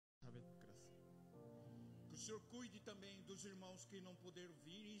Senhor cuide também dos irmãos que não puderam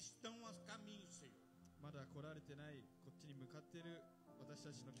vir e estão a caminho, Senhor. まだ来られてないこっちに向かっている私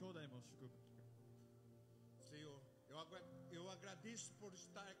たちの兄弟も祝福。 Senhor, eu agradeço por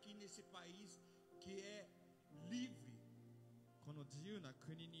estar aqui nesse país que é livre. この自由な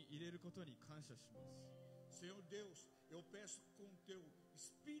国に入れることに感謝します。 Senhor Deus, eu peço com o teu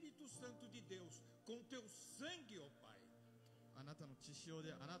Espírito Santo de Deus, com o teu sangue, ó Pai. あなたの血潮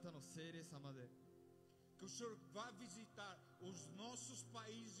で、あなたの聖霊様で、 Que o Senhor vá visitar os nossos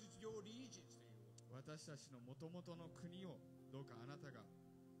países de origem, Senhor. 私たちの元々の国をどうかあなたが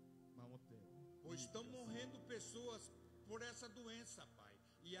守って。 Pois estão morrendo pessoas por essa doença, Pai.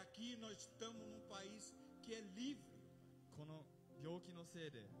 E aqui nós estamos num país que é livre. この病気のせ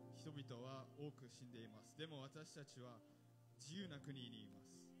いで人々は多く死んでいます。でも私たちは自由な国にいま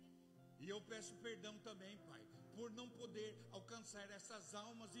す。 E eu peço perdão também, Pai, por não poder alcançar essas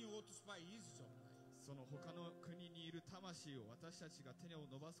almas em outros países, ó Pai. その他の国にいる魂を私たちが手を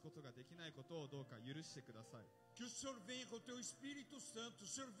伸ばすことができないことをどうか許してください。 Que o Senhor venha com o teu Espírito Santo, o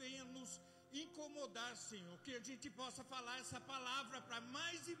Senhor venha nos incomodar, Senhor, que a gente possa falar essa palavra para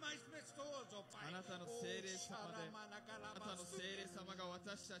mais e mais pessoas, ó Pai. あなたの聖霊様で、あなたの聖霊様が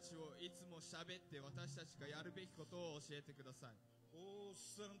私たちをいつも喋って私たちがやるべきことを教えてください。 Oh,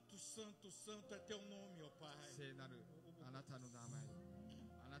 santo, santo, santo é teu nome, ó Pai. 聖なるあなたの名前、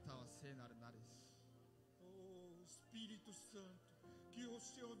あなたは聖なる名です。 Oh, Espírito Santo, que o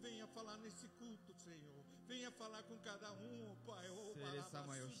Senhor venha falar nesse culto, Senhor. Venha falar com cada ó Pai. Oh, 聖霊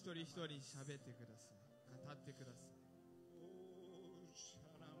様よ、一人一人に喋ってください。語ってください。 Oh,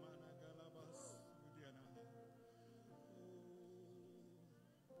 xaramanagalabassuriana.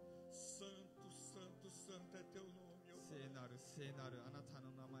 Oh, santo, santo, santo é teu nome, ó Pai. 聖なる聖なるあなた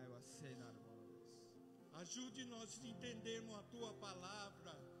の名前は聖なるものです。 Ajude-nos a entendermos a tua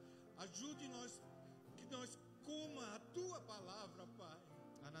palavra. Ajude-nos que nós coma a tua palavra, Pai.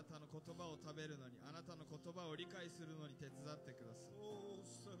 あなたの言葉を食べるのに、あなたの言葉を理解するのに手伝ってください。 Oh,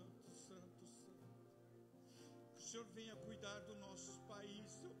 santo, santo, santo. Que o Senhor venha cuidar dos nossos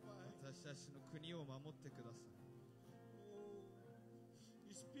países, ó Pai. 私たちの国を守ってください。 Oh,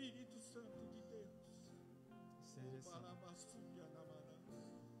 Espírito Santo de Deus. 聖霊 Oh, 様、 balabasurianamana.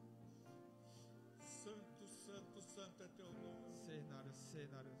 Santo, santo, santo é teu nome. 聖なる聖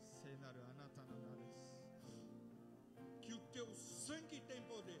なる聖なるあなたの名です。 Que o teu sangue tem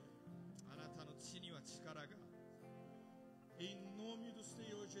poder. あなたの血には力が。 Em nome do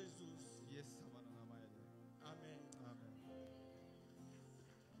Senhor Jesus. イエス様の名前で。 Amém. アーメン。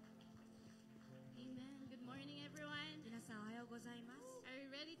 Amen. Good morning, everyone. 皆さんおはようございます。 Are you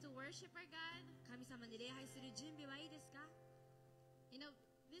ready to worship our God? 神様に礼拝する準備はいいですか？ You know,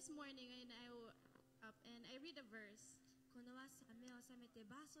 this morning when I woke up and I read a verse この朝目を覚めて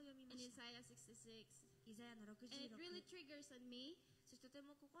バースを読みま in した。 Isaiah 66, イザヤの and it really 66。 triggers on me. そしてとて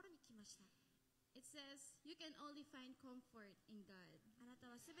も心にきました。 It says, you can only find comfort in God. あなた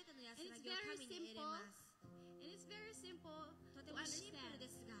はすべての And 安ら it's ぎを very 神に得れ simple. ます。 And it's very simple とて to もシンプル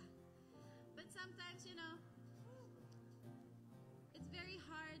で understand. すが、 But sometimes, you know, it's very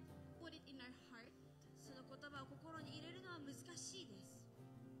hard to put it in our heart. その言葉を心に入れるのは難しいです。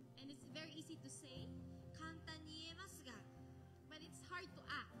 And it's very easy to say, 簡単に言えますが、 but it's hard to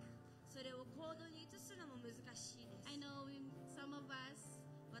act. それを行動に移すのも難しいです。 I know some of us,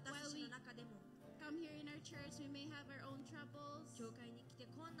 私た while ち we の中でも come here in our church, we may have our own troubles. 教会に来て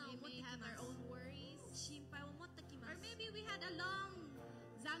困難を We 持って may き have ま our す。 own worries. 心配を持ってきま Or す。 maybe we had a long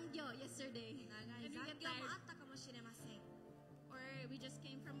zangyo yesterday. 長い And we 残 get 業もあ tired. ったかもしれません。 Or we just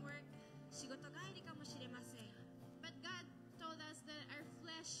came from work. 仕事帰りかもしれません。 But God told us that our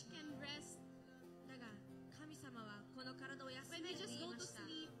flesh can rest だが神様はこの体を休 when め we ると just 言い go ま to した。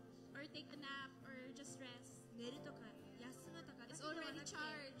 sleep or take a nap or just rest. 寝るとか休むとかだけ It's では already なくて、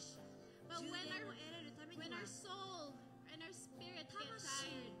 charged. But 充 when 電を our 得れるために when は our soul and our spirit get 魂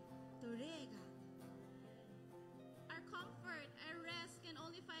tired, と霊が our comfort, our rest can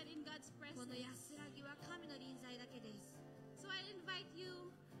only find in God's この presence. 安らぎは神の臨在だけです。 So I invite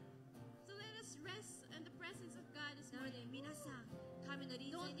you to let us rest in the presence of God this なので morning. 皆さん神の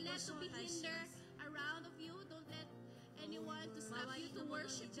臨在 Don't にご let to 招 be 待しま hindered す。 around of you. Don't let anyone to stop 周 you り to のものに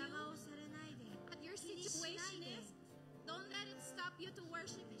worship 邪魔を you. されないで、 What your 気にしない situation で、 is, don't let it stop you to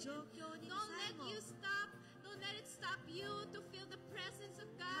worship Him. 状況に Don't さえ let も you stop. Don't let it stop you to feel the presence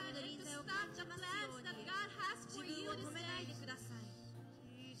of God 神の and 臨 to 在を stop 感 the じますよ plans う that に God has 自 for 分 you を this 止めないで day. ください。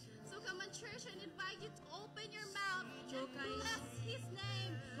 So come on, church, and invite you to open your mouth and 教会 bless His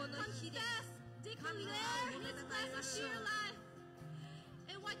name. この日で Confess, 神 declare の名を His 褒めたたえま presence し to ょう。 your life.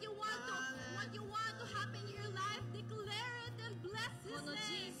 And what you want to happen in your life, declare it and bless こ His の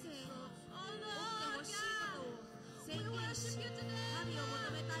人 name. 生 Oh 起きてほ Lord しいこ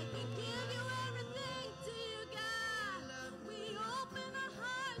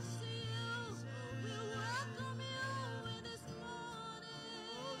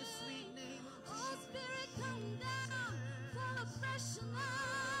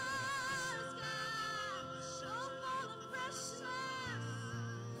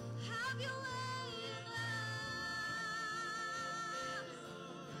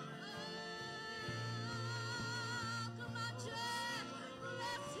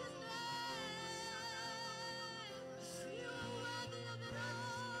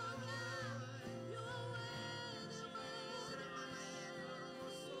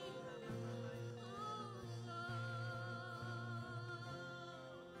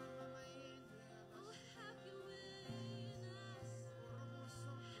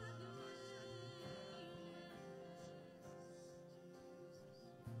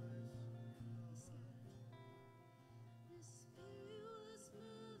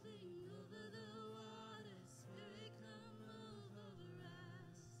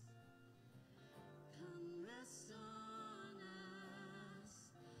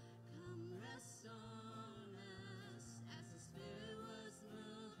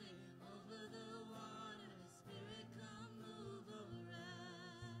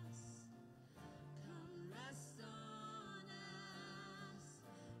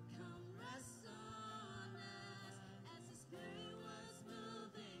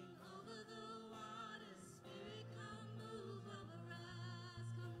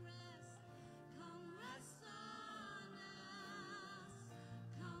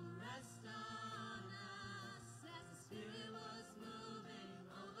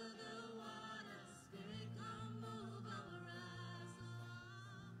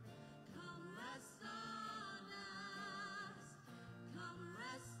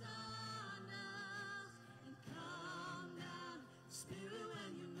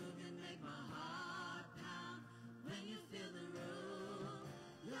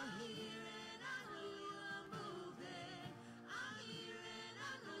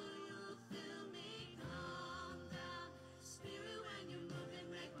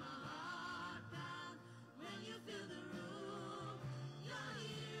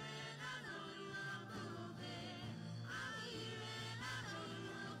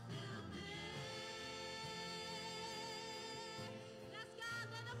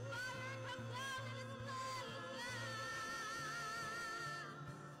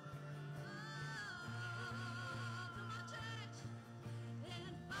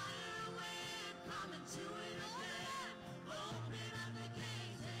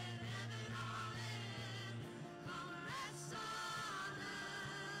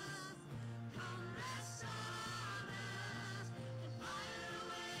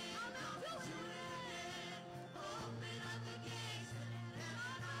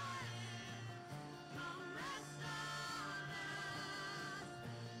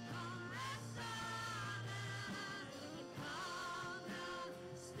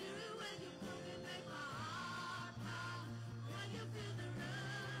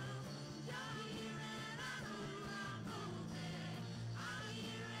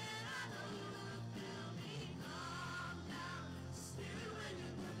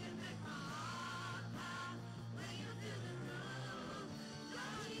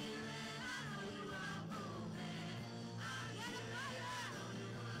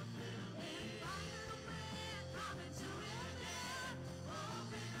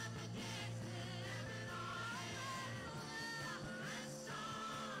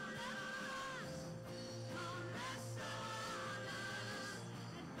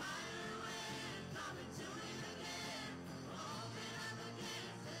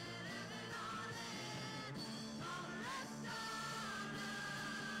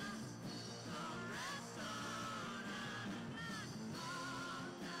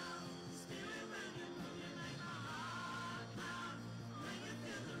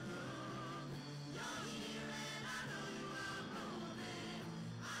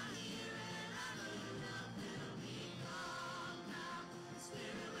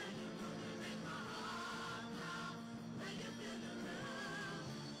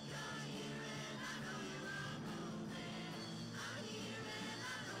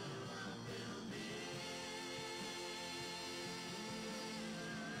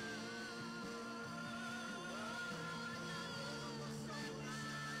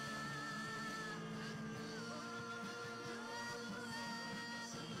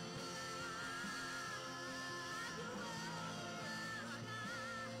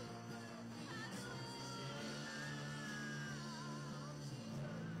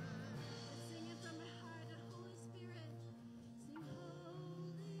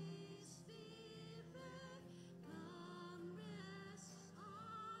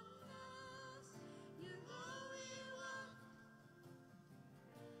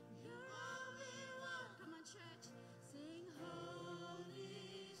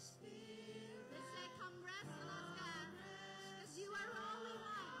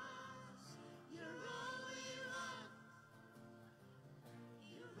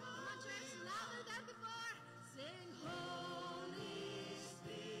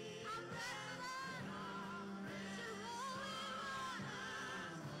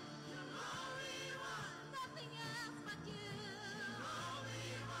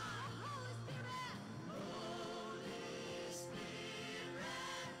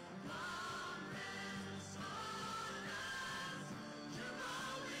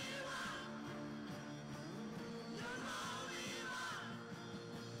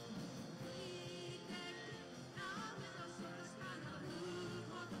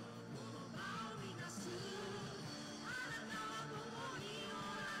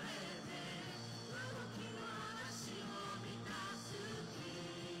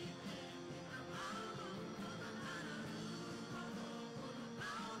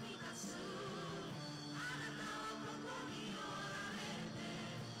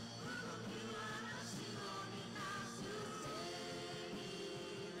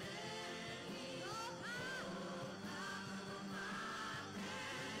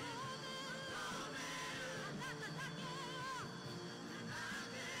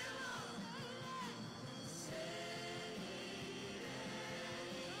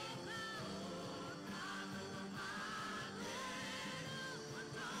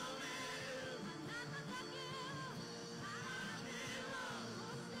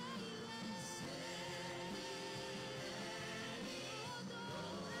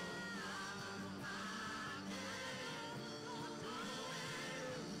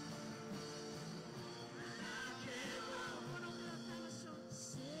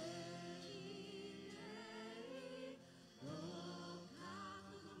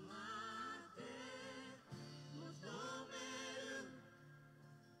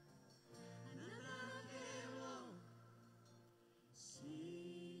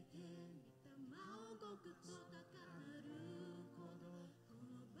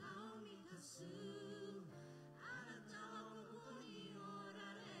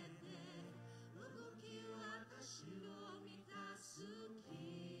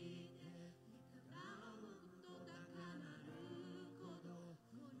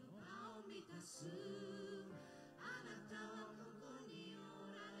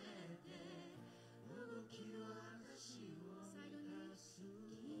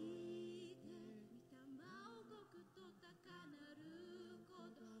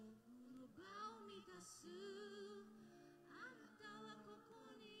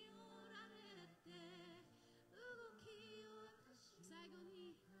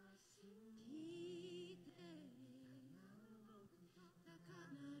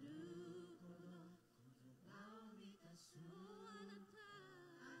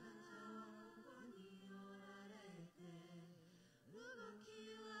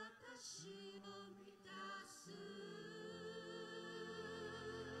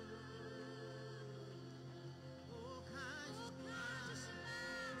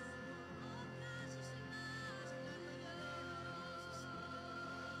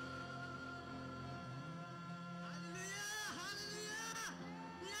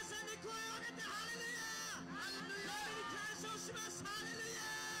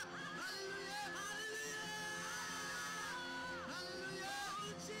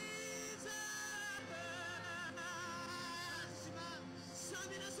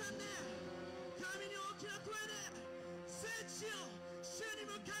声で聖地を主に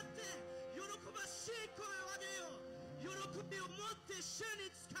向かって喜ばしい声を上げよう。喜びを持って主に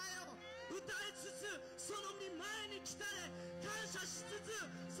仕えよう。歌いつつその御前に来たれ、感謝しつつ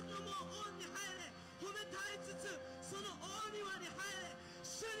その門に入れ、褒めたいつつその大庭に入れ、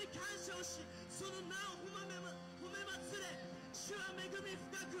主に感謝をしその名を褒め祭れ。主は恵み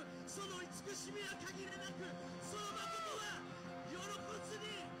深く、その慈しみは限りなく、その誠は喜ぶ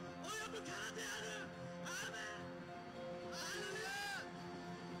に及ぶからである。アーメン。ハレルヤ。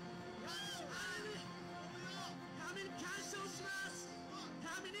神に感謝をします。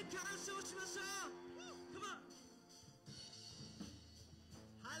神に感謝をしましょう。Come on。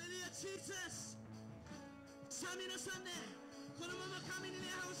ハレルヤ、ジーザス。さあ皆さんね、このまま神に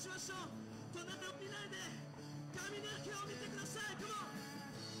礼拝をしましょう。隣を見ないで神だけを見てください。Come on。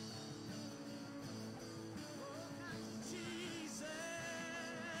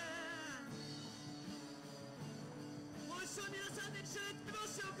もう一度皆さんで一緒に言ってみま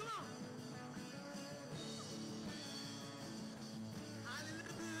しょう。Come on。ハレル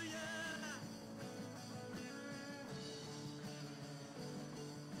ヤ。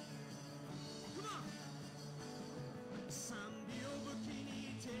Come on。賛美を武器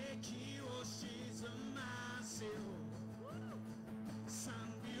に敵を沈ませよ。賛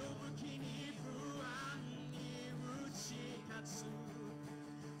美を武器に不安に打ち勝つ。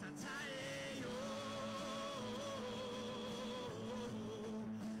たたえよ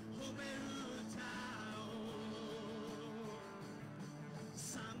褒め歌おう。賛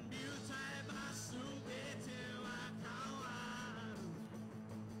美歌えばすべては変わる。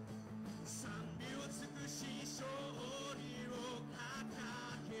賛美を尽くし勝利を掲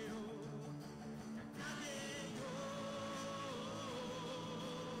げよう。掲げよう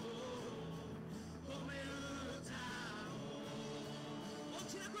褒め歌おう。大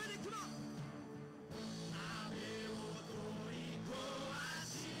きな声でいくの。雨を取り壊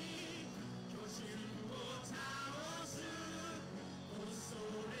し巨人を倒す。恐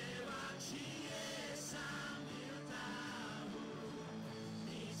れは消え賛美歌う。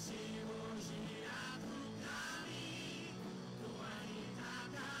道を開く神、永遠に高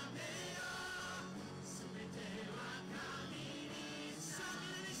めよう。すべては神に。さあ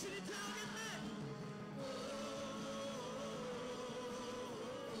皆に主に手を挙げて、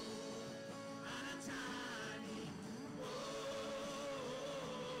あなたに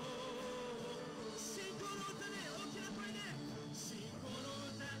信仰の歌で、大きな声で信仰の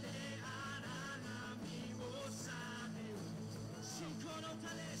歌で荒波を収めよう。信仰の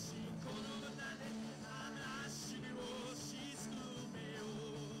歌で信仰の歌で嵐を沈めよ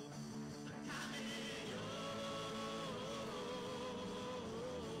う。高めよう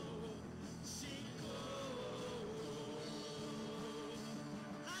信仰。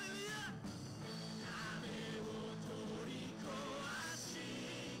ハレルヤ。雨を取り壊し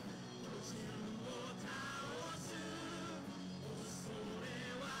巨人を倒す。恐れ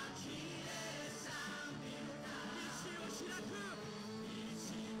は消え賛美歌。道を開く。道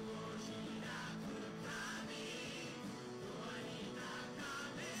を開く神、永遠に高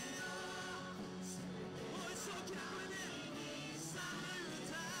めよう。もう一度大きな声で賛美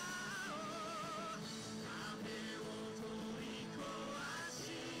歌おう。雨を取り壊し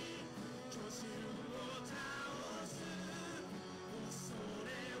巨人を倒す。恐れ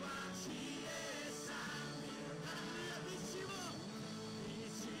は消え賛美歌。ハレルヤ。道を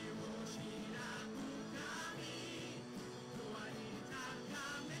開く神、永遠に高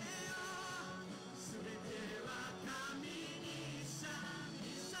めよう。すべては神に賛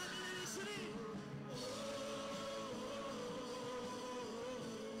美。さあ皆に一緒に。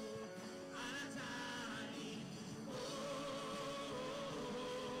あなたに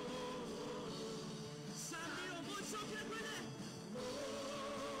賛美をもう一度大きな声で。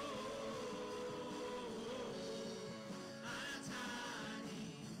あなたに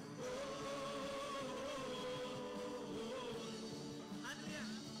ハレルヤ。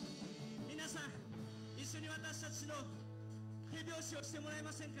皆さん一緒に私たちの手拍子をしてもらえ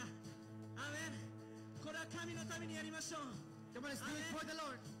ませんか。アーメン。これは神のためにやりましょう。Come on, let's do it for the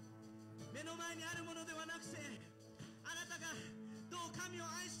Lord. 目の前にあるものではなくて、あなたがどう神を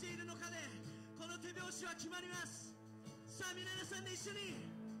愛しているのかでこの手拍子は決まります。さあ皆さんで一緒に。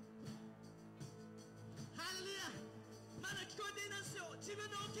ハレルヤ。まだ聞こえていますよ。自分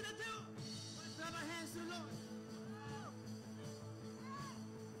の大きな手を。Let's clap our hands to the Lord.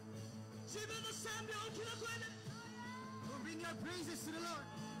 自分の賛美を大きな声で。We'll bring our praises to the Lord.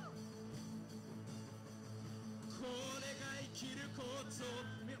 これが生きること。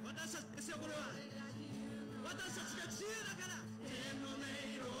私たちですよ。これは私たちが自由だから。天の音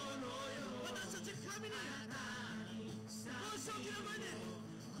色のよう。私たちが神に声で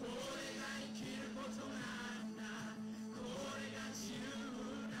これが生きることなんだこれが自由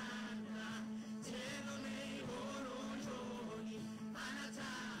なんだ手の音色のようにあなた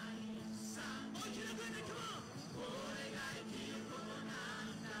に大きな声でcome onこれが生きることな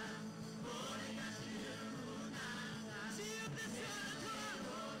んだこれが自由なんだ自由ですよあなた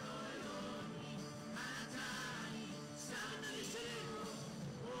はあなたにさあみんなで一緒に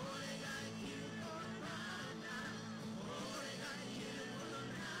これが生きることなんだこれが生きること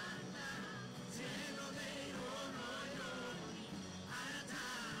なんだ手の音色のようにあなた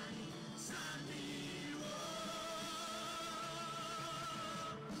に賛美を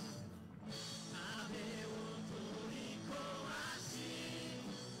壁を取り壊し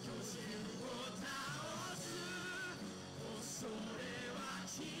巨人を倒す恐れは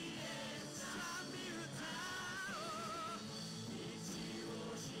消え賛美歌を道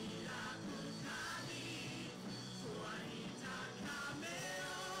を開く神永遠に高めよ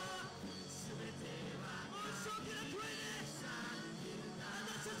う全てはもう大きな声で賛美歌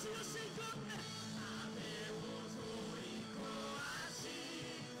私たちの信仰で壁を取り壊し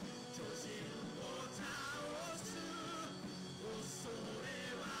巨人を倒す恐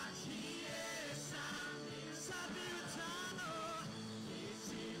れは消え賛美歌の道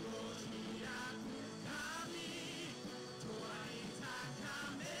を開く神永遠に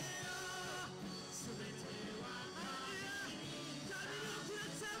高めよう全ては神に神の大きな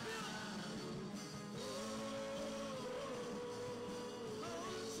賛美を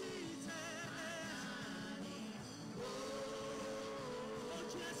大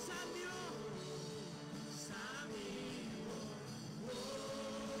きな賛美を賛美を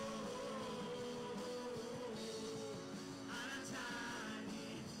あなた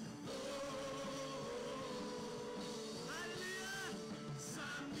にハレルヤ賛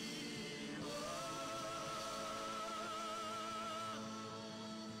美を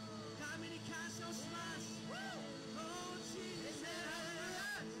神に感謝をします Oh Jesus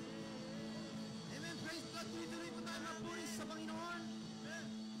Amen. Praise God. Tuloy-tuloy po tayo magpuri sa Panginoon.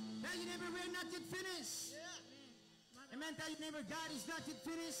 Tell your neighbor, we're not yet finished. Amen. Tell your neighbor, God is not yet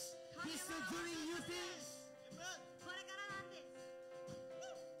finished. He's still doing new things. これからなんです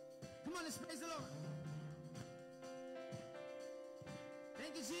Come on, let's praise the Lord.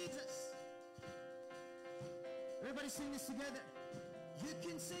 Thank you, Jesus. Everybody sing this together. You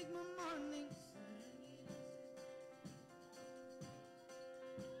can take my mornings.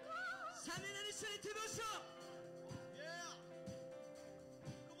 さあみんなで一緒に手拍子を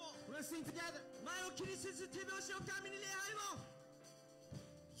We're going to sing together. 前を気にせず手拍子を神に礼拝を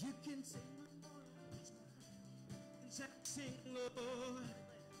You can take my Sing Lord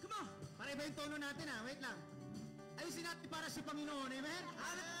Come on Para iba yung tono natin wait lang. Ayusin natin para sa Panginoon, amen?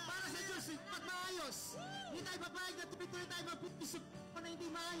 Para sa Diyos, pag maayos. Hindi tayo papayag na tuloy-tuloy tayo magpupisok na hindi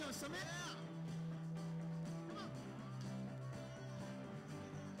maayos, amen? Come on.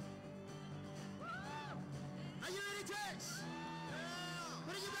 Are you ready, church?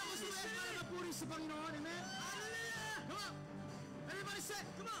 Pwede niyo ba ako sumayin para mapuri sa Panginoon, amen? Hallelujah! Come on! Everybody say,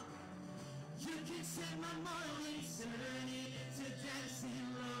 come on! You can set my mornings turn into dancing,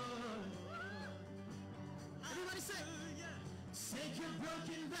 Lord. Everybody say, take your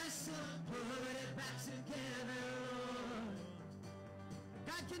broken vessel, put it back together, Lord.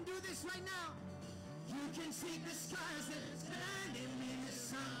 God can do this right now. You can take the scars and turn them into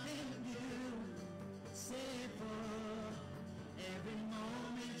something new. Say for every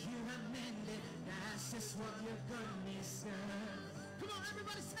moment you have mended, that's just what your goodness does. Come on,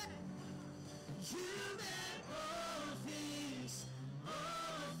 everybody say it. You make all things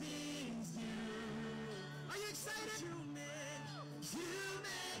new. Are you excited? You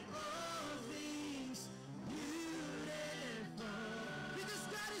make all things beautiful. Because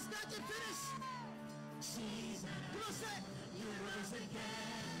God is not yet finished. Jesus, come on, say it. You rose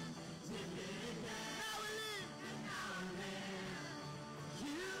again, you live again. Now we live, and now I live.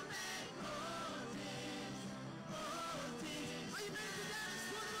 You make all things. Are you ready to dance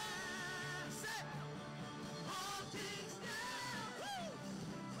for the Lord? Say it.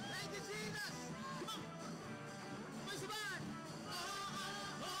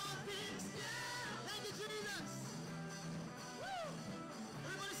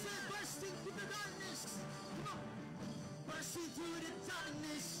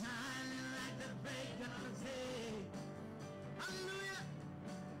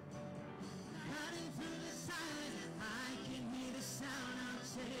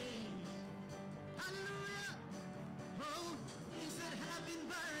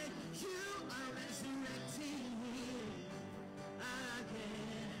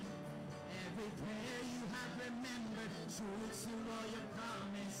 true to all your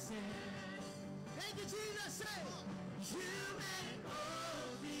promises. Thank you, Jesus. Say, you make all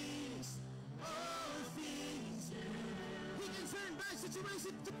things new. He can turn bad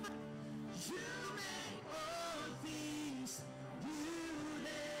situations to you make all things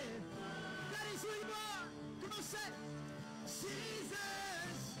beautiful. That is who you are. Come on, say,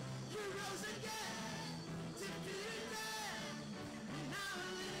 Jesus, you rose again, defeated death, and now I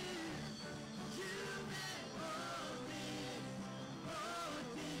live. You make all things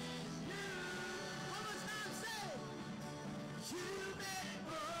new. One more time, say, you make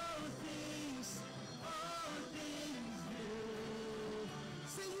all things new.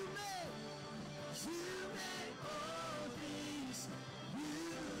 Say you make all things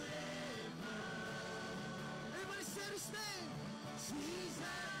beautiful. Everybody say this name.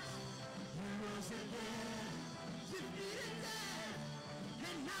 Jesus, you rose again, defeated death,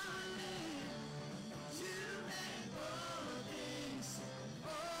 and now I live. You make all things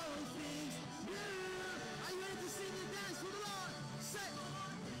new. Are you ready to sing and dance for the Lord? Say,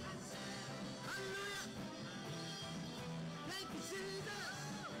 hallelujah. Thank you, Jesus.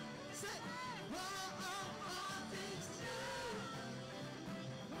 Say, all things new.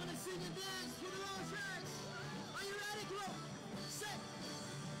 I want to sing and dance for the Lord, church. Are you ready? Come on. Say,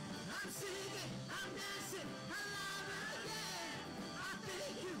 I'm singing, I'm dancing, I love it again. I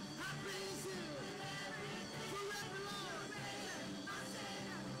thank you, I praise you. Forever, Lord.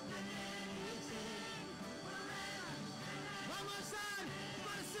 One more time. You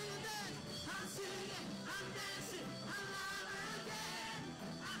want to sing and dance? I'm singing, I'm dancing, I love it again.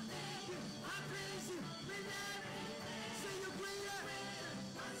 I thank you, I praise you with everything. Say you're greater.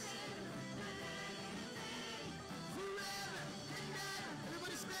 Forever and ever.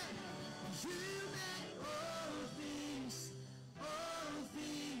 Everybody say, you make all things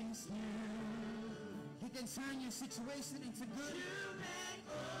new. He can turn your situation into good. You make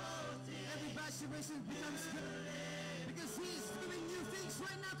all things. Every bad situation becomes good. Because he's doing new things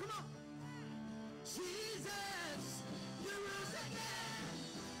right now. Come on. Jesus, you rose again,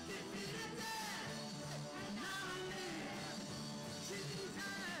 defeated death, and now I live.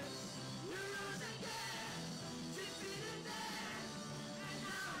 Jesus, you rose again, defeated death, and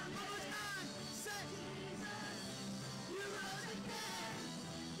now I live. One more time, say, Jesus, you rose again,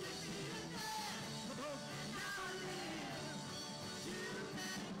 defeated death, and now I live. You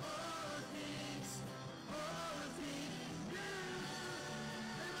make all things new.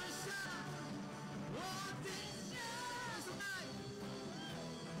 Everybody shout, all things new tonight.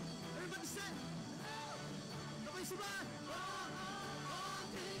 Everybody say, nobody survive. All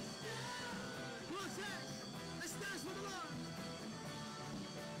things new. Come on, church. Let's dance for the Lord.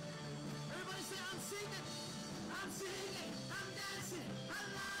 Everybody say, I'm singing, I'm dancing, I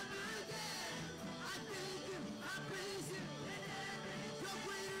love you again. I thank you, I praise you. You're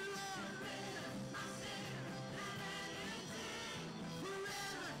greater, Lord.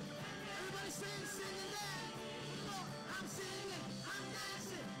 Forever. Everybody sing and dance. Come on. I'm singing, I'm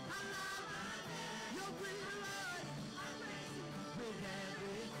dancing, I love you. You're greater, Lord. With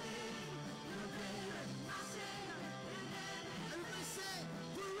everything, you're greater. Everybody say,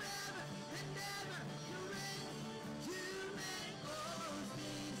 forever and ever, you reign. You make all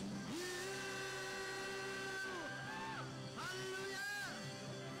things new. Hallelujah.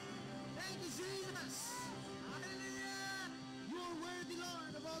 Thank you, Jesus. Hallelujah. You are worthy,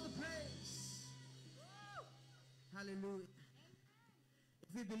 Lord, of all the praise. Hallelujah. If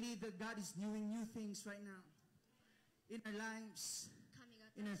we believe that God is doing new things right now in our lives, 神が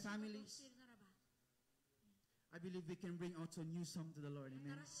In our 新しいことを families. しているならば I believe we can bring also a new song to the Lord.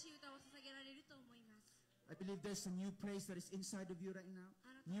 Amen. 新しい歌を捧げられると思います。 I believe there's a new praise that is inside of you right now.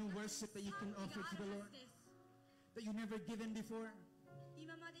 あなた New の中に worship that you can 賛美 offer があ to the る Lord はずです。 that you never given before.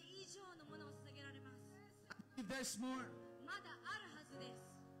 今まで以上のものを捧げられます。 I believe there's more. まだあるはずです。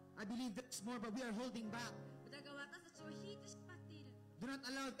 I believe there's more, but we are holding back. だが私たちを引いてしまっている。 Do not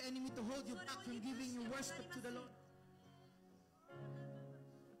allow the enemy to hold you back from giving your worship to the Lord.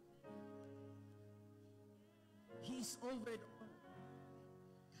 He's over it all.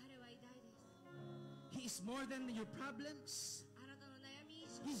 彼は偉大です。 He's more than your problems. あなたの悩み以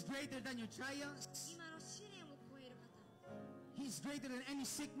上、 He's greater than your trials. 今の試練を超える方、 He's greater than any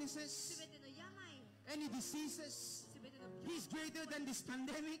す sicknesses, べての病を、 any diseases. すべての病 He's greater than this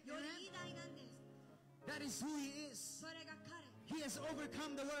pandemic. より偉大なんです。 That is who He is. それが彼。 He has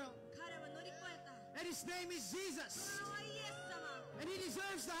overcome the world. 彼は乗り越えた。 And His name is そ Jesus. の名はイエス様。 And He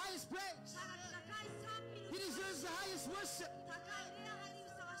deserves the highest praise. 高い賛美 He にふさわ deserves しい。 the highest worship. 高い礼拝にふ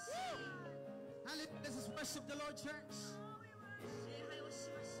さわしい。 Hallelujah. Let's just worship the Lord, church. 礼拝をし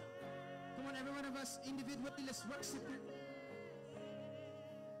ましょう。 Come on, every one of us individually, let's worship Him.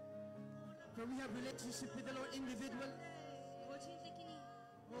 For we have relationship with the Lord individually. 個人的に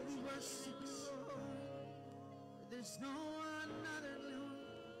Oh, we worship you, Lord. There's no one other Lord.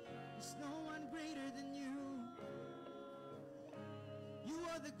 There's no one greater than you. You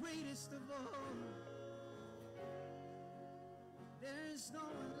are the greatest of all. There's no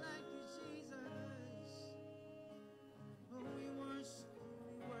one like you, Jesus. Oh, we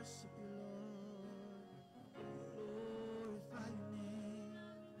worship you, Lord. Glorify your name.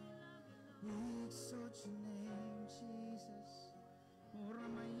 We exalt your name, Jesus. Ora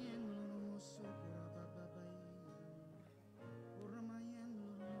mayendo no sokura babai. Ora mayendo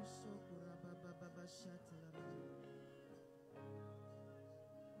no sokura baba shatla.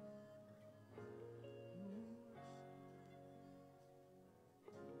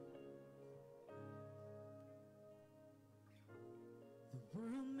 The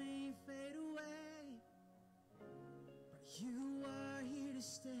world may fade away, but you are here to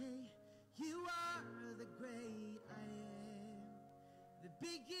stay. You are the great I am, the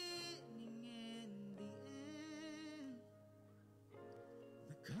beginning and the end,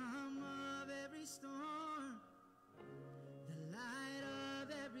 the calm of every storm, the light of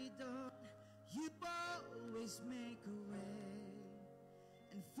every dawn. You always make a way,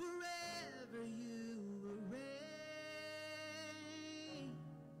 and forever you will reign.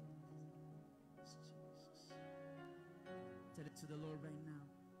 Yes, Jesus. Tell it to the Lord right now.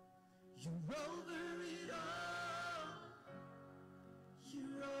 You're over it all.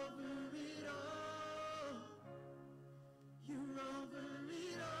 You're over it all. You're over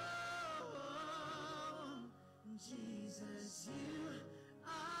it all. Jesus, you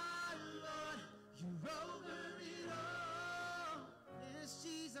are Lord. You're over it all. Yes,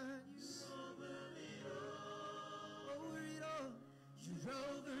 Jesus. You're over it all. Over it all. You're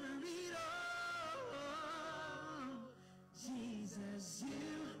over it all. Jesus,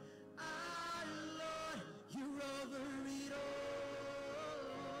 you are Lord. You're over it all.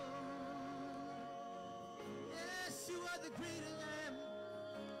 Yes, you are the great I am,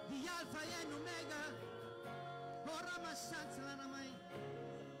 the Alpha and Omega. Orama Shantalanamai.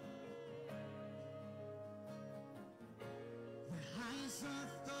 The highest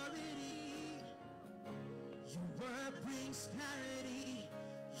authority. Your word brings clarity.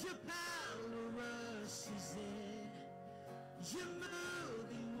 Your power rushes in. You're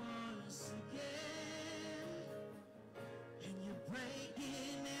moving once again, and you're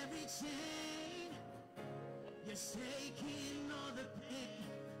breaking every chain. You're shaking all the pain.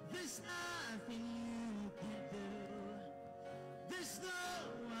 There's nothing you can do. There's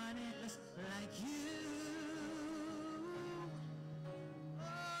no one else like you.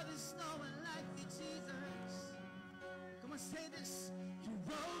 Oh, there's no one like you, Jesus. Come on, say this. You're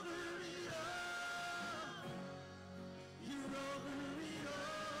over it all. You're over it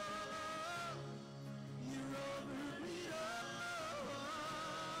all. You're over it all.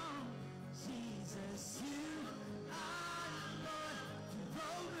 Jesus, you are Lord. You're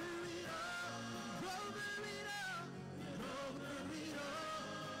over it all. You're over it all. You're over it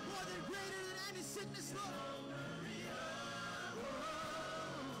all. More than greater than any sickness, Lord. Over it all.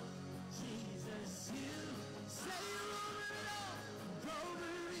 Jesus, you say you're over it all. You're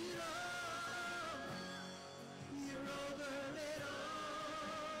over it all. You're over it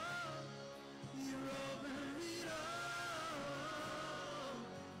all. You're over it all.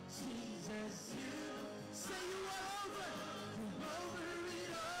 Jesus, you say you are over. You're over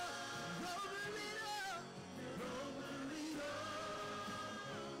it all. You're over it all. You're over it all.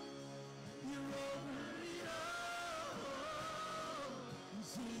 You're over it all.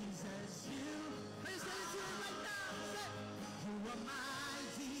 Jesus, you. Please let us hear it right now. Say, you are my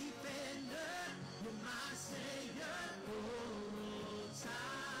defender. You're my savior. Oh,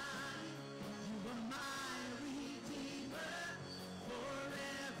 time. You are my redeemer.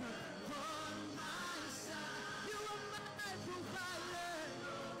 Forever on my side. You are my provider.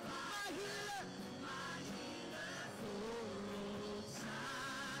 My healer. My healer. For all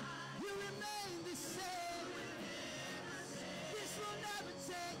time. You remain the same. This will never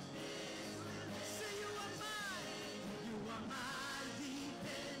change.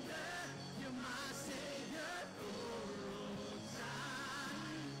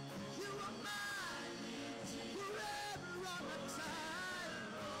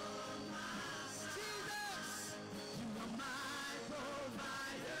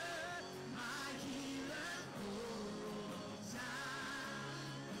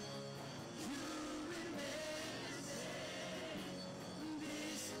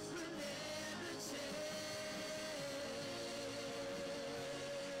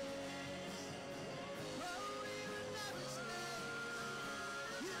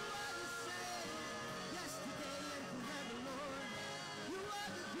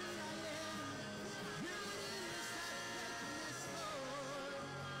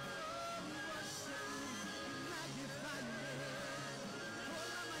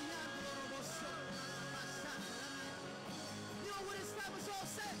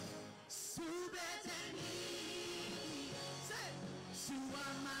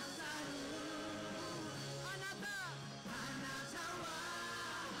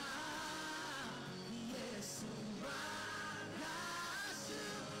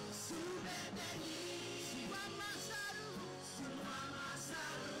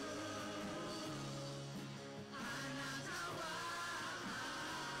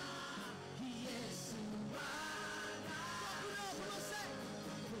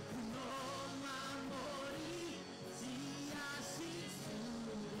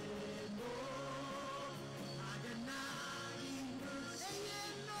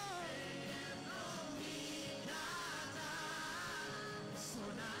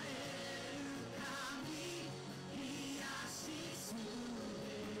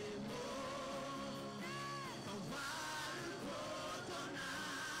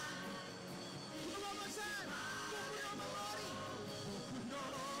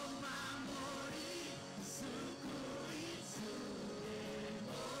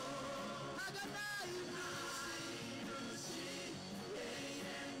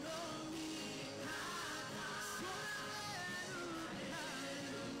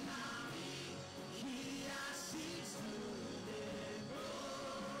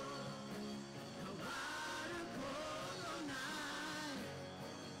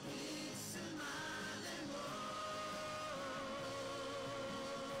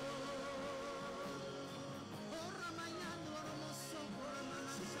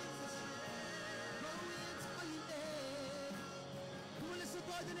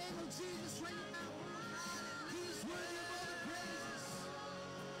 glorify the name of Jesus right now. He is worthy of all the praises.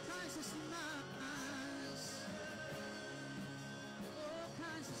 Kaisa si Mas. Oh,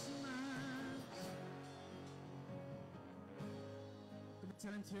 kaisa si Mas. Come on,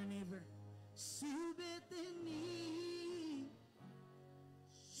 tell him to your neighbor. Subete ni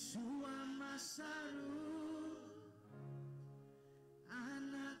Sua Masaru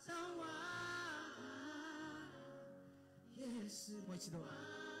Anatawa Yes, もう一度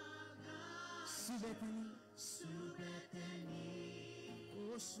すべてに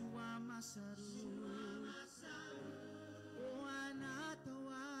お主は勝るおあなたは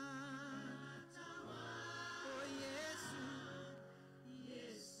おイエス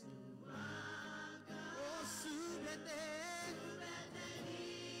おすべてに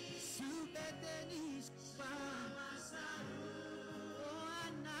主は勝るおあ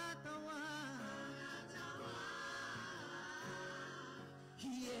なたはイ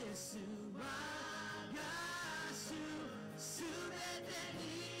エスはが主すべてに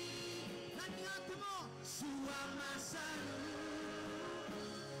何があっても主は勝る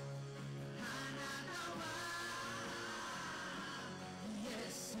あなたはイエ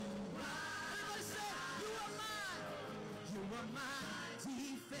スは Everybody say You are my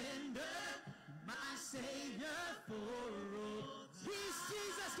defender My Savior for all He's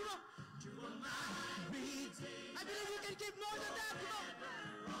Jesus, come on You are my redeemer I believe you can give more than that, come on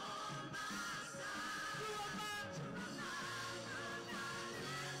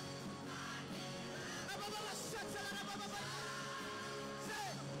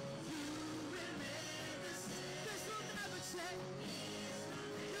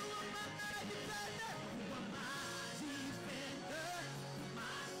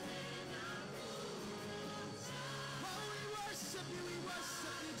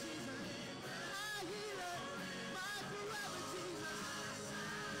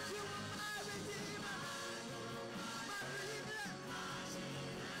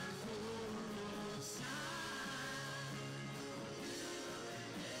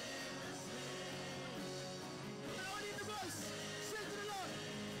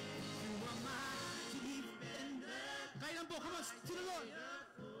Come on, to the Lord.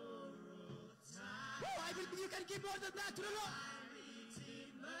 Oh, I believe you can give more than that to the Lord.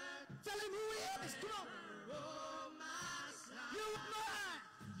 Tell him who he is. Come on.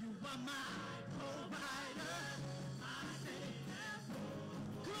 You are my provider.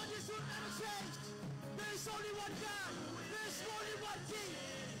 Come on, this will never change. There is only one God. There is only one King.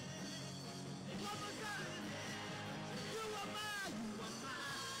 One more God. You are my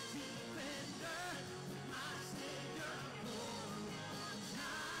defender. My Savior.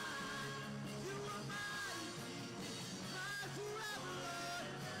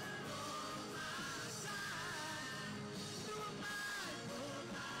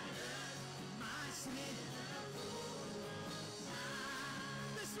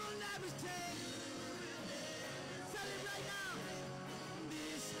 This will never change. Tell it right now.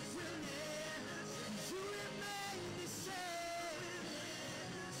 This will never change. You remain the same.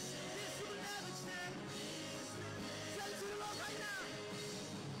 This will never change. Tell it to the Lord right now.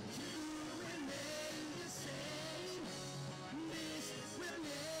 You remain the same. This will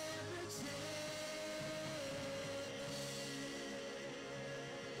never change.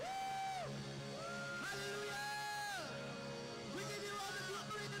 Woo! Hallelujah! We give you all the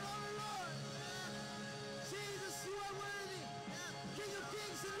glory and all the Lord. Jesus, you are worthy. King of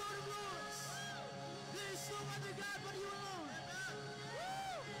kings and Lord of lords. There is no other God but you alone.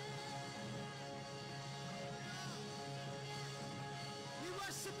 Woo! We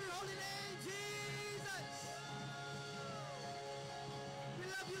worship your holy name, Jesus. We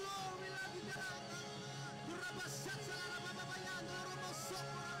love you, Lord. We love you, God.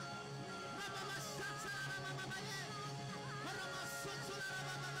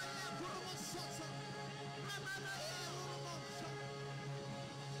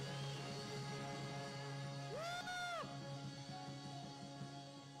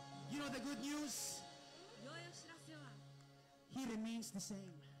 You know the good news? 良いお知らせは He remains the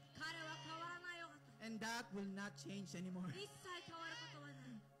same. 彼は変わらないお方 And that will not change anymore. 一切変わることはな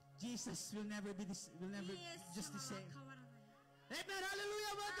い Jesus will never be this, will never イエス just 様 the は same. 変わらない Amen,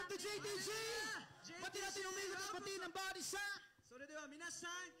 hallelujah, welcome to JTG! Pati natin umigot at pati ng body sa それでは皆さ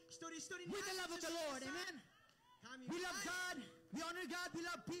ん一人一人に with the love of the Lord, amen? 神 We を love 愛 God, we honor God, we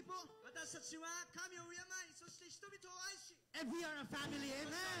love people, 私たちは神を敬いそして人々を愛し and we are a family,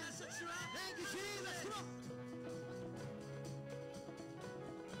 amen? 私たちは Thank you, Jesus, come on!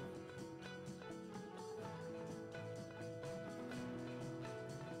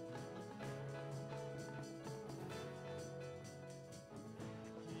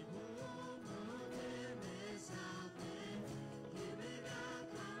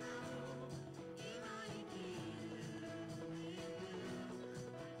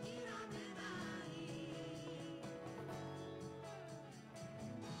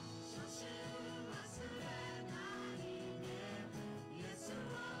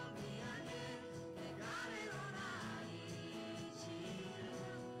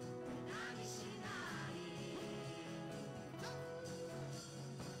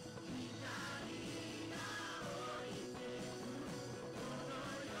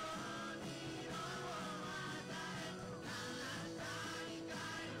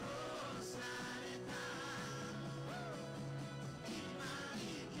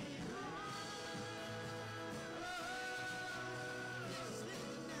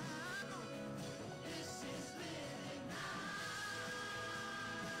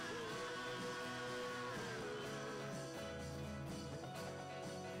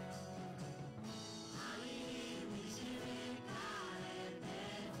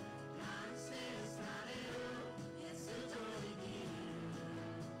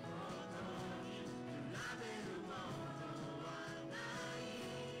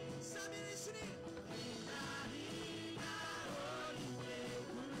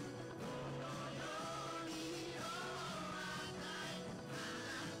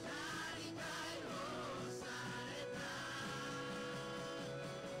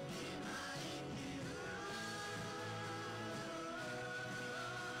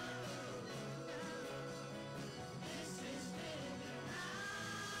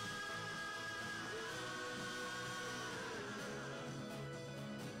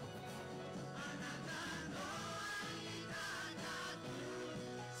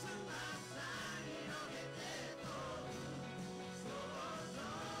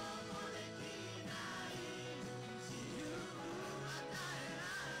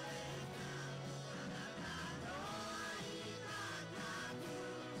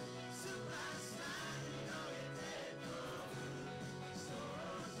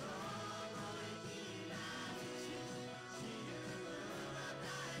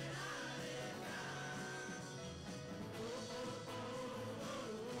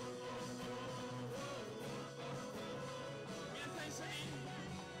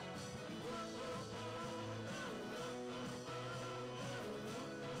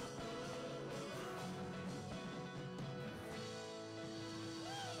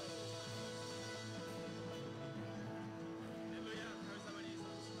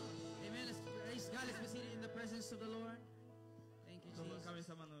 presence of the Lord. Thank you, どうぞ Jesus. 神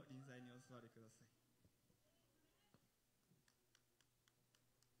様の臨在にお座りください。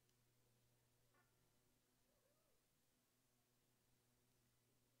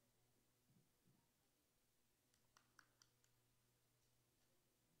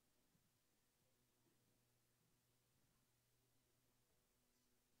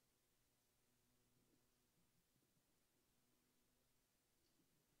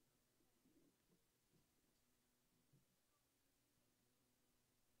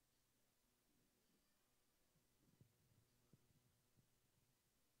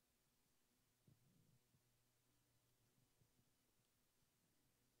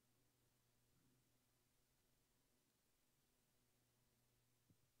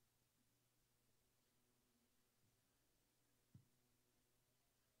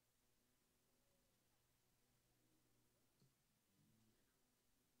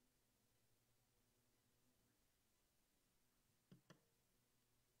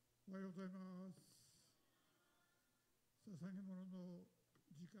おはようございます。捧げ物の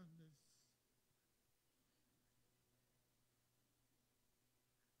時間です。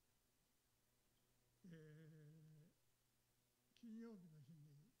金曜日の日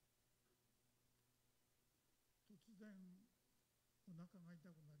に突然お腹が痛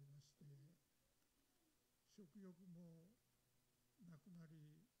くなりまして、食欲もなくな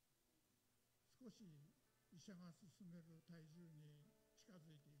り、少し医者が勧める体重に近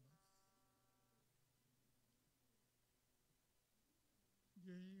づいています。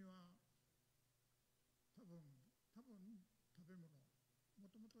原因は多分食べ物、も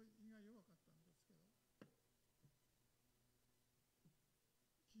ともと胃が弱かったんですけど、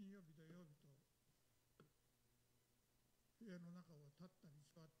金曜日土曜日と部屋の中を立ったり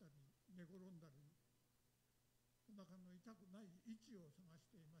座ったり寝転んだり、お腹の痛くない位置を探し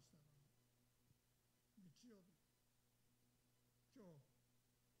ていましたが、日曜日、今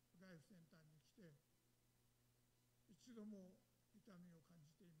日ライフセンターに来て一度も痛みを感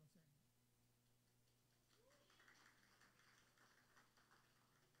じていません。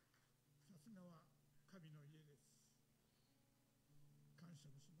さすがは神の家です。感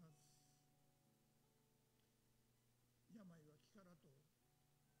謝をします。病は気からと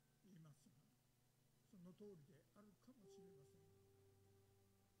言いますが、その通りであるかもしれません。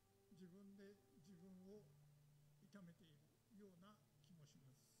自分で自分を痛めているような気もしま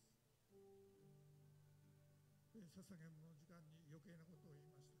す。捧げ物の時間に余計なことを言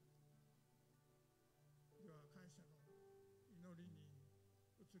いました。では感謝の祈りに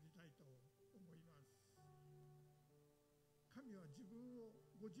移りたいと思います。神は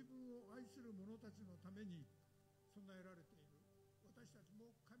ご自分を愛する者たちのために備えられている。私たち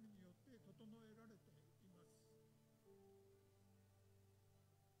も神によって整えられています。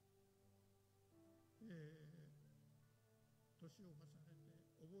年を重ねて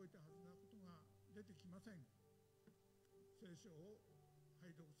覚えたはずなことが出てきません。聖書を拝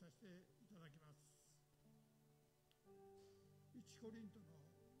読させていただきます。1コリントの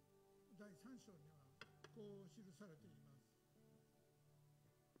第3章にはこう記されています。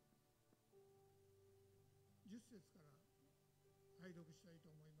10節から拝読したい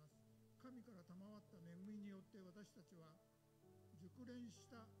と思います。神から賜った恵みによって私たちは熟練し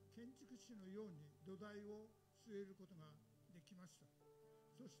た建築士のように土台を据えることができました。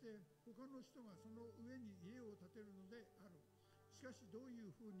そして他の人がその上に家を建てるのである。しかしどういう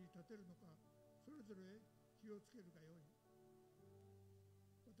ふうに建てるのか、それぞれ気をつけるがよい。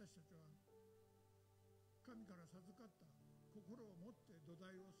私たちは神から授かった心を持って土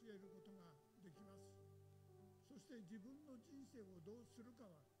台を据えることができます。そして自分の人生をどうするか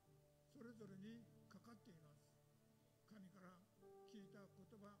はそれぞれにかかっています。神から聞いた言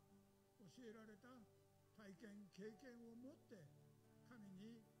葉、教えられた体験、経験を持って神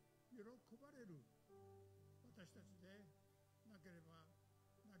に喜ばれる私たちでなければ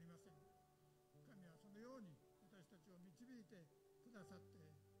なりません。神はそのように私たちを導いてくださっ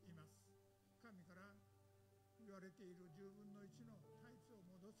ています。神から言われている10分の1のタイツを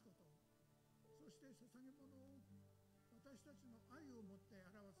戻すこと、そして捧げ物を私たちの愛を持って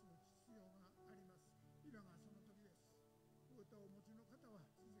表す必要があります。今がその時です。お歌をお持ちの方は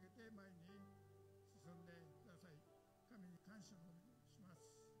続けて前に進んでください。神に感謝をします。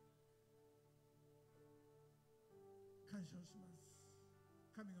感謝をします。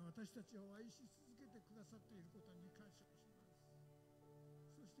神が私たちを愛し続けてくださっていることに感謝をします。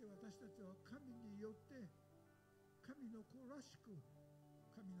そして私たちは神によって神の子らしく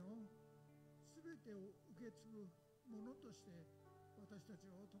神のすべてを受け継ぐものとして私たち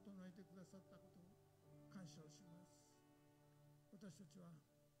を整えてくださったことを感謝をします。私たちは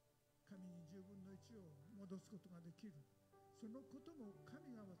神に10分の1を戻すことができる。そのことも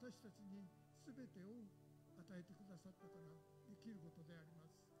神が私たちに全てを与えてくださったからできることでありま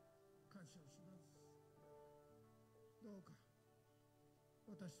す。感謝をします。どうか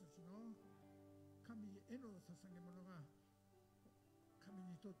私たちの神への捧げ物が神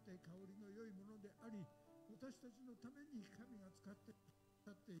にとって香りの良いものであり、私たちのために神が使って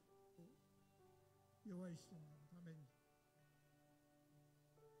いる弱い人のために、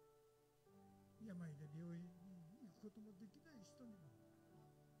病で病院に行くこともできない人にも、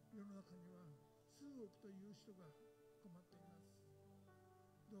世の中には数億という人が困っています。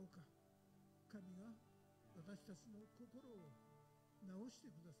どうか神が私たちの心を治して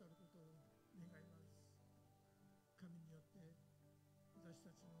くださることを願います。神によって私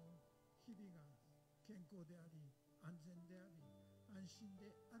たちの日々が健康であり、安全であり、安心で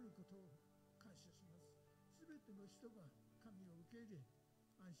あることを感謝します。すべての人が神を受け入れ、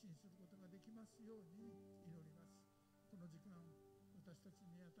安心することができますように祈ります。この時間、私たち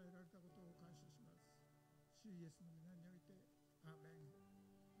に与えられたことを感謝します。主イエスの皆において、アーメン。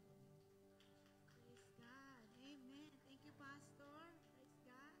Praise God. Amen. Thank you, Pastor. Praise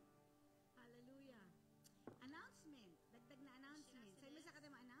God. Hallelujah. Announcement. Dagdag na announcement. Sa imo sa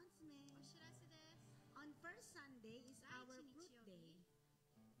katama announcement. お知らせです。 On first Sunday is our fruit day.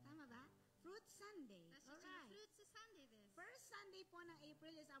 Tama ba? Fruit Sunday. 私たちの Alright. フルーツサンデーです。 First Sunday po ng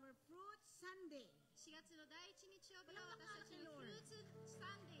April is our fruit Sunday. 4月の第1日曜日は Palakpakan 私たちの natin, フ Lord. ルーツ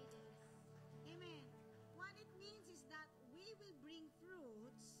サンデーです。 Amen. What it means is that we will bring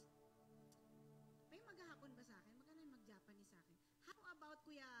fruits. May maghahapon ba sa akin? Magkano yung mag-Japanese sa akin? How about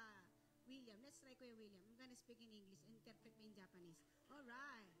Kuya William? Let's try Kuya William. I'm gonna speak in English. Interpret me in Japanese.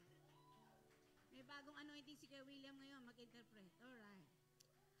 Alright. May bagong anointing si Kuya William ngayon. Mag-interpret. Alright.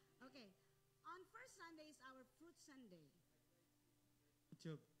 Okay. On first Sunday is our fruit Sunday. 日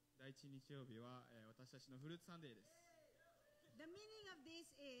曜日第1日曜日は、私たちのフルーツサンデーです。 The meaning of this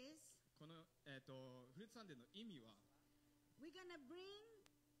is この、フルーツサンデーの意味は、 we're gonna bring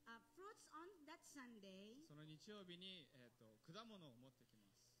fruits on that Sunday. その日曜日に、果物を持ってきま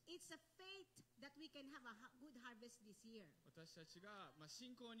す。 It's a faith that we can have a good harvest this year. 私たちが、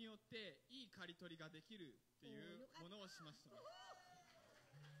信仰によっていい刈り取りができるっていうものをしました。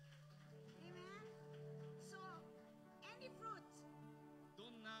 Amen. So, any fruit, ど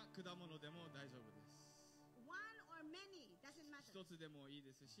んな果物でも大丈夫です。 one or many, doesn't matter. 一つでもいい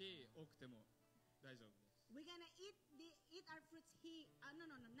ですし、多くても大丈夫です。 We're gonna eat our fruits here. No,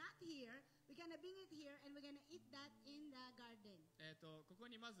 not here. We're gonna bring it here and we're gonna eat that in the garden. ここ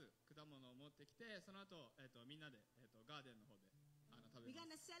にまず果物を持ってきて、その後、みんなで、ガーデンの方で食べ We're ま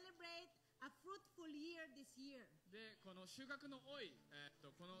gonna す。 celebrate a fruitful year this year. で、この収穫の多い、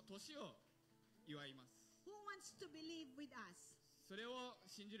この年を祝います。 Who wants to believe with us? それを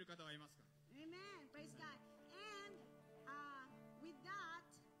信じる方はいますか？ Amen. Praise God. And with that,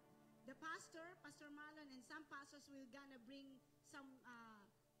 the Pastor Marlon, and some pastors will gonna bring some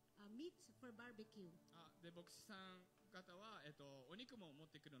meat for barbecue. で、牧師さん方は、お肉も持っ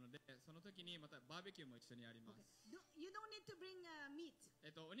てくるので、その時にまたバーベキューも一緒にやります。You don't need to bring meat.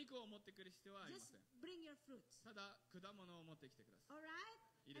 お肉を持ってくる必要はありま Just せん。 bring your fruits. ただ、果物を持ってきてください。 All right?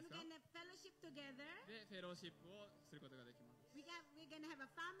 いい And です we're か？ gonna fellowship together. で、フェローシップをすることができます。 We're gonna have a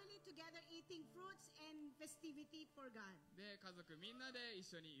family together eating fruits and festivity for God. で、家族みんなで一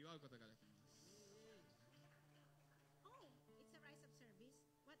緒に祝うことができます。 Oh, it's a rise up service.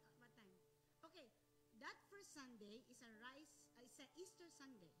 What time? Okay, that first Sunday is it's a Easter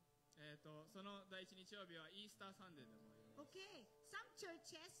Sunday. その第一日曜日はイースターサンデーでもあります。 Okay, some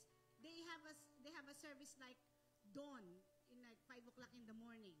churches they have a service like dawn in like 5 o'clock in the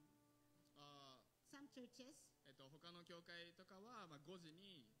morning. あ Some churches, 他の教会とかは、5時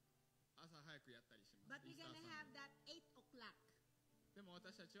に朝早くやったりします。 but イー we're スター gonna サン have デー that 8 o'clock. でも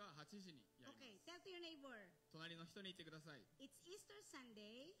私たちは8時にやります。 Okay, tell to your neighbor, 隣の人に言ってください。 it's Easter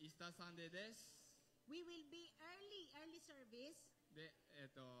Sunday. イースターサンデーです。 We will be early service. で、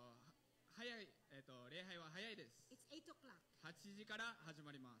早い、礼拝は早いです。 It's 8 o'clock. 8時から始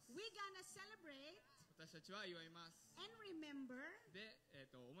まります。 We're gonna celebrate 私たちは祝います。 and remember で、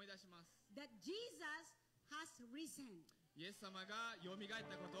思い出します。 that Jesus has risen. イエス様が蘇っ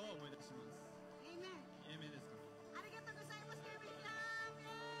たことを思い出します。 Amen. 有名ですか？ Arigatou gozaimasu, Kuya William.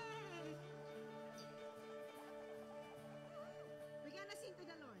 Yay! We're gonna sing to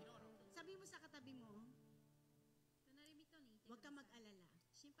the Lord. Sabi mo sa katabi mo, 隣人にいて huwag くだ kang さい。 mag-alala.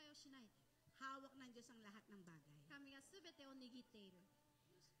 心配をしないで。 Hawak ng Diyos ang lahat ng bagay. 神がすべてを握っている。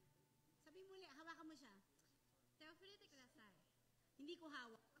 Sabi mo ulit, hawakan mo siya. 手を触れてください。 Hindi ko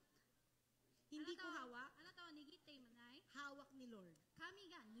hawak. Hindi ko hawak. あなたは握っていない。 Hawak ni Lord. 神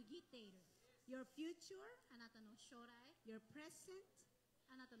が握って dictator. Your future, あなたの将来、 your present,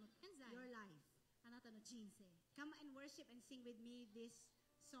 あなたの現在、 your life. あなたの人生。 Come and worship and sing with me this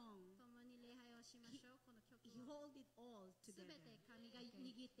song. 共に礼拝をしましょう。この曲 You を hold it all すべ together. て神が Okay.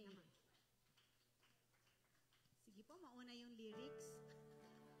 握っている。 Sige po, mauna yung lyrics.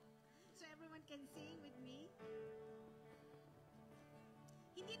 So everyone can sing with me.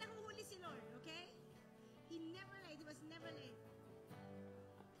 Hindi nahuhuli si Lord, okay? He never late. He was never late.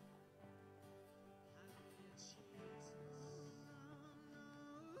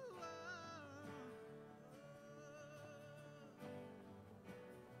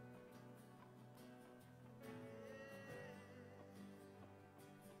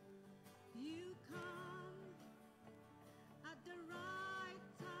 You come at the right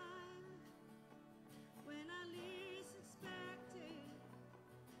time when I least expect it,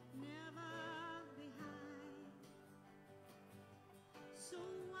 never behind.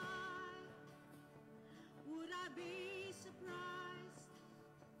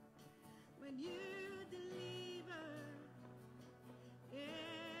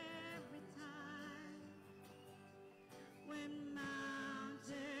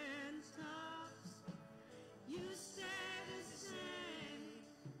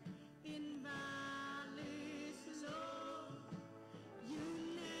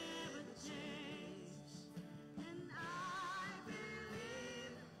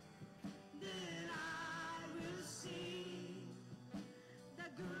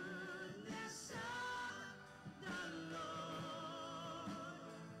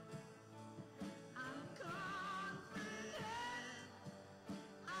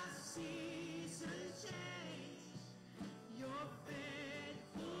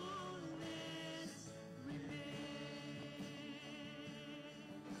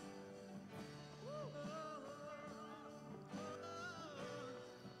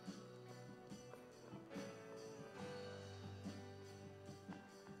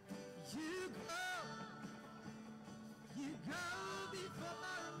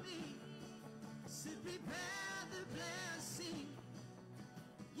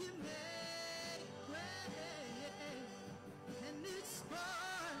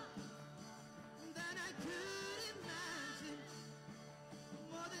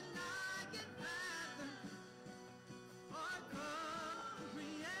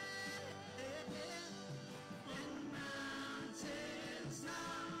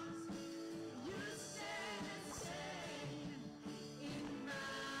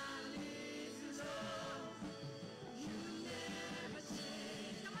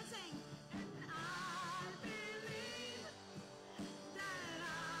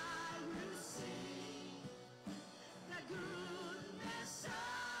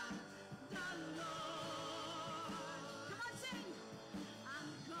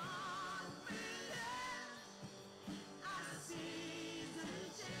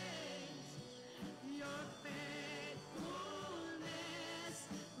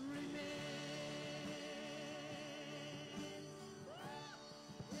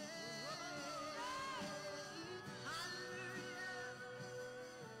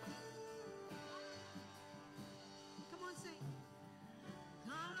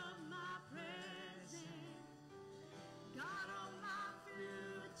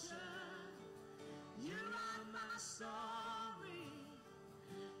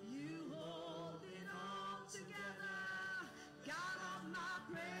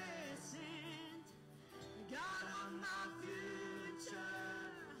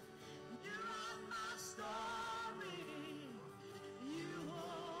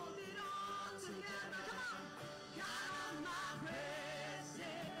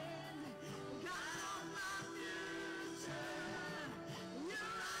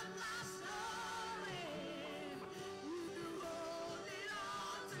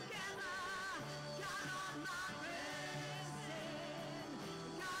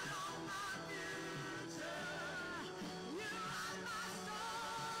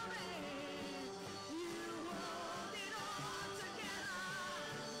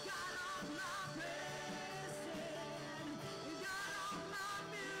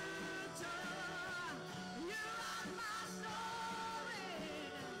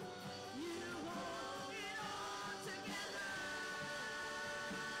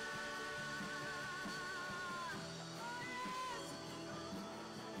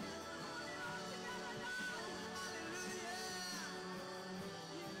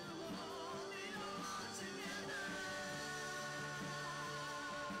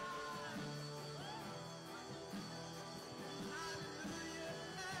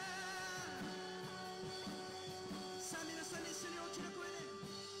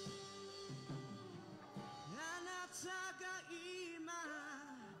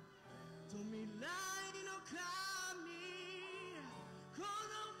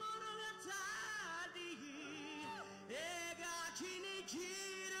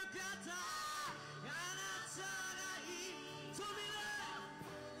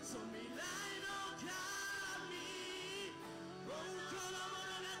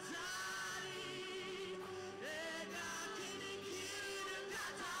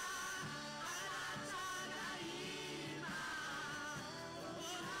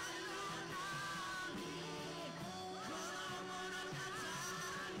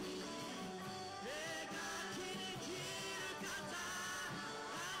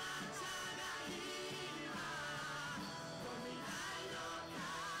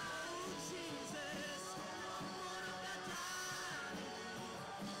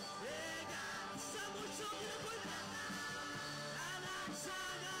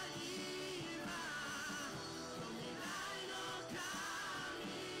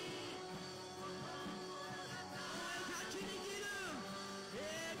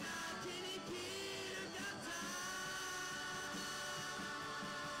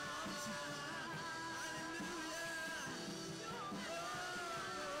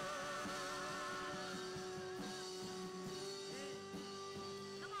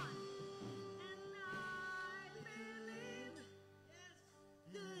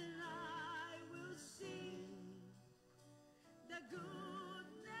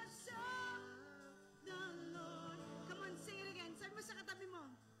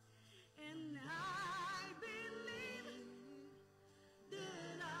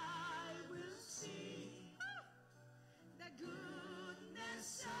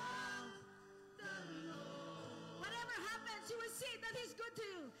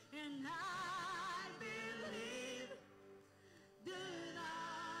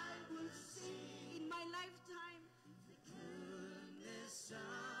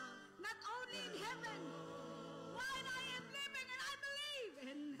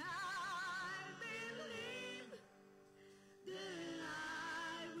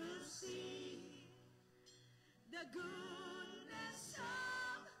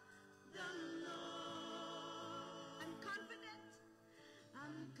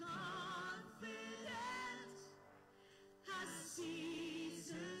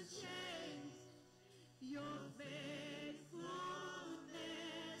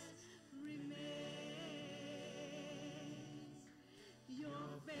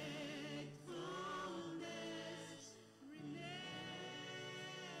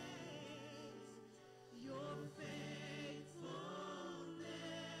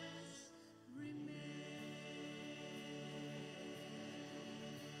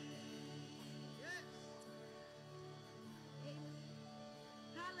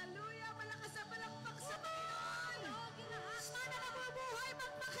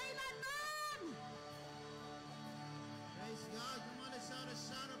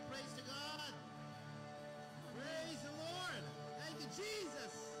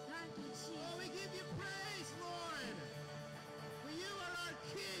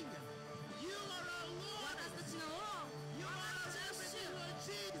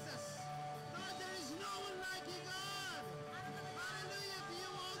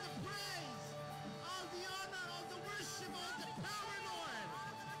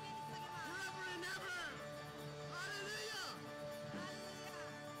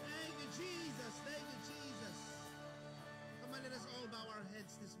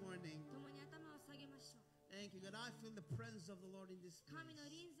 Thank you, God. I feel the presence of the Lord in this place. 神の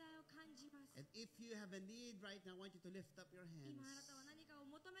臨在を感じます。 And if you have a need right now, I want you to lift up your 今 hands. あなたは何かを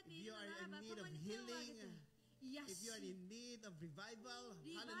求めて If い you る are のなら in ば need of 共に手を挙げ healing, て癒 if you are し in need of revival,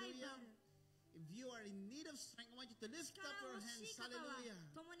 リバイバ hallelujah. ル If you are in need of strength, I want you to lift 力 up を your 欲し hands, い方は hallelujah.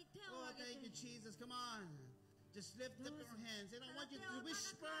 共に手を Oh, 挙げ thank you, て Jesus. Come on. Just lift up your hands. And I want you to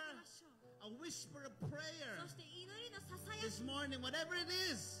whisper a whisper of prayer そして祈りのささや this き morning, whatever it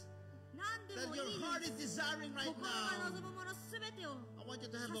is 何で that も your いい heart で is す desiring right 心が now. 望むものすべてを I want you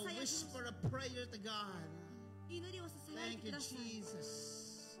to have a whisper of prayer to God. 祈りをささやい Thank て you, ください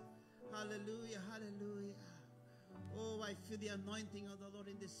Jesus. Hallelujah, hallelujah. Oh, I feel the anointing of the Lord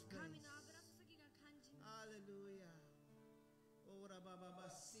in this 神 place. の油注ぎが感じます Hallelujah. Oh,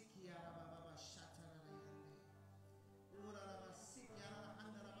 rabababa sikia, rabababa shatarayande. Oh, rabababa sikia,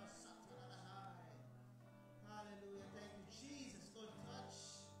 rabahanda, rabasatarayai. Hallelujah. Thank you, Jesus. Lord,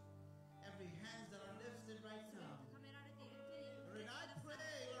 touch every hands that are lifted right now. 高められている手に Lord, I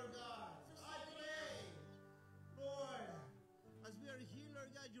pray, Lord God. I pray, Lord, as we are here,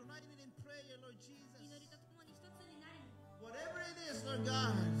 Lord God, united in prayer, Lord Jesus. 祈りとともに一つになり Whatever it is, Lord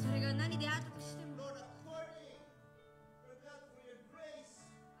God. それが何であったとしても Lord, according, Lord God, for your grace,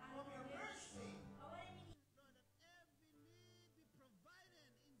 for your mercy, Lord, that every need be provided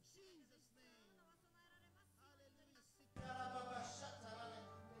in Jesus' name. Hallelujah.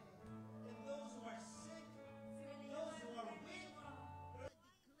 And those who are sick, those who are weak, Lord, I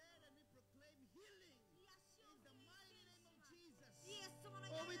declare and we proclaim healing in the mighty name of Jesus. イエス様の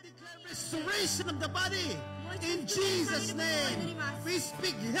Oh, we 皆 declare に restoration of the body in Jesus' name. We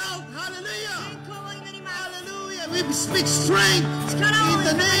speak health. Hallelujah. 健康を祈ります Hallelujah. We speak strength in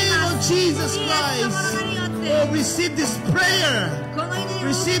the name of Jesus Christ. Oh, receive this prayer. この祈りを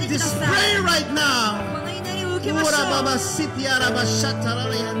受け Receive てく this ださい prayer right now. この祈りを受けましょ Ura う baba siti araba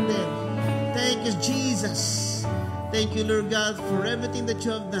shatarayande. Thank you, Jesus. Thank you, Lord God, for everything that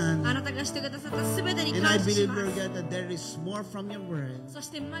you have あ done. なたがしてくださったすべてに And I 感謝し believe, ま Lord す God, that there is more from your word. そし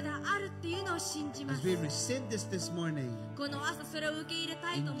てまだあるっていうのを信じま As す we receive this morning. この朝それを受け入れ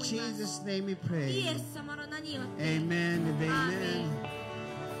たい In と思います Jesus' name we イ pray. エス様の名によって Amen and amen.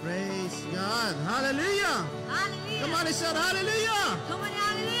 Praise God. Hallelujah. Come ハ on レルヤ and shout hallelujah. 共に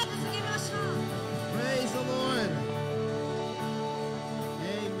ハレルヤと叫びましょう Praise the Lord.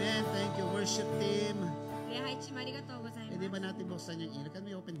 Amen. Thank you, worship team. 礼拝チームありがとうござい Pwede ま ba す natin buksan yung ilaw? Can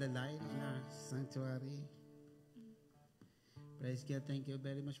we open the light in our sanctuary? Praise God. Thank you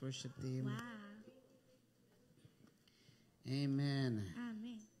very much, worship team. わ Amen. あアー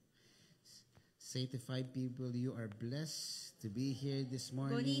メン Sanctified people, you are blessed to be here this 5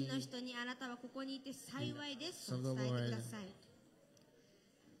 morning. 人の人にあなたはここにいて幸いですと伝えてください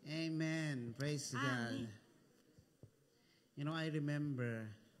Amen. Praise God. Amen. You know, I remember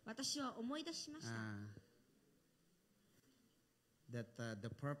私は思い出しました that the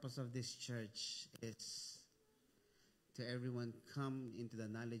purpose of this church is to everyone come into the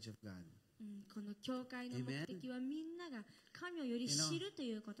knowledge of God. この教会の目的はみんなが神をより知ると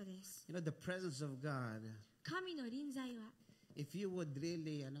いうことです You know, the presence of God, 神の臨在は if you would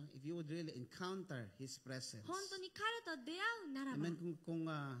really encounter His presence, 本当に彼と出会うならば Amen,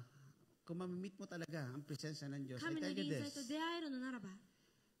 kung mamimit mo talaga ang presensya ng Diyos, I 神の tell you 臨在と this, 出会えるのならば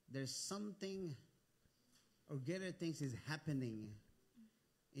there's something or greater things is happening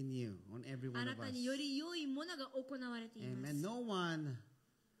in you, on every あ one な of た us. により良いものが行われています Amen. No one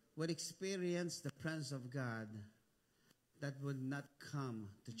would experience the presence of God that would not come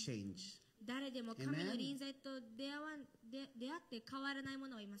to change. 誰でも神の臨在と出会って変わらないも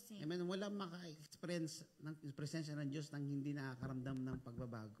のはいません Amen. Walang maka-experience ng presensya ng Diyos nang hindi nakakaramdam ng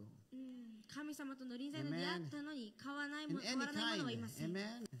pagbabago. 神様との臨在と出会ったのに変わらない In も any のはい kind. ません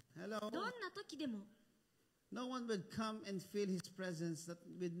Amen. Hello. どんな時でも No one would come and feel His presence that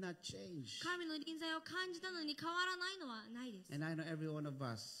would not change. 神の臨在を感じたのに変わらないのはないです And I know every one of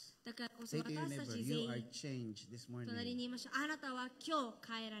us. だからこそ Say to your 私た neighbor, ち you 全 are 員 changed this 隣 morning. にいましょうあなたは今日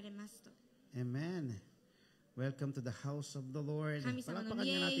変えられますと Amen. Welcome to the house of the Lord. 神様の Palakpakan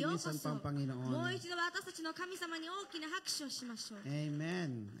家 nga へ natin ようこ minsan そ pa ang もう Panginoon. 一度私たちの神様に大きな拍手をしましょう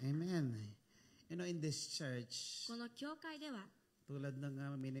Amen. Amen. You know, in this church, この教会では tulad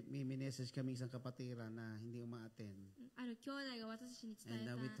ng may message kami isang kapatiran na hindi umaattend. ある兄弟が私たちに伝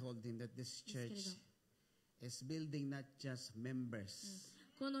And えた we told him that this church is building not just members.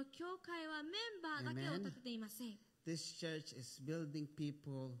 この教会はメンバーだけを立てていません This church is building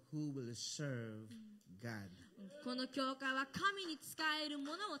people who will serve God. この教会は神に仕える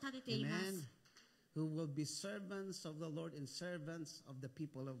ものを立てていま Amen. す Who will be servants of the Lord and servants of the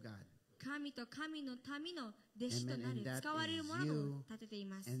people of God. 神と神の民の弟子とな Amen. る And that 使われるもの is と you 立ててい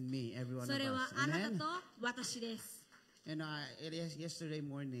ます。 and me, every one そ of れは us. あなた Amen. と私です。Yesterday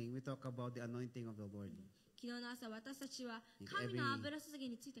morning, we talked about the anointing of the Lord. 昨日の朝、私たちは Every- 神の油注ぎ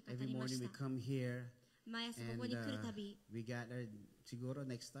について語 Every りま morning し we た。 come here 毎朝こ and こに来るたび、 we gathered. Siguro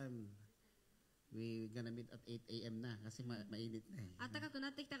next time, we gonna meet at 8 a.m. na kasi mainit na eh. 暖かくな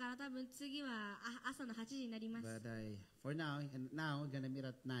ってきたから多分次は朝の8時になります。 But for now, and now we're gonna meet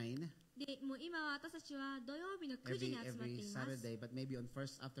at 9. で、もう今は私たちは土曜日の9時に集まって Every います。 Saturday, but maybe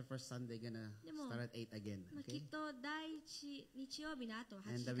after first Sunday, gonna Demo- start at 8 again. まあ、き Okay? っと第一日曜日の後は8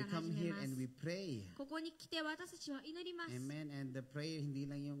 And 時か we ら come 始め here ま and す。 we pray. ここに来て私たちは祈ります。 Amen. And the prayer hindi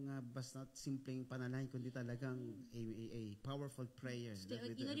lang yung basta simpleng panalangin kundi talagang a powerful prayer そして that we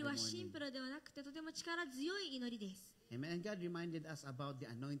do 祈 every りはシン morning. プルではなくてとても力強い祈りです。 Amen. And God reminded us about the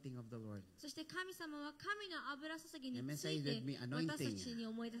anointing of the Lord. そして神様は神の油注ぎに Amen. つい Say て with me, anointing. 私たちに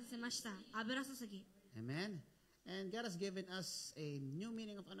思い出させました。油注ぎ。 Amen. And God has given us a new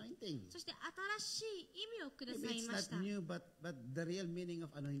meaning of anointing. そして新しい意味をくださ Maybe い it's ました not。new, but the real meaning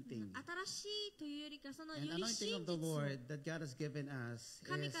of anointing. 新しいというよりかその And より anointing 真 of the 実を Lord that God has given us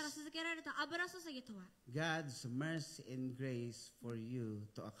神 is から授けられた油注ぎとは God's mercy and grace for you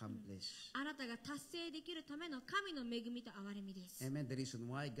to accomplish. あなたが達成できるための神の恵みと憐れみです。 Amen. The reason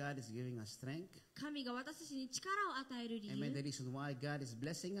why God is giving us strength. 神が私たちに力を与える理 Amen. The 由、 reason why God is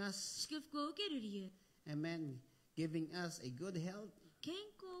blessing us. 祝福を受ける理由、 Amen. Giving us a good health. 健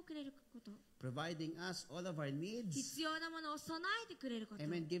康をくれること、 Providing us all of our needs. 必要なものを備えてくれること、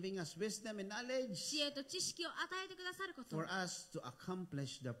 Amen. Giving us wisdom and knowledge 知恵と知識を与えてくださること、 for us to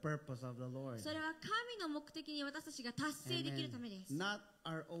accomplish the purpose of the Lord. それは神の目的に私たちが達成できるためです。 Not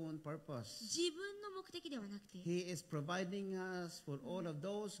our own purpose. 自分の目的ではなくて、 He is providing us for all of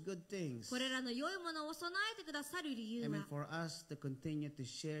those good things. これらの良いものを備えてくださる理由 Amen. は、 For us to continue to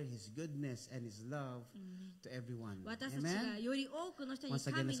share His goodness and His love to everyone. 私たちが Amen. より多くの人に Once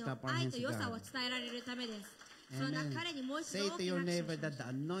again, 神 let's の clap our 愛 hands と to 良さ God. を伝えられるためです。そんな Amen. 彼にもう一 Say 度大 to き your な拍手を neighbor しま that しょ the う。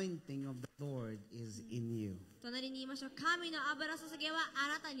 anointing of the Lord is in you. 隣に言いましょう。神の油注ぎはあ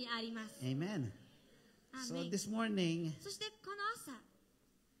なたにあります。 Amen. アー So メン this morning, そしてこの朝、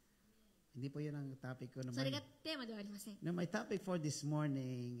 hindi po yun ang topic ko それ naman. がテーマではありません。 No, my topic for this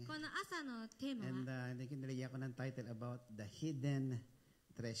morning, この朝のテーマ and は、nilagyan ko ng title about the hidden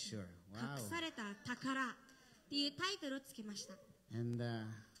treasure. 隠 Wow. された宝っていうタイトルをつけました。 And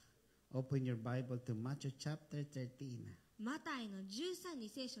open your Bible to Matthew chapter 13. マタイの13に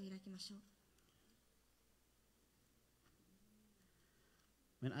聖書を開きましょう。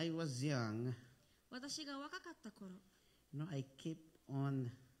 When I was young, 私が若かった頃、 I keep on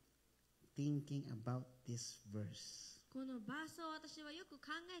thinking about this verse. このバースを私はよく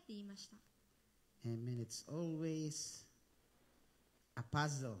考えていました。 Amen. It's always a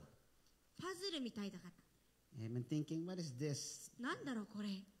puzzle. パズルみたいだから。 Amen. Thinking, what is this なんだろうこれ。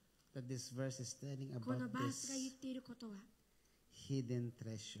 that this verse is telling この about バースが言っ this ていることは、 hidden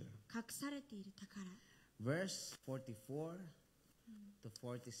treasure? 隠されている宝。 Verse 44 to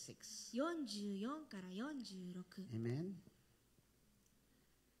 46. 44から46。 Amen.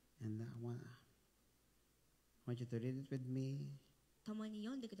 And I want you to read it with me. 共に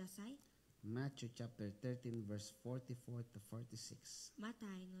読んでください。 Matthew chapter 13, verse 44 to 46. マタ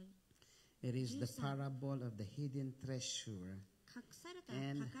イの It is the 13. parable of the hidden treasure. 隠された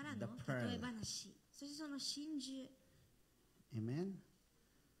And 宝 the の pearl. 例え話。そしてその真珠。 Amen.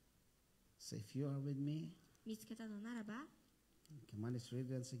 So if you are with me, 見つけたのならば、 come on, let's read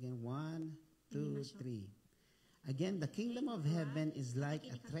once again. 1, 2, 見ましょう。 3. Again, the kingdom of heaven is like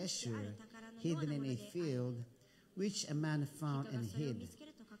a treasure hidden in a field, which a man found 人が and それを hid. 見つけ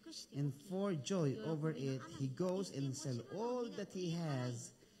ると隠してお And き、 for joy over it, he goes and sells all that he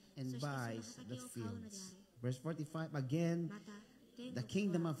has and buys the fields. Verse 45, again, また天 the 国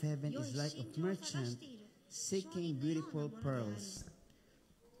kingdom は of heaven 良い is like 真 a 珠を探 merchant している seeking 商人のような beautiful ものである。 pearls,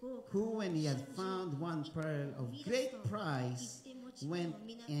 豪華 who, when he had found one pearl of great price, went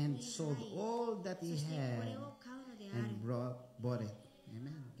and sold all that そ he してこれ had を買うのである。 and bought it.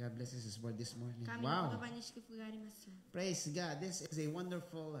 Amen. God bless His word this morning. 神の言 Wow. 葉に祝福がありますよ。 Praise God. This is a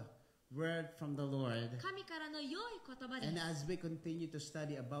wonderful word from the Lord. 神からの良い言葉で And す。 as we continue to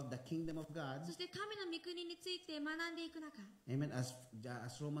study about the kingdom of God, そして神の御国について学んでいく中、 amen, as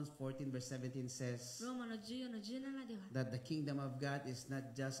Romans 14 verse 17 says, ローマの14の17では、 that the kingdom of God is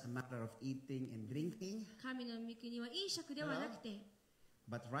not just a matter of eating and drinking, 神の御国は飲食ではなくて、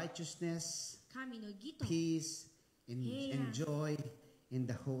 but righteousness, 神の義と peace, and joy in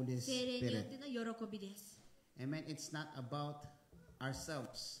the Holy 聖霊によっ Spirit. ての喜びです。 Amen. It's not about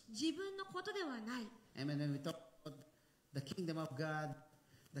ourselves. 自分のことではない。 Amen. When we talk about the kingdom of God,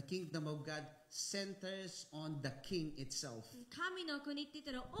 the kingdom of God centers on the king itself. 神の国って言っ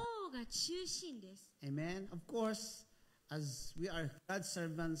たら王が中心です。 Amen. Of course, as we are God's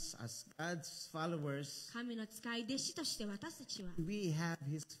servants, as God's followers, 神の使い弟子として私たちは we have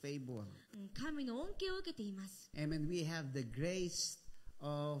His favor. 神の恩恵を受けています。 Amen. We have the grace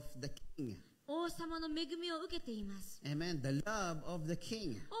of the king. 王様の恵みを受けています。 Amen. The love of the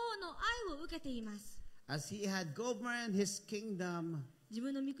king. 王の愛を受けています。 As he had governed his kingdom 自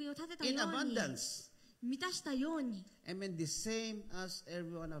分の御国を建てた in ように abundance. 満たしたように Amen. The same as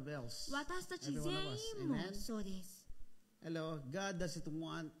everyone else. 私たち全 Every one of us. 員も Amen. そうです。 Hello. God doesn't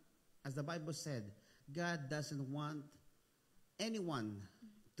want, as the Bible said, God doesn't want anyone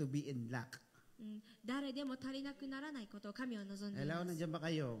to be in lack. 誰でも足りなくならないことを神は望んでい Hello, ます。 nandiyan ba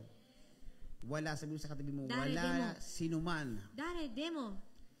kayo? Wala, sabi mo sa katabi mo, Dahil wala demo. sinuman 誰でも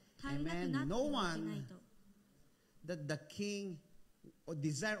足りなく Amen. なって No はいけない one と。 that the king or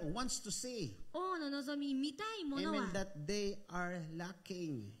desire or wants to see. 王の望み、見たいもの Amen. は That they are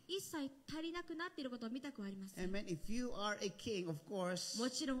lacking. 一切足りなくなっていることを見たくはありません。 Amen. If you are a king, of course, も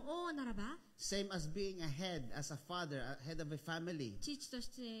ちろん王ならば、 same as being a head, as a father, a head of a family. 父とし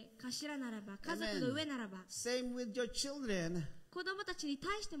て頭ならば、家族の上ならば、 Same with your children. 子供たちに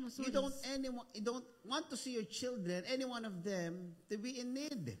対してもそう You で don't す。 you don't want to see your children, any one of them, to be in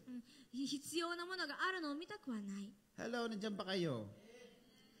need. 必要なものがあるのを見たくはない。 Hello, nandiyan pa kayo?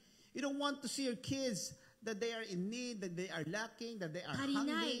 You don't want to see your kids that they are in need, that they are lacking, that they are 足り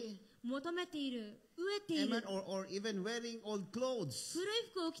ない hungry. 求めている、飢えてい Amen. る、 Or even wearing old clothes. 古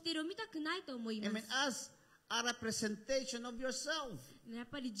い服を着ているを見たくないと思いま Amen. す。 As a representation of yourself. やっ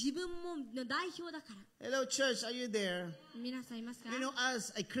ぱり自分もの代表だから。 Hello, church. Are you there? 皆さんいますか？ You know,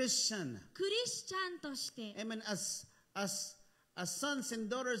 as a Christian, クリスチャンとして amen, as sons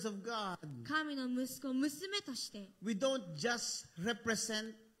and daughters of God, 神の息子、娘として we don't just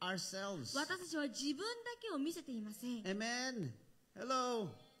represent ourselves. 私たちは自分だけを見せていません。 Amen. Hello.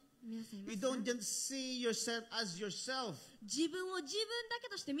 皆さんいま You すか？ don't just see yourself as yourself, 自分を自分だけ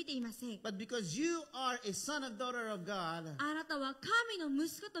として見ていません。 but because you are a son and daughter of God, あなたは神の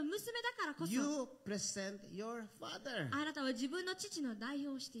息子と娘だからこそ、 you present your father. あなたは自分の父の代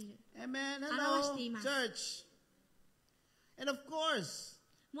表をしている。 Amen. 表し Hello, ています。 church. And of course,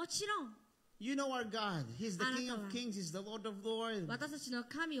 もちろん you know our God. He's the あなたは King of Kings. He's the Lord of Lords. 私たちの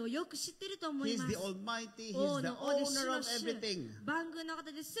神をよく知っていると思い He's ます。 the Almighty. 王 He's the の王で主 owner の of 主、 everything. 万軍の方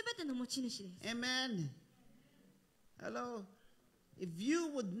で全ての持ち主です。 Amen. Hello. If you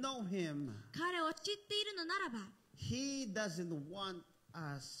would know Him, 彼を知っているのならば、 He doesn't want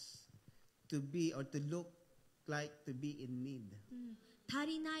us to be or to look like to be in need. 足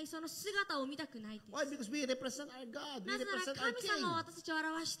りないその姿を見たくないです。 Why? Because we represent our God. We なぜなら represent our 神様は King. 私たちを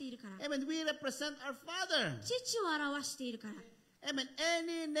表しているから。 Amen. We represent our Father. 父を表しているから。 Amen.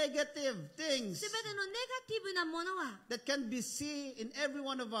 Any negative things すべてのネガティブなものは that can be seen in every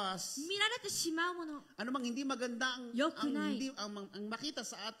one of us, 見られてしまうもの。 ano mang hindi maganda ang, Yokunai. ang makita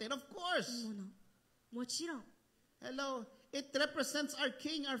sa atin, of course. もちろん Hello. It represents our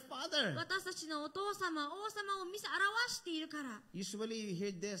King, our Father. 私たちのお父様、王様を表しているから。 Usually you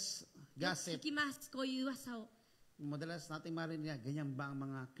hear this よく gossip. 聞きます、こういう噂を。 Madalas nating marinig na, ganyan ba ang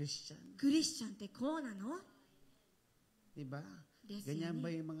mga Christian? クリスチャンってこうなの？ Diba? ですよね。 Ganyan ba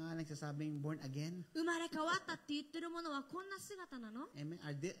yung mga nagsasabing born again? 生まれ変わったって言ってるものはこんな姿なの？ Amen.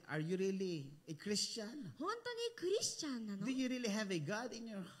 Are you really a Christian? 本当にクリスチャンなの？ Do you really have a God in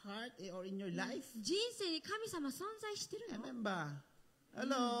your heart or in your life? 人生に神様存在してるの？ Amen ba?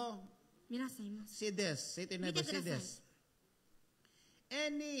 Hello? 皆さんいます。 Say this. Say to your neighbor, say this.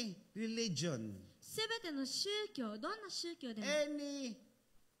 Any religion, すべての宗教、どんな宗教でも、 any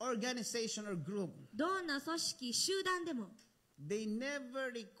organization or group, どんな組織、集団でも、 they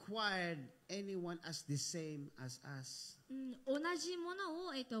never required anyone as the same as us. 同じもの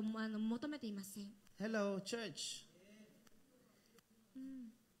を、求めていません。 Hello, church.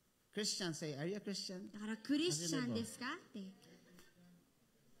 Christian, say, are you a Christian? だからクリスチャンですかって。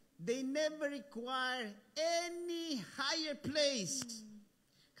 They never require any higher place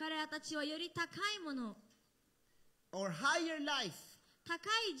彼らたちはより高いもの、 or higher life 高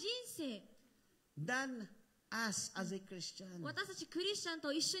い人生、 than us as a Christian. 私たちクリスチャン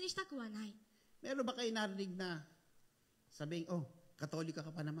と一緒にしたくはない。 Meron ba kayo narinig na sabing, oh, Katolika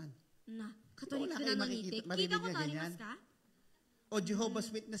ka pa naman? カトリックなのにって聞いたことありますか？ O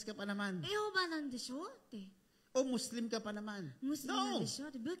Jehovah's Witness ka pa naman? エホバなんでしょって。 O Muslim ka pa naman? ムスリムなん No! でしょ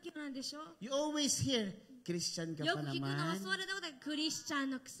って。仏教なんでしょ。 You always hear, Christian ka よ pa く聞くのは naman? それだことでクリスチャ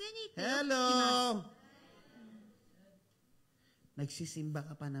ンのくせにってよく聞きます。 Hello! Nagsisimba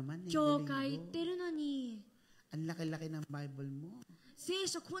ka pa naman. 教会行ってるのに、 Ang laki-laki ng Bible mo. 聖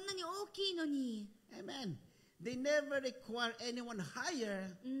書こんなに大きいのに。 Amen. They never require anyone higher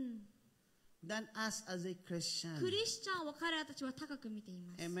than us as a ク Christian. リスチャンを彼らたちは高く見てい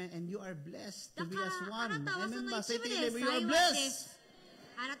ます。 Amen. And you are blessed だ to か be ら as あな one. たはそ Amen. の Ba? 一 Say 部 to で your neighbor, you 幸 are いで blessed. す。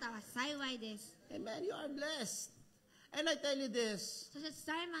あなたは幸いです。 Amen. You are blessed. And I tell you this, そし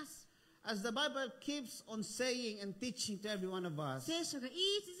て伝えます。 as the Bible keeps on saying and teaching to every one of us, 聖書が言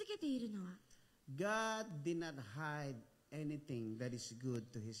い続けているのは、 God did not hide anything that is good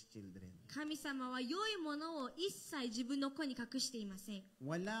to His children. 神様は良いものを一切自分の子に隠していません。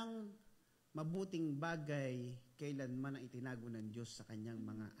 Walang mabuting bagay kailanman ang itinago ng Diyos sa kanyang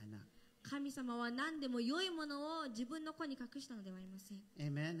mga anak. 神様は何でも良いものを自分の子に隠したのではありません。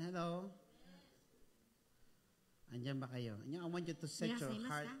 Amen. Hello. Andiyan ba kayo? I want you to set your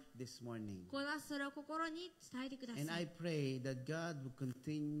heart this morning. これはそれを心に伝えてくださ And I い。 pray that God will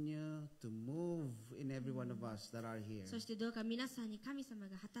continue to move in every one of us that are here. そしてどうか皆さんに神様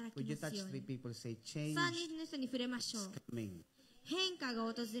が働 Would き you ます touch よう three に。 people? Say, change 3人の人に触れましょう。 coming. 変化が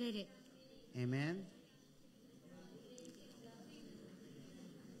訪れる。 Amen.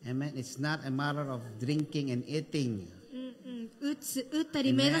 Amen. It's not a matter of drinking and eating 打った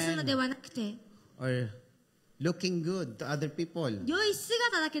り目指すのではなくて、 or looking good to other people. 良い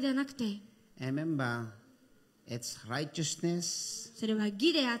姿だけではなくて、 Amen ba? It's righteousness. それは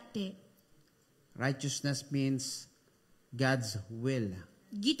義であって、 Righteousness means God's will,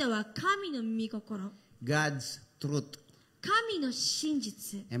 義とは神の御心、 God's truth. 神の真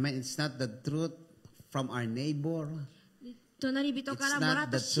実。 Amen. It's not the truth from our neighbor, 隣人からもらっ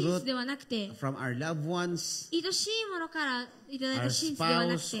た真実ではなくて、 from our loved ones, 愛しいものからいただい our た真実では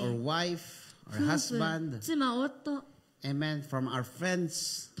なく spouse て、 or wife or 夫婦、 husband. 妻、夫、 Amen. From our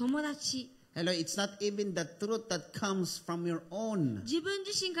friends. 友達、 Hello, it's not even the truth that comes from your own. 自分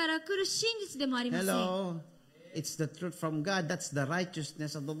自身から来る真実でもありません。 Hello. It's the truth from God. That's the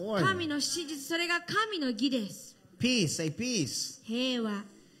righteousness of the Lord. 神の真実、それが神の義です。 Peace. Say peace. 平和。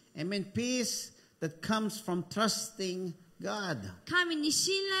 Amen. Peace that comes from trusting God. 神に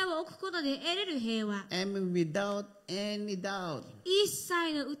信頼を置くことで得れる平和。 Amen. Without any doubt. 一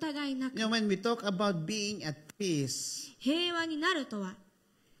切の疑いな You know, く、 when we talk about being at peace, 平和になるとは、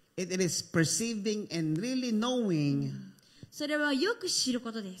 it is perceiving and really knowing それはよく知る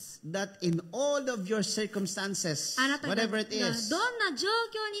ことです。 that in all of your circumstances, あなたが whatever it is, どんな状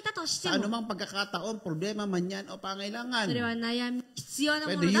況にいたとして sa も、 anumang pagkakataon, problema man yan o それは pangailangan, 悩み、必要な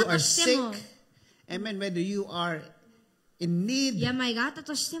も whether の you だ are として sick, も、 amen, whether you are in need 病があった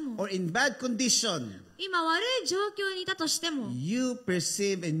としても、 or in bad condition, 今悪い状況にいたとしても、 you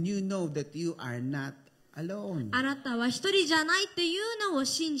perceive and you know that you are not alone. あなたは一人じゃないっていうのを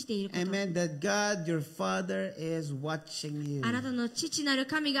信じていること。 Amen, that God, your Father, is watching you. あなたの父なる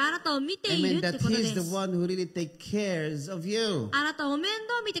神があなたを見ている Amen, って that ことで He is the す。 one who really takes care of you. あなたを面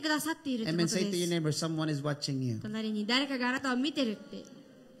倒見てくださっているってこ Amen, と say to your です。 neighbor, someone is watching you. 隣に誰かがあなたを見てるって。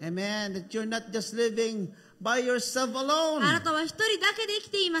 Amen, that you're not just living by yourself あ alone. なたは一人だけで生き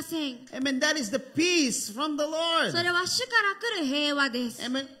ていません。 Amen, that is the peace from the それ Lord. は主から来る平和です。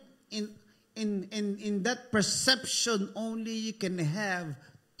 Amen, in that perception only you can have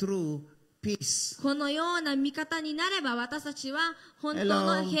true peace. このような見方になれば私たちは本当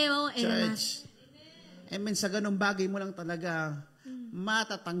の平和を得れます。 church. Amen, sa ganung bagay mo lang talaga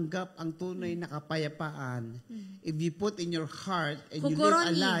matatanggap ang tunay na kapayapaan if you put in your heart and you live 心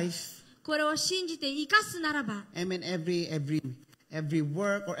a に life. これを信じて生かすならば、 Amen, every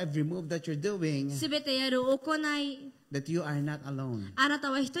work or every move that you're doing, すべてやる行い、 that you are not alone. あな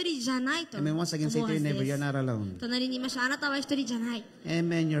たは一人じゃないと思 Amen, うは once again say ず to your で neighbor, you're す。 not alone. 隣にいましょう。あなたは一人じゃない。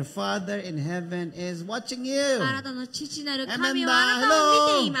 Amen, your Father in heaven is watching you. あなたの父なる Amen 神はあな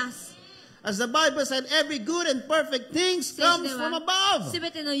たを見ています。 As the Bible said, every good and perfect things 聖書 comes で from は above. す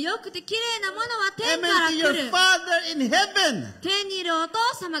べての良くて綺麗なものは天か Amen ら to 来 your る。 Father in heaven. 天にいるお父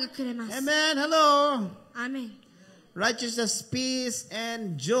様がくれます。 Amen, hello. アーメン。 Righteousness, peace,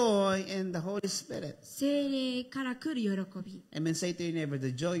 and joy in the Holy Spirit. 聖霊から来る喜び。 Amen, say to your neighbor, the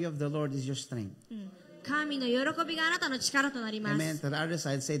joy of the Lord is your strength. 神の喜びがあなたの力となりま Amen, す。 to the other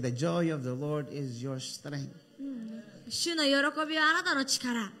side, say, the joy of the Lord is your strength. 主の喜びはあなたの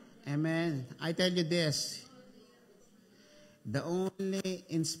力。 Amen. I tell you this, the only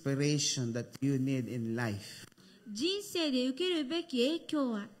inspiration that you need in life, 人生で受けるべき影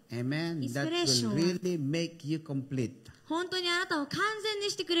響は、 amen, that Inspiration. will really make you complete 本当にあなたを完全に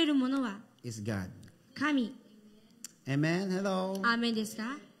してくれるものは、 is God. 神。 Amen. Hello. アーメンです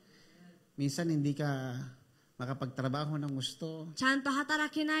か？ Minsan hindi ka makapagtrabaho ng gusto. ちゃんと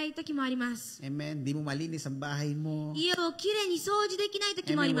働けない時もあります。 Amen. Di mo malinis ang bahay mo. 家をきれいに掃除できない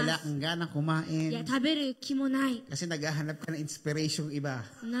時もあり Amen. ま Wala す。 kang gana いや、 kumain. 食べる気もない。 Kasi naghahanap ka ng inspiration iba.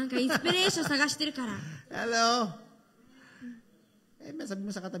 なんかインスピレーション探してるから。 Hello? Amen. Sabi mo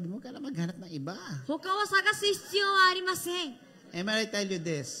sa katabi mo, kailangan maghanap ng iba. 他を探す必要はありません。 Amen. I tell you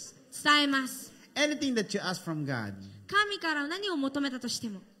this. 伝えます。 Anything that you ask from God, 神から何を求めたとして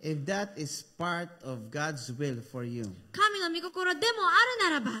も、 if that is part of God's will for you. 神の御心でもあ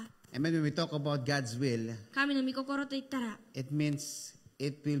るならば、 Amen. When we talk about God's will, 神の御心と言ったら、 it means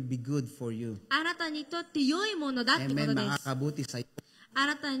it will be good for you. あなたにとって良いものだってこ Amen. とです。 Makakabuti sa'yo. あ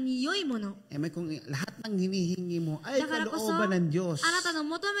なたに良いもの。 Amen. Kung lahat ng hinihingi mo ay だからこそ、あ kalooban ng Diyos. なたの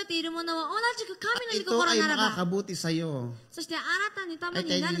求めているものは同じく神の Ito 御心 ay ならば、 makakabuti sa'yo. そしてあなたにため I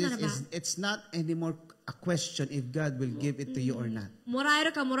に tell な you るならば、 this, it's not anymore a question if God will give it to you or not. もらえ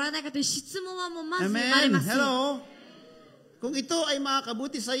るかもらえないかという質問はもうまず生まれ Amen. ません。 Hello? Kung ito ay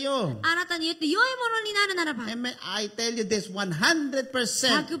makakabuti sa'yo, あなたによって良いものになるならば、 Amen. I tell you this,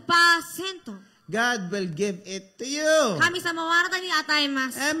 100% 100% God will give it to you. 神様はあなたに与えま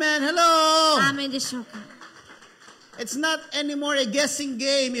す。 Amen. Hello? アーメンでしょうか。 It's not anymore a guessing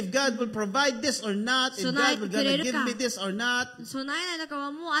game if God will provide this or not, if God will gonna give me this or not. 備えない中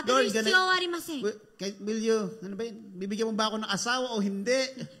はもう当てる必要はありません。 Will you, ano ba yun? Bibigyan mo ba ako ng asawa o hindi?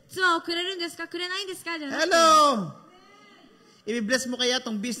 妻をくれるんですかくれないんですかじゃなくて、 Hello? I-bless mo kaya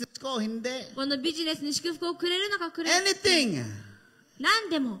tong business ko o hindi? このビジネスに祝福をくれるのかくれない。 Anything. 何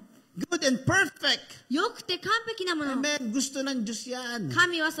でも、 Good and perfect. 良くて完璧なもの。 Amen. Gusto ng Diyos yan.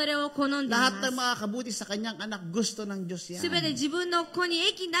 神はそれを好んでいま Lahat ng す。 makakabuti sa kanyang anak, gusto ng Diyos すべ yan. て自分の子に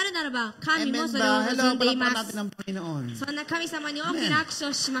益になるならば、神 Amen もそれを ba? 望 Hello, んでいま palakpakan す natin。ang Panginoon. そんな神様に大きな握手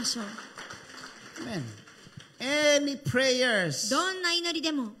をしましょう。 Amen. Any prayers, どんな祈り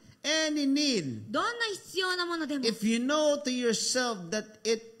でも、 any need, どんな必要なものでも、 if you know to yourself that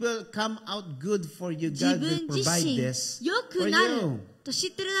it will come out good for you, 自 God will 分自 provide 身 this 良 for くなる you. と知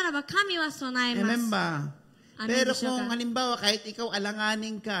ってるならば神は備えます。 Amen ba? アメン Pero でしょう kung か。 halimbawa kahit ikaw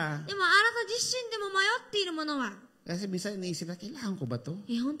alanganin ka, でもあなた自身でも迷っているものは、 kasi minsan naisip na, kailangan ko ba to?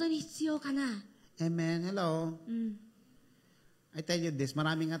 本当に必要かな。 Amen. Hello. うん。 I tell you this,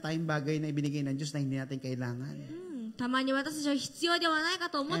 marami nga tayong bagay na ibinigay ng Diyos na hindi natin kailangan. たまに私たちは必要ではないか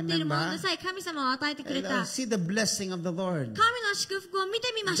と思っているものでさえ神様は与えてくれた。 Hello. See the blessing of the Lord. 神の祝福を見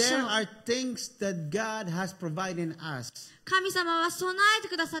てみましょ There う。 are things that God has provided in us 神様は備えて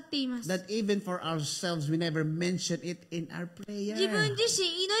くださっています。 that even for ourselves, we never mention it in our prayer. 自分自身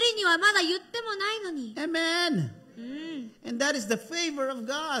祈りにはまだ言ってもないのに。 Amen. うん。 And that is the favor of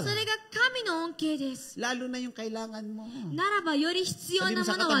God. それが神の恩恵です。 Lalo na yung kailangan mo. ならばより必要 Sabi な mo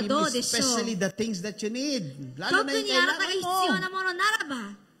sa ものは katabi ど mo, うでしょう。 especially the things that you need. Lalo 特 na yung にあなたが必 kailangan 要な mo. ものならば、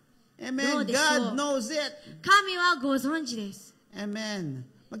 Amen. どうでしょう。 God knows it. 神はご存知です。 Amen.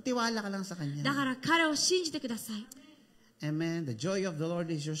 Magtiwala ka lang sa だ Kanya. から彼を信じてください。 Amen. The joy of the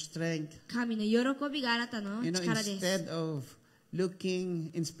Lord is your strength. 神の喜びがあなたの You know, 力です。 instead of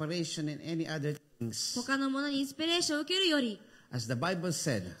looking inspiration in any other things, 他のものにインスピレーションを受けるより、 as the Bible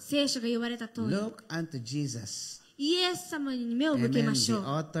said, 聖書が言われた通り、 look unto Jesus. イエス様に目を向け Amen. まし The ょう。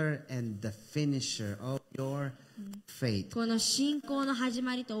 author and the finisher of your faith. この信仰の始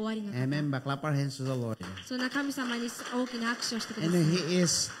まりと終わりの方。 Amen. Clap our hands to the Lord. そんな神様に大きな拍手をしてくださ And い。 He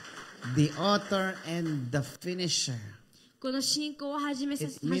is the author and the finisher. この信仰を始めて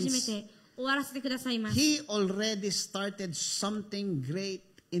It means- 終わらせてくださいます。 He already started something great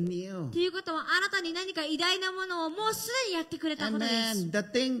in you. ということはあなたに何か偉大なものをもうすでにやってくれたことです。 Amen. The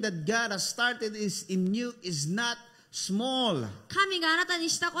thing that God has started is in you is not small. 神があなたに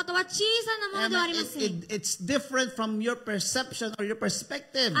したことは小さなものではありません。 It's different from your perception or your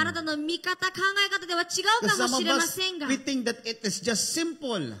perspective. あなたの見方、考え方では違う Because か some も of しれま us, せんが、 we think that it is just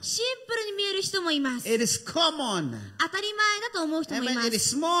simple. シンプルに見える人もいます。 It is common. 当たり前だと思う人もい Amen. ま It す。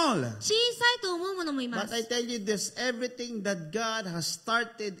 is small. 小さいと思うものもいま But す。 I tell you this, everything that God has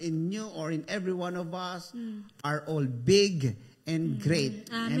started in you or in every one of us are all big and great.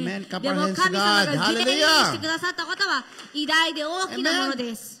 アーメ Amen. ン Clap で our も hands to 神様 God. が自然にしてく Hallelujah. ださったことは偉大で大きなもの Amen.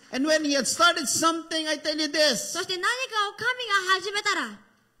 です。 And when He had started something, I tell you this. そして何かを神が始めたら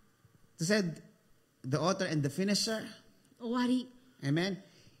He said, the author and the finisher, 終わり。 amen,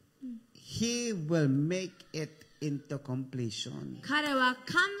 He will make it into completion. 彼は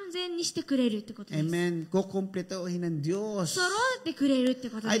完全にしてくれるってことです。 Amen. Kukumpletohin ng Diyos. 揃ってくれるって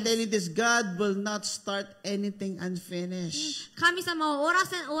こと I で tell す。 you this, God will not start anything unfinished. 神様を終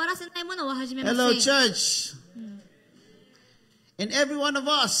わらせないものを始めません。 Hello, church. And every one of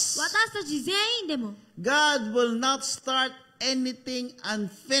us, 私たち全員でも God will not start anything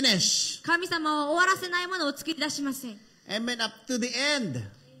unfinished. 神様は終わらせないものを作り出しません。 Amen. Up to the end.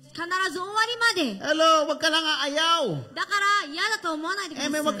 必ず終わりまで。 Hello, wag ka lang aayaw. だから嫌だと思わないでくださ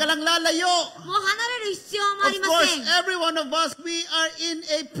い。 Amen, wag ka lang lalayo. もう離れる必要もあ Of りま course, せん。 every one of us, we are in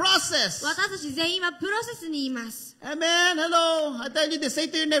a process. 私たち全員はプロセスにいます。 Amen. Hello. I tell you this, say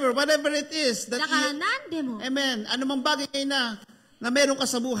to your neighbor, whatever it is that だから you, 何でも Amen, ano mang bagay na meron ka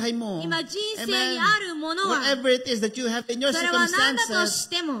sa buhay mo. 今人生にあるものは Whatever it is that you have in your それは何だと circumstances, し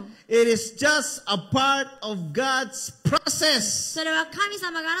ても it is just a part of God's process. それは神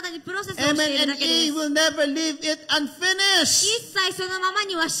様があなたにプロセスをしてい Amen. るだ And けで He す。 will never leave it unfinished. 一切そのまま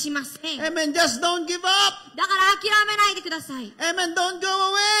にはしません。だから Amen. Just don't give up. 諦めないでください。 Amen. Don't go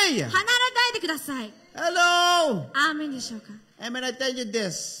away. 離れないでください。 Hello. アーメンでしょうか。 Amen. I tell you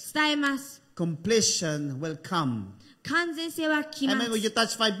this. 伝えます。 Completion will come. 完全性は来ま Amen. Will す。 you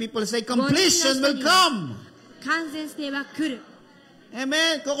touch 5 people and say, completion will come. 完全性は来る。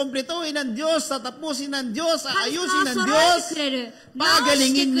 Amen. Kukumplituhin ng Diyos, tatapusin ng Diyos, 神 ayusin 様 ng は揃え Diyos, てくれる。直し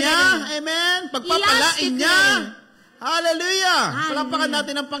て pagalingin くれ niya. る。 Amen. Pagpapalain niya. Hallelujah. Palampakan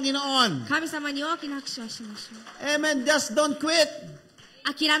natin ang Panginoon. 神様に大きな拍手をしましょう。 Amen. Just don't quit.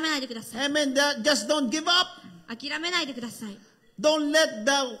 諦めないでください。 Amen. Just don't give up. 諦めないでください。 Don't let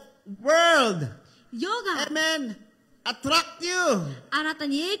the world, 世が amen, attract you. あなた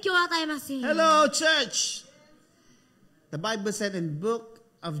に影響を与えません。 Hello, church. The Bible said in book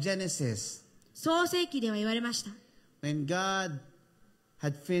of Genesis, 創世記では言われました。 when God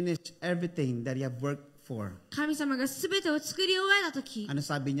had finished everything that He had worked for, 神様がすべてを作り終えたとき、 ano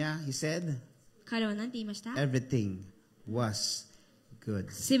sabi niya? He said, 彼は何て言いました？ everything was good.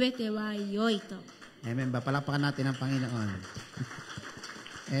 すべては良いと。 Amen. Palapakan natin ang Panginoon.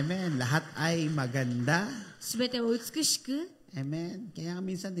 Amen. Lahat ay maganda. すべてを美しく。 Amen. Kaya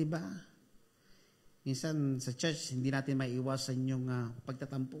minsan, di ba? Minsan sa church, hindi natin maiiwasan yung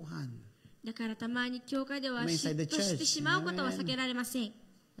pagtatampuhan. だからたまに教会では May 嫉 inside the 妬して church. しまうことは避けられません。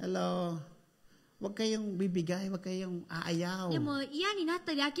 Hello? Huwag kayong bibigay, huwag kayong aayaw. でも嫌になっ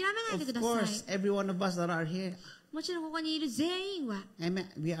たり諦めないでく Of ださ course, い。 every one of us that are here, もちろんここにいる全員は amen,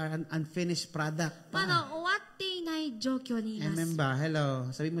 we are an unfinished product まだ pa. 終わっていない状況にいま Amen す。 ba?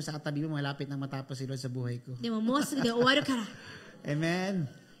 Hello? Sabi mo sa katabi mo, malapit nang matapos si Lord sa buhay ko. でももうすぐで終わるから。 Amen.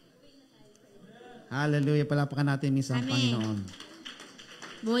 Hallelujah. Palapakan natin minsan ang Amen. Panginoon.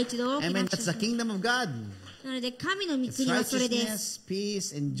 もう一度大きな Amen. 拍 That's 手 the kingdom of God. なので神の御 It's 国はそれです。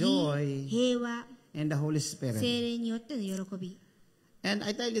 righteousness, peace, and joy, 平和、 and the Holy 精 Spirit. 霊によっての喜び。 And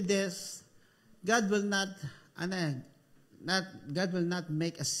I tell you this, God will not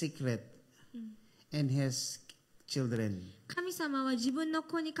make a secret in His children. 神様は自分の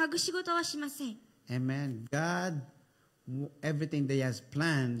子に隠し事はしません。 Amen. God, everything that He has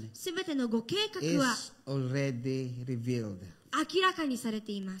planned すべてのご計画は is already revealed. 明らかにされ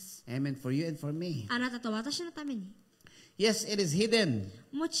ています。 Amen. For you and for me. あなたと私のために。 Yes, it is hidden,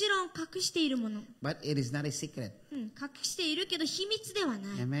 もちろん隠しているもの。 but it is not a secret. 隠しているけど秘密ではない。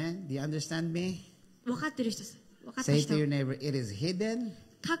 Amen. Do you understand me? 分かってる人、分かった Say 人。 to your 隠 neighbor, it is hidden,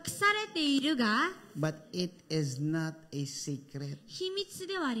 されているが but it is not a secret. 秘密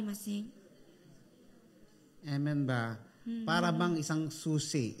ではありません。 Amen ba? Para bang isang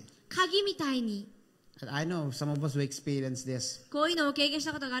susi. 鍵みたいに。 I know some of us will experience this. こういうのを経験し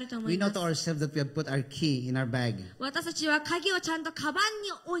たことがあると思 We いま know す to。ourselves that we have put our key in our bag. 私たちは鍵をちゃんとカバン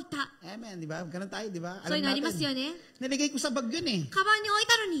に置いた。 Amen, di ba? Ganun tayo, di ba? そういうのありますよ natin. ね。 Naligay ko sa bag yun eh. カバンに置い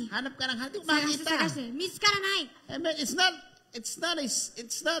たのに。 Hanap ka ng hanap, 探して makita. 探して見つからない。 Amen.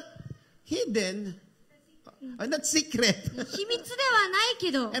 It's not hidden. Or not secret. 秘密ではない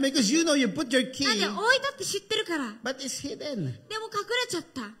けど。 Amen. Because you know you put your key, なんで置いたって知ってるから。 but it's hidden. でも隠れちゃっ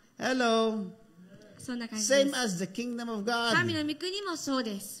た。 Hello. そんな感じで Same す。 as the kingdom of God. 神の御国もそう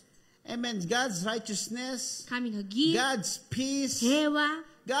です。 Amen. God's righteousness, 神の義、 God's peace, 平和、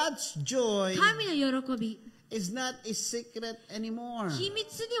 God's joy 神の喜び、 is not a secret anymore. 秘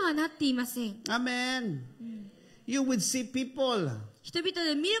密にはなっていません。 Amen. You would see people. 人々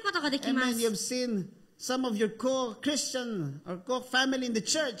で見ることができま Amen. す。 You have seen some of your co-Christian or co-family in the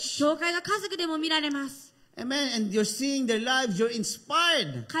church. 教会の家族でも見られます。 Amen. And you're seeing their lives. You're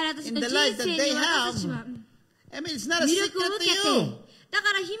inspired 彼らたち in の the 人 life 生 that に they 私たち have. は Amen. It's not a 魅 secret 力を to 受けて、 you. だ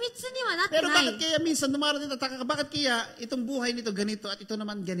から秘密にはなって Pero ない。 bakit kaya minsan dumarating na taka ka, bakit kaya itong buhay nito ganito at ito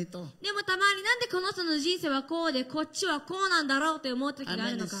naman ganito? でもたまになんでこの人の人生はこうで、こっちはこうなんだろうと思う時があ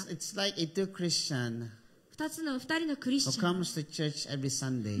Amen. るのか。 It's like a two Christian 二人のクリ who スチャン。 comes to church every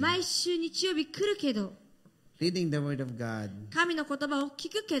Sunday, 毎週日曜日来るけど、 reading the Word of God, 神の言葉を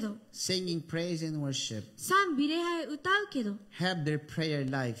聞くけど、 singing praise and worship, 賛美礼拝歌うけど、 have their prayer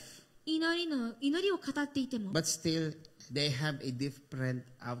life, 祈りを語っていても、 but still they have a different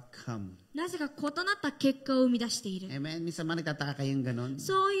outcome. なぜか異なった結果を生み出している。 Amen? Minsan man nagtataka kayong ganon.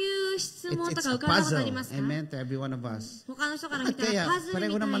 そういう質問と It's か a 浮かんだことあ puzzle. りますか？ Amen? To every one of us. 他の人から Bakit 見たら kaya? パズル Pareho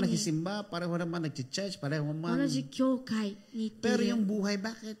みた naman いに nagsisimba, pareho naman nag-church, pareho 同 naman. じ教会に行ってい Pero る。 yung buhay,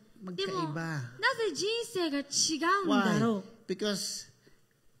 bakit でも、 magkaiba? なぜ人生が違うんだ Why? ろ Because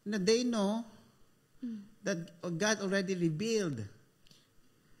they know that God already revealed.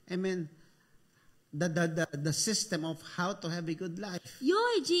 Amen. The system of how to have a good life. う。良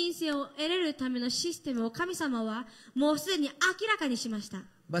い人生を得れるためのシステムを神様はもうすでに明らかにしました。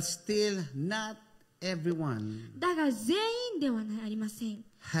 But still, not everyone だが全員ではありません。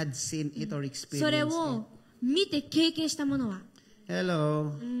 had seen it or それ experienced it. を見て経験したものは。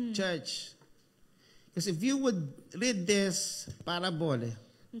 Hello, church. Because if you would read this parable,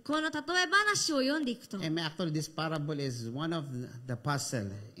 この例え話を読んでいくと、 and actually this parable is one of the puzzle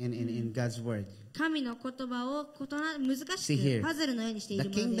in God's word. 神の言葉を難し See here. くパズルのようにしてい The る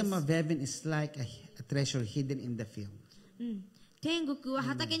ものです kingdom。of heaven is like a treasure hidden in the field. 天国は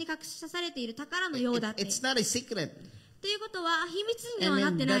畑に隠しされている宝のようだって。 It's not a secret. ということは秘密には I な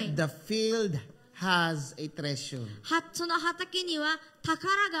っ mean てない that。the field has a treasure. その畑には宝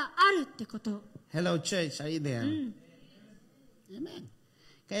があるってこと。 Hello, church. Are you there? Amen.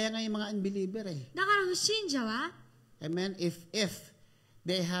 Kaya nga yung mga unbeliever eh. だから不信者は Amen. If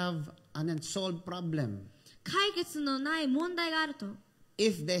they have an unsolved problem, 解決のない問題があると、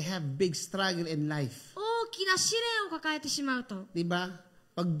 if they have big struggle in life, 大きな試練を抱えてしまうと、 di ba?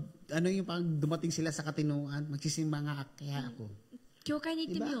 Pag pag dumating sila sa katinuan, magsisimba nga kaya ako. 教会に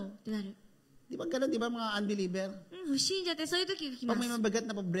行ってみようってなる。 Di ba ganun, di ba mga unbeliever? 不信者ってそういう時が来ま Pag may す。 mabigat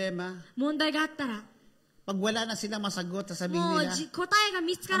na problema, 問題があったら、 pag wala na sila masagot, sasabihin もう nila, 答えが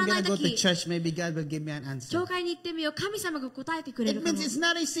見つから I'm ない gonna go to 時、 church, maybe God will give me an answer. 教会に行ってみよう、神様が答えてくれ It るかも。 means って it's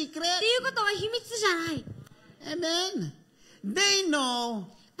not a secret. いうことは秘密じゃない。 Amen. They know,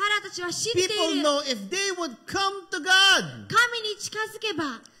 彼らたちは知ってい people る。 know if they would come to God, 神に近づけ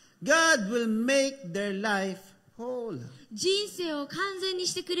ば、 God will make their life whole. 人生を完全に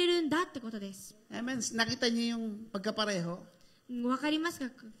してくれるんだってことです。 Amen. Nakita niyo yung pagkapareho? わかりますか？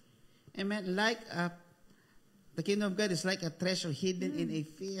 Amen. Like the kingdom of God is like a treasure hidden in a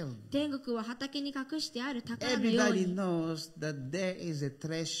field. 天国は畑に隠してある宝のよう Everybody に。 knows that there is a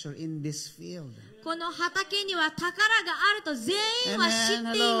treasure in this field. この畑には宝があると全員は知 Amen.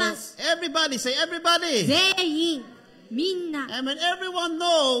 ってい Hello. ます。 Everybody, say everybody. 全員、みんな、 Amen. Everyone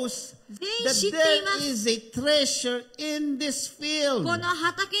knows 全員 that 知ってい there ます。 is a treasure in this field. この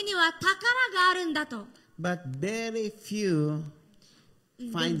畑には宝があるんだと。 But very few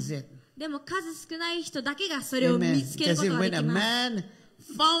finds it. でも数少ない人だけがそれを Amen. 見つけるこ Because とがで when a きます。 man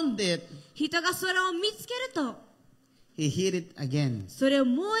found it, 人がそれを見つけると、 he hid it again. それを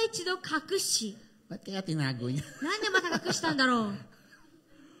もう一度隠し、 Ba't kaya tinago niya? なんでまた隠したんだろう。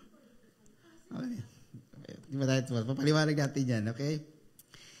 Okay. Di ba tayo? Papaliwanag natin yan, okay?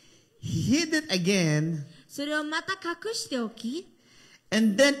 He hid it again, それをまた隠しておき、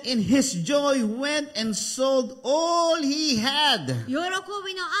 and then in his joy went and sold all he had. 喜びのあ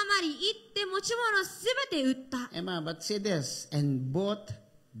まり行って持ち物すべて売った。 Emma, but say this, and bought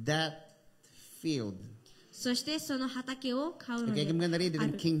that field. そしてその畑を買うの Okay, で I'm gonna read it あ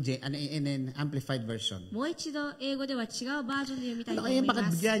in る。 King James, in an amplified version. もう一度英語では違うバージョンで読みたいと Ano 思い kaya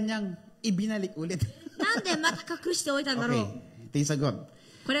ます。 bakit bigla niyang ibinalik ulit? なんでまた隠しておいたんだろ Okay, う。 ito yung sagot.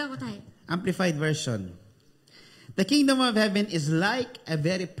 これが答え。 Amplified version. The kingdom of heaven is like a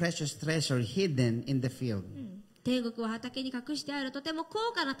very precious treasure hidden in the field, 天国は畑に隠してあるとても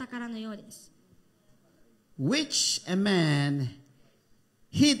高価な宝のようです。 which a man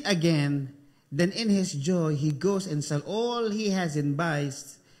hid again. Then in his joy he goes and sells all he has and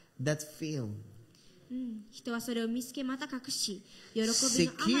buys that field, 人はそれを見つけまた隠し、喜びの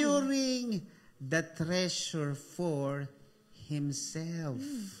あまり securing the treasure for himself.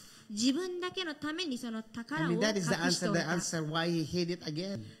 自分だけのためにその I 宝を mean, 隠 that is the して answer, おい the た。 answer why he hid it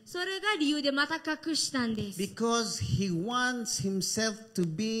again. それが理由でまた隠したんです。 Because he wants himself to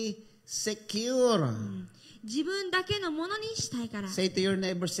be secure. 自分だけのものにしたいから。 Say to your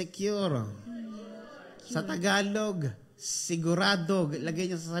neighbor, secure. Sa Tagalog, sigurado. Lagay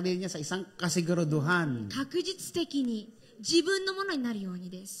niya sa sarili niya sa isang kasiguraduhan. 確実的に自分のものになるように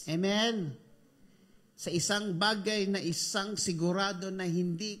です。 Amen. Sa isang bagay na isang sigurado na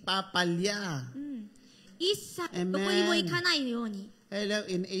hindi papalya. 一切 Amen. どこにも行かないように。 Hello,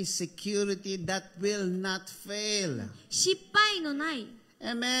 in a security that will not fail. 失敗のない。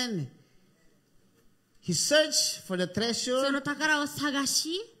 Amen. He searched for the そ treasure の宝を探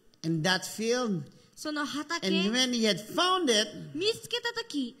し、 in that field. その畑、 And when he had found it, 見つけたと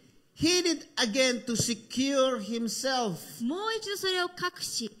き、hid it again to secure himself. もう一度それを隠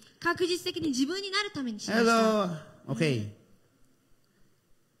し、確実的に自分になるためにしました。 Hello. Okay.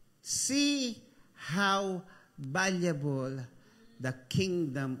 See how valuable the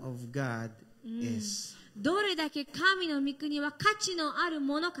kingdom of God is. どれだけ神の御国は価値のある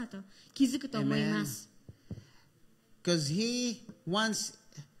ものかと気づくと思います。 Because he wants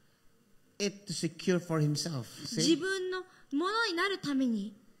it to secure for himself. 自 See? 分のものになるため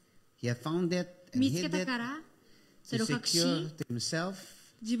に He had found it and 見つ hid けた it からそれ to を隠し、 secure to himself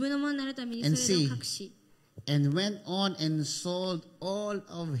自分のものになるために And それを see. 隠し、 and went on and sold all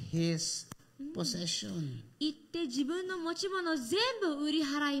of his possession. 行って自分の持ち物を全部売り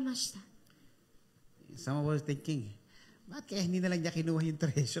払いました。 Some were thinking, bakit kaya hindi na lang niya kinuha yung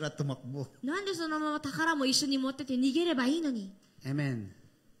treasure at tumakbo? なんでそのまま宝も一緒に持ってて逃げればいいのに Amen.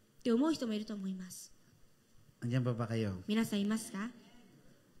 って思う人もいると思います。 Andiyan pa ba kayo? 皆さんいますか？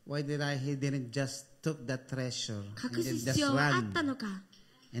 Why did he didn't just took that treasure 隠 and す then 必 just 要はあっ run たのか、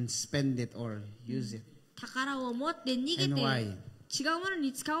 and spend it or use it? 宝を持って逃げて And 違 why? うもの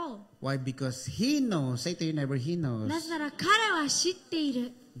に使おう。 Why? Because he knows, say to your neighbor, he knows なぜなら彼は知ってい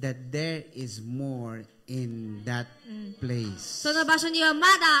る。 that there is more in that place. その場所にはま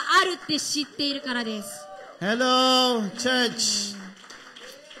だあるって知っているからです。 Hello, church.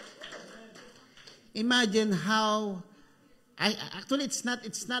 Imagine how actually it's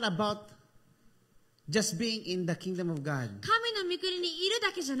not about just being in the kingdom of God. 神の御国にいる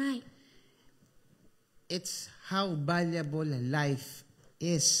だけじゃない。 It's how valuable life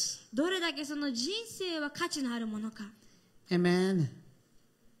is. どれだけその人生は価値のあるものか。 Amen.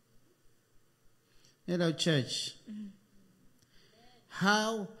 Hello, church.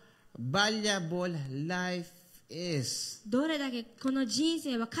 How valuable life is. どれだけこの人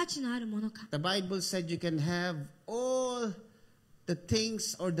生は価値のあるものか。 The Bible said you can have all the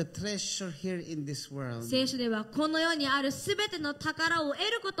things or the treasure here in this world. 聖書ではこの世にあるすべての宝を得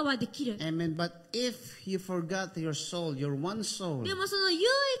ることはできる。 Amen. But if you forgot your soul, your one soul, でもその唯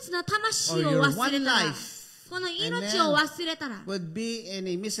一の魂 or を your 忘 one れたら、 life, この命を忘れたら、 would be in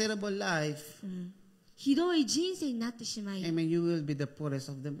a miserable life, ひどい人生になってしまい、 amen, you will be the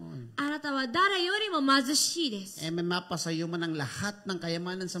poorest of them all. あなたは誰よりも貧しいです。 Amen, mapasayo man ang lahat ng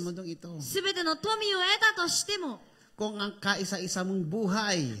kayamanan sa mundong ito. すべての富を得たとしても、 Kung ang kaisa-isa mong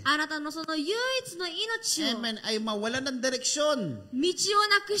buhay, あなたのその唯一の命を、 amen, ay mawala ng direksyon. 道を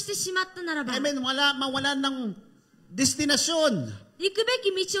なくしてしまったならば、 Amen, mawala ng destinasyon. 行く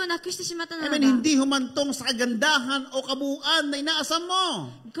べき道をなくしてしまったならば、 Amen, hindi humantong sa kagandahan o kabuuan na inaasam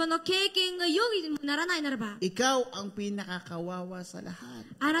mo. この経験が良いにならないならば、 Ikaw ang pinakakawawa sa lahat.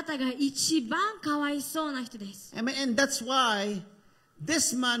 あなたが一番かわいそうな人です。 Amen, and that's why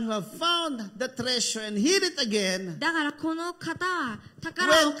this man who have found the treasure and hid it again だからこの方は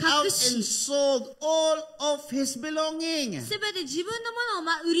宝を went out 隠 and し、 sold all of his belonging. すべて自分のも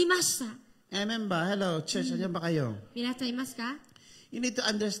のを売りました。 Amen ba? Hello, church, andyan ba kayo? 皆さんいますか？ You need to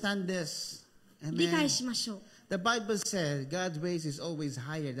understand this. 理 Amen. 解しましょう。 The Bible says God's ways is always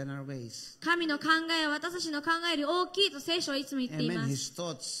higher than our ways. 神の考えは私たちの考えより大きいと聖書はいつも言ってい Amen. ます。 His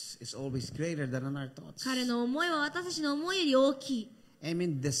thoughts is always greater than our thoughts. 彼の思いは私たちの思いより大きい。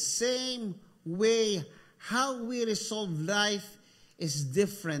 Amen. The same way how we resolve life is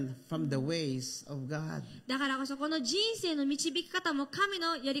different from the ways of God. だからこそこの人生の導き方も神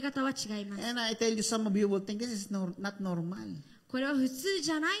のやり方は違います。 And I tell you, some of you will think this is not normal. これは普通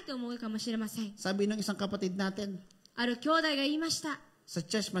じゃないと思うかもしれません。 Sabi ng isang kapatid natin, ある兄弟が言いました。 sa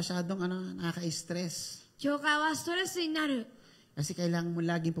church masyadong nakaka-stress. 教会はストレスになる。 Kasi kailangan mo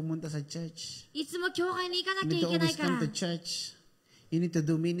laging pumunta sa church. いつも教会に行かな You きゃ need い to けない always から。 come to church. You need to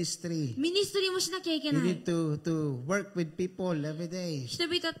do ministry. ミニストリーもしなきゃいけ You ない。 need to work with people every day. 人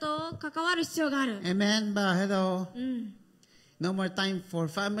々と関わる必要がある。 Amen ba? Hello? うん。 No more time for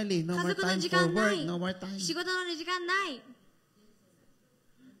family. No 家 more 族の time 時 for 間な work. い No more time. 仕事の時間ない。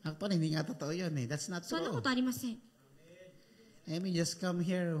 Actually, hindi nga totoo yun eh. That's not そんな true. ことありません。 Amen. Just come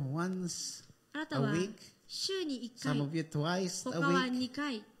here once あなた a は week. 週に1回 Some、of you twice a 他は week. 2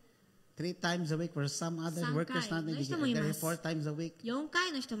回、 3 times a week for some other 3 workers. 回 Not の they 人もいます 4 times a week. 4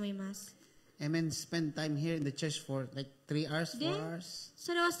回の人もいます。 Amen. Spend time here in the church for like 3 hours, 4 で hours.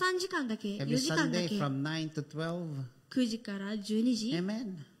 それは3時間だけ、 Every 4時間だ Sunday け、 from 9 to 12. 9時から12時。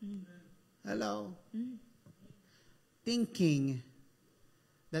 Amen. Hello. Thinking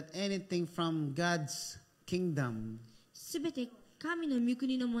that anything from God's kingdom, すべて神の御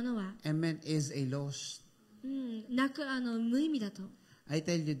国のものは、 amen, is a loss. 無意味だと。 I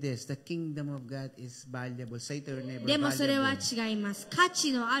tell you this, the kingdom of God is valuable. Say to your neighbor, でもそれは valuable. 違います。価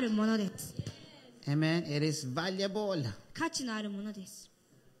値のあるものです。 Amen. It is valuable. 価値のあるものです。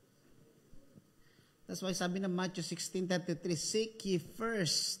That's why sabi ng Matthew 16:33, seek ye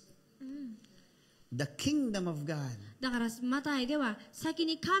first the kingdom of God. だからマタイでは先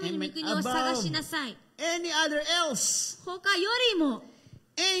に神の御国を探しなさい。 Any other else. 他よりも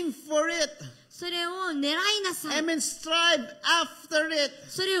Aim for it. それを狙いなさい。 Strive after it.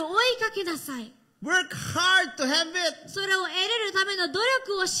 それを追いかけなさい。 Work hard to have it. それを得れるための努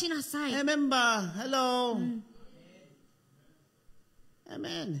力をしなさい。 Amen ba? Hello.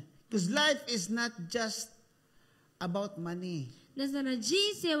 Amen. Because life is not just about money. なぜなら人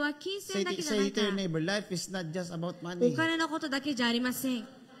生は金銭だけじゃな Say い to か your neighbor, life is not just about ら。 money. お金のことだけじゃありません。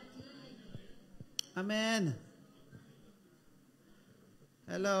 Amen.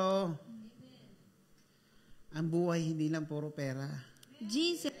 Hello. Ang buhay hindi lang puro pera.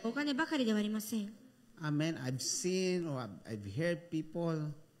 人生はお金ばかりではありません。 Amen. I've seen or I've heard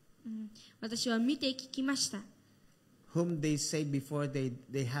people 私は見て聞きました。 whom they say before they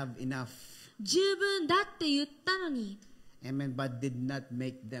have enough. 十分だって言ったのに、 Amen. But did not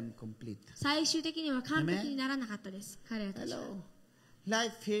make them complete. 最終的には完璧にならなかったです。彼らたちは。 Hello.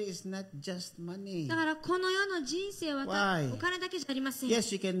 Life here is not just money. だからこの世の人生は Why? お金だけじゃありません。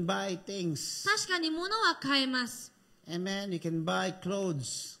 Yes, you can buy things. 確かに物は買えます。 Amen. You can buy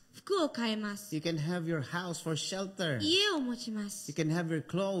clothes. 服を買えます。 You can have your house for shelter. 家を持ちます。 You can have your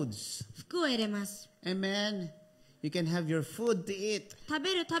clothes. 服を得れます。 Amen. You can have your food to eat. 食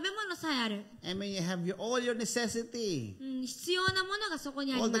べる食べ物さえある。 Amen. You have all your necessity. 必要なものがそこ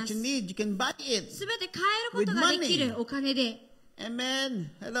にあ All りま that す。 you す need, you can buy it. べて買えることができ With る money. お金で。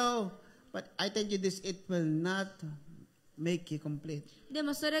 Amen. Hello. But I tell you this, it will not make you complete. で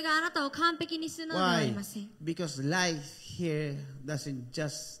もそれがあなたを完璧にするのではあり Why? ません。 Because life here doesn't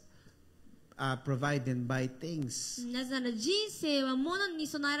just provide and buy things. なぜなら人生は物に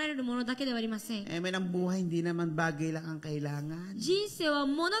備えられるものだけではありません。 Amen. Ang buhay, hindi naman bagay lang ang kailangan. 人生は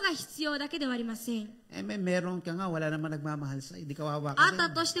物が必要だけではありません。 Amen. Meron ka nga, wala naman nagmamahal sa'yo. Di kawawa ka あった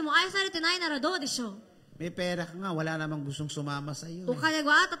din. としても愛されてないならどうでしょう。 May pera ka nga, wala namang gustong sumama sa'yo. お金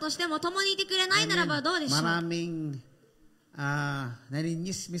があったとしても共にいてくれないならばどうでしょう。 Maraming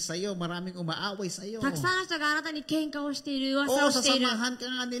naninismis sa'yo, maraming umaaway sa'yo. たくさんの人があなたに喧嘩をしている、噂 Oo, をしている。 sasamahan ka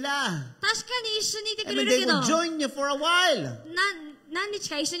nga nila. 確かに一緒にいてく Amen. れる They けど、 will join you for a while. 何日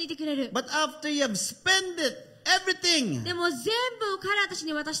か一緒にいてくれる。 But after you have spent it, everything, でも全部を彼らたち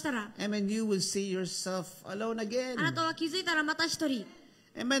に渡したら、 Amen, you will see yourself alone again. あなたは気づいたらまた一人。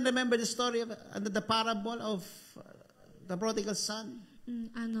 Amen. Remember the story of the parable of the prodigal son?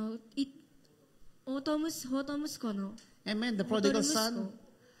 放蕩息子の Amen. The prodigal son,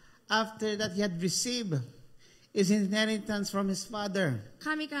 after that he had received his inheritance from his father.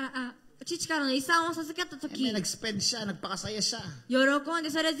 父からの遺産を授けたとき、 Amen. Nag-spend siya, nagpakasaya siya. 喜んで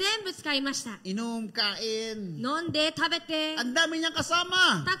それ全部使いました。 Inom, kain. 飲んで食べて、 Ang dami niyang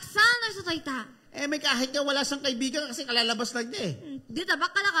kasama. たくさんの人といた。 May kahit nga wala siyang kaibigan kasi kalalabas lang niya eh. 出たばっ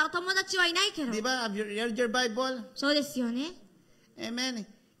かだから友達はいないけど。 Di ba? Have you read your Bible? そうですよね。 Amen.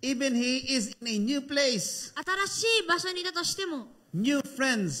 Even he is in a new place. 新しい場所にいたとしても、 New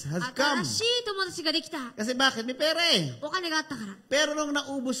friends has come. 新しい友達ができた。 Kasi bakit? May pera eh. お金があったから。 Pero nung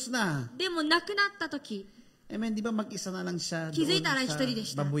naubos na, でもなくなったとき、 Amen, di ba mag-isa na lang siya doon Kizita lang sa story de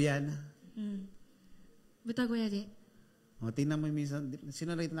siya. babuyan? 豚小屋で。 O, tingnan mo minsan,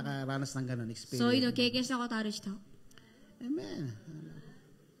 sino rin nakaranas ng ganun そういうの experience? 経験したことある人。 Amen.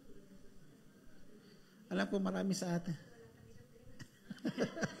 Alam ko marami sa atin.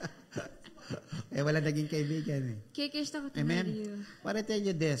 Wala naging kaibigan eh. 経験したことない理由。 Amen. But I tell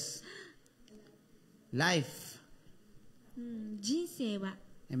you this. Life. 人生は、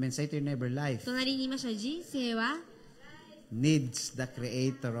 Amen. Say to your neighbor, life 隣に言いました。人生は、 needs the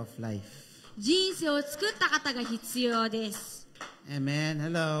creator of life. 人生を作った方が必要です。 Amen.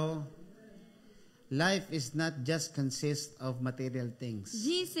 Hello. Life is not just consist of material things.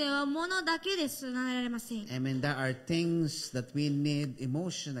 人生は物だけで備えられません。 Amen. There are things that we need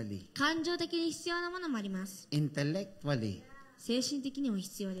emotionally, 感情的に必要なものもあります。 intellectually. 精神的にも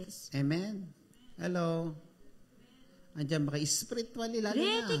必要です。 Amen. Hello. Andiyan ba kayo? Spiritually lalo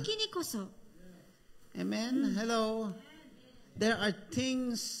霊 na. 的にこそ、 Amen. Hello. There are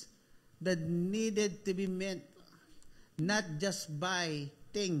things that needed to be met, not just by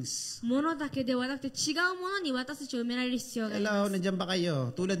things. 物だけではなくて違うものに私たちを埋められる必要があり Hello, ます。 nandiyan ba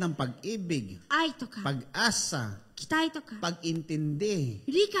kayo? Tulad ng pag-ibig, 愛とか、 pag-asa, 期待とか、 pag-intindi,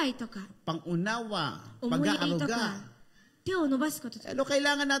 理解とか、 pang-unawa, 思いやりとか pag-aaruga. 手を伸ばすこととか。 Hello,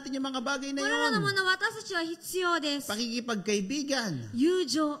 kailangan natin yung mga bagay こ na れらのも yun. の私たちは必要です。 Pakikipagkaibigan. 友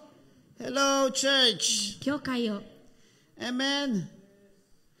情、 Hello, church. 教会を。 Amen.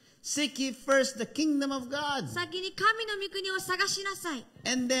 Seek ye first the kingdom of God. 先に神の御国を探しなさい。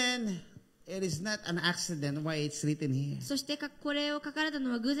 And then, it is not an accident why it's written here. そしてこれを書かれた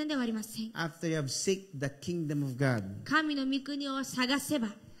のは偶然ではありません。 After you have seek the kingdom of God 神の御国を探せば、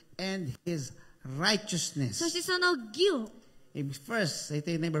 and His righteousness. そしてその義を First, say to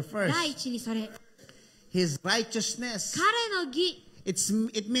your neighbor 第 first. 一にそれ、 His righteousness. 彼の義、 It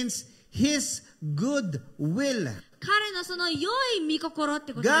means His good will. 彼のその良い御心っ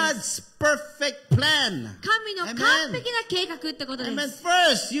てことです。 God's perfect plan. 神の完璧な計画ってことで Amen. す。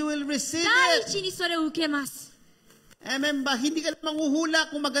 First, you will receive 第 it. 一にそれを受けます。 Amen ba? Hindi ka na manghuhula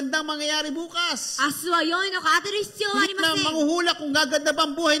kung magandang mangyayari bukas. 明日は良いのか当てる必要はあり Hindi ま ka せ na ん。 manghuhula kung gaganda ba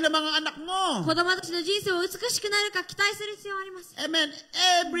ang buhay ng mga anak mo. 子供たちの人生を美しくなるか期待する必要はあります。 Amen.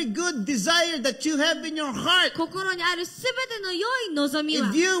 Every good desire that you have in your heart, 心にあるすべての良い望みは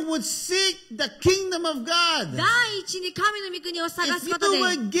if you would seek the kingdom of God, 第一に神の御国を探 if す you ことで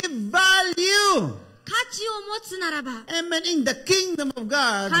would give value, 価値を持つならば amen, in the kingdom of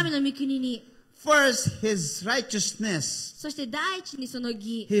God, 神の御国に first His righteousness, そして第一にその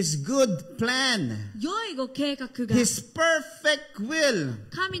義 His good plan, 良いご計画が His perfect will,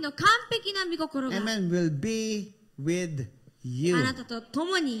 神の完璧な御心が amen, will be with あ you. なたと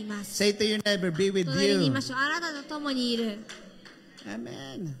共にいます。 Say to your neighbor, be with 隣に言い you. ましょう。あなたと共にいる。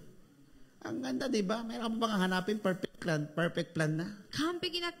 Amen. Ang ganda, di ba? Meron ka bang hanapin perfect plan na? 完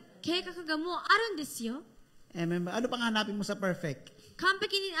璧な計画がもうあるんですよ。 Amen ba? Ano pang hanapin mo sa perfect? 完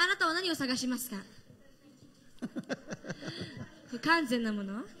璧にあなたは何を探しますか？不完全なも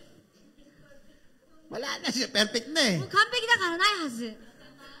の？もう Wala na siya. Perfect na eh. 完璧だからないはず。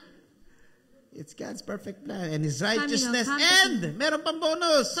 It's God's perfect plan and His righteousness. Kami no, And meron pang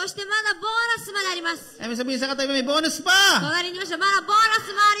bonus. そしてまだボーナスまであります。 Amen, sabihin sa katabi, may bonus pa. 隣に言いましょう。まだボーナ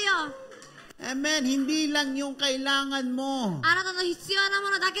スもあるよ。 Amen. Hindi lang yung kailangan mo. あなたの必要なも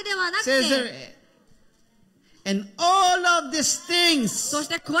のだけではなく Says て、 there, and all of these things. そし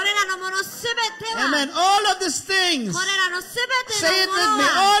てこれらのものすべては、 Amen. All of these things. これらのすべて Say it のも with の me.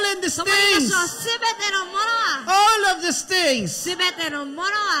 は、 All in these 共に言い things. ましょう。すべてのものは、 All of these things すべてのもの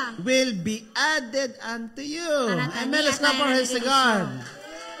は、 will be added unto you. あなたに Amen. Let's clap our 与えられる hands でしょ to う。 God.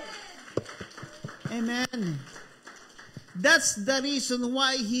 Amen. That's the reason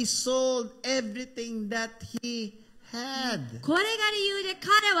why He sold everything that He had. これが理由で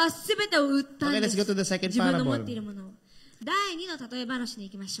彼はすべてを売ったん Okay, で let's す。 go to the second 自分の持 parable. っているものを。第二の例え話に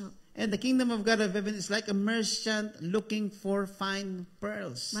行きましょう。 And the kingdom of God of heaven is like a merchant looking for fine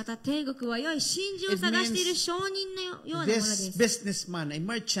pearls. また天国は良い真珠を探している商人のようなもので This す。 businessman, a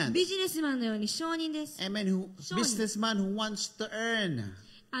merchant, ビジネスマンのように商人です。 amen, Show businessman who wants to earn.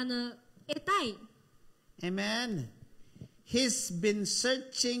 得たい。 Amen. He's been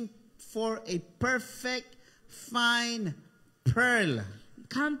searching for a perfect, fine pearl.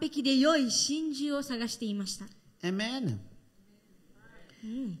 完璧で良い真珠を探していました。 Amen.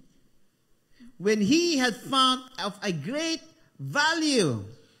 When he had found of a great value,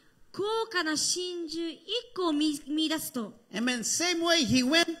 高価な真珠一個を見出すと、 amen, same way he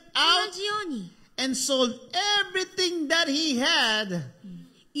went 同 out じように and sold everything that he had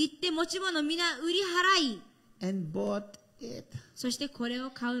行って持ち物皆売り払い、 and bought it. そしてこれを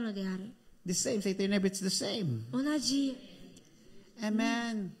買うのである。 The same, say to your neighbor, it's the same. 同じ。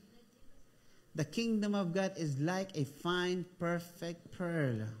 Amen. The kingdom of God is like a fine, perfect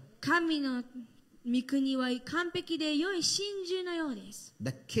pearl. 神の御国は完璧で良い真珠のようです。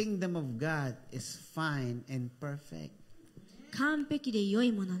 The kingdom of God is fine and perfect. 完璧で良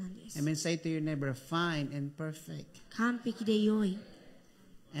いものなんです。 Amen. Say to your neighbor, fine and perfect. 完璧で良い。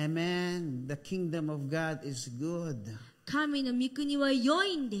 Amen. The kingdom of God is good. 神の御国は良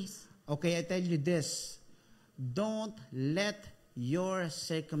いんです。 Okay, I tell you this. Don't let your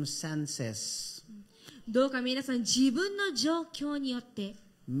circumstances どうか皆さん自分の状況によって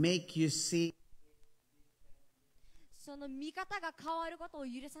make you see その見方が変わることを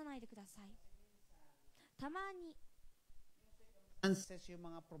許さないでください。たまに yung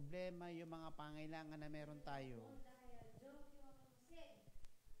mga problema, yung mga pangailangan na meron tayo.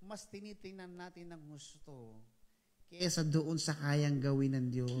 Mas tinitingnan natin ng gusto kaysa doon sa kayang gawin ng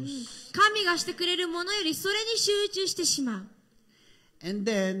Diyos. 神がしてくれるものよりそれに集中してしまう。 And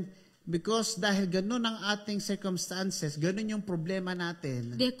then, because dahil ganun ang ating circumstances, ganun yung problema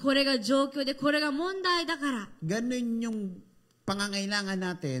natin, で、これが状況でこれが問題だから、 ganun yung pangangailangan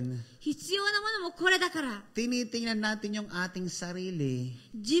natin, 必要なものもこれだから、 tinitingnan natin yung ating sarili.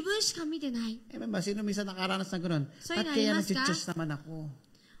 自分しか見てない。 Eh, ba, sino minsan nakaranas ng ganun? So, At yun, kaya ayos ka? nag-church naman ako.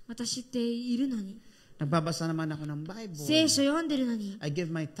 私っているのに、 Nagbabasa naman ako ng Bible. 聖書読んでるのに、 I give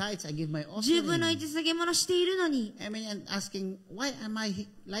my tithes, I give my 10分の offering. 1下げ物しているのに、 I mean, and asking, why am I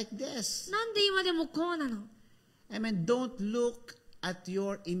like this? なんで今でもこうなの？ I mean, don't look at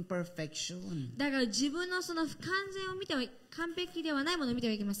your imperfection. だから自分のその不完全を見ては、完璧ではないものを見て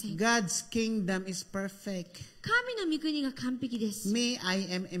はいけません。 God's kingdom is perfect. 神の御国が完璧です。 Me, I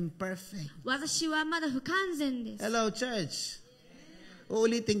am imperfect. 私はまだ不完全です。 Hello, church.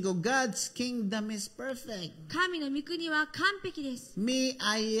 Uulitin ko, God's kingdom is perfect. 神の御国は完璧です。 Me,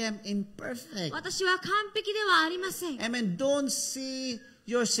 I am imperfect. 私は完璧ではありません。 Amen. Don't see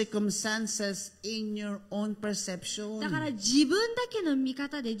your circumstances in your own perception. だから自分だけの見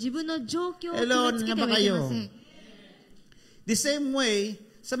方で自分の状況を決 Hello, めつけてはいけません。 The same way,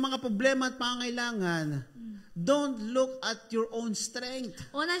 sa mga problema at pangailangan, don't look at your own strength.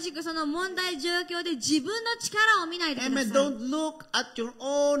 同じくその問題状況で自分の力を見ないでくだ Amen. さい。 Don't look at your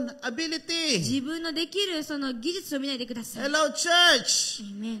own ability. 自分のできるその技術を見ないでください。 Hello, church.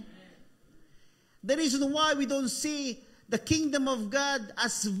 Amen. The reason why we don't see the kingdom of God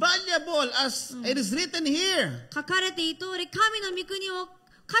as valuable as it is written here. 書かれている通り、神の御国を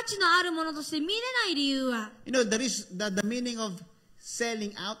価値のあるものとして見れない理由は、 You know, there is the meaning of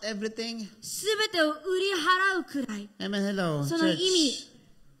selling out everything. すべてを売り払うくらい。 Amen. Hello, その意味、 church.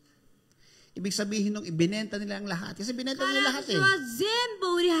 Ibig sabihin nung ibinenta nila ang lahat. Kasi binenta nila lahat 彼 eh. 女は全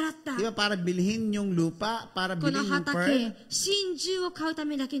部売り払った。 Di ba? Para bilhin yung lupa, para この bilhin yung 畑 pearl. 真珠を買うた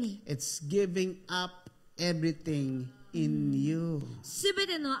めだけに It's giving up everything in you. すべ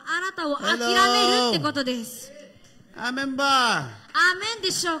てのあなたを諦めるってことです。 Amen ba? アーメン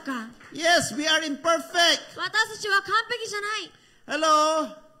でしょうか。 Yes, we are imperfect. 私たちは完璧じゃない。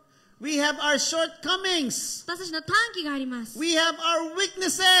 Hello? We have our shortcomings. 私たちの短期があります。 We have our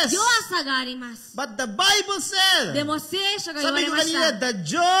weaknesses. 弱さがあります。 But the Bible said, でも聖書が言わ sabi れ ko ました。 kanina, the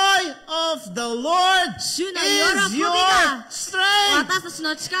joy of the Lord 主の is 喜び your が strength. 私たち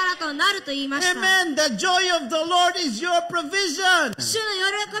の力となると言いました。 Amen. The joy of the Lord is your provision. 主の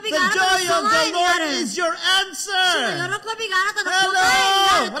喜び The があなたの joy of 備え the にな Lord る。 is your 主の answer. 喜びがあなたの Hello! 答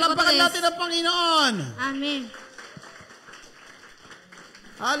えになるってこと Palapakan で natin す。 ang Panginoon. アーメン。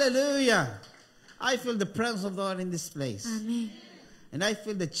 Hallelujah. I feel the presence of the Lord in this place. アーメン。 And I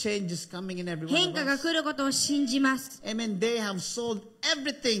feel the changes coming in every one 変 of 化が us. 来ることを信じます。 Amen. They have sold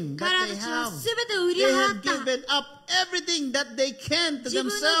everything that 彼 they らたちは have. すべてを売り They 払 have った。 given up everything that they can to 自分の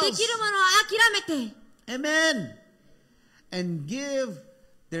で themselves. きるものを諦めて、 Amen. And give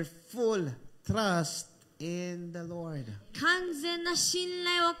their full trust in the Lord. 完全な信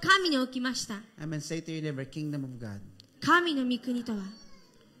頼を神に置きました。 Amen. Say to your neighbor, kingdom of God. 神の御国とは、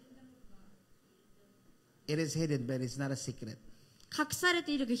 It is hidden, but it's not a secret. 隠され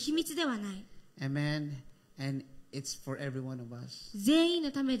ているが秘密ではない。 Amen. And it's for every one of us. 全員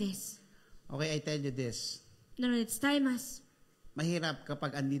のためです。 Okay, I tell you this. なので伝えます。 Mahirap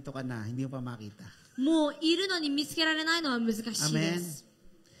kapag andito ka na, hindi mo pa makita. もういるのに見つけられないのは難しいで Amen. す。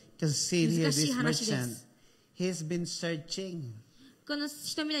 Because see here, 難しい this 話で merchant, す。 he's been searching. この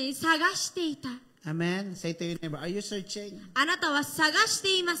人みたいに探していた。 Amen. Say to your neighbor, are you searching? あなたは探し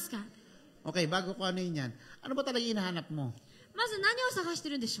ていますか？ Okay, bago ko ano yun yan. Ano ba talaga hinahanap mo? まず何を探して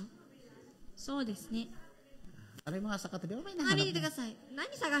るんでしょう？そうですね。Ano yung mga sa katabi? Ano ba 何見て hinahanap ください。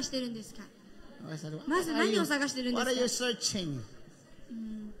何探してるんですか？ mo? Okay, sabi, まず何を探してるんです What か？ are you searching?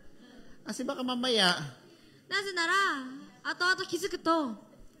 Kasi baka mamaya, なぜなら、後々気づくと、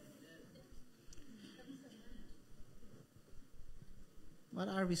 what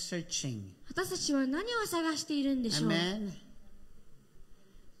are we searching? 私たちは何を探しているんでしょう？ Amen.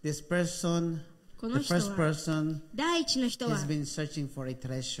 This person, こ the の人 first は、 person, 第一の人は has been searching for a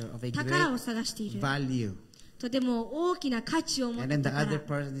treasure of a 宝を great 探している。 value. とても大きな価値を持っ And た then the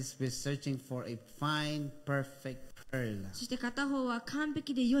宝 other。person is been searching for a fine, perfect pearl. そして片方は完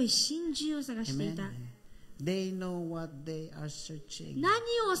璧で良い真珠を探してい Amen. た。 They know what they are searching. 何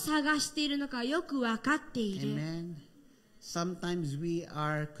を探しているのかよく分かっている。 Amen. Sometimes we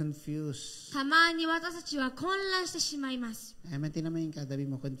are confused. たまに私たちは混乱してしまいます。 Amen. Tingnan mo yung katabi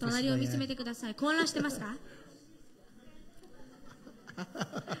mo. Confused 隣 ba を見つめ yan? てください。混乱してますか？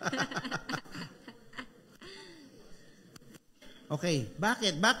 Okay.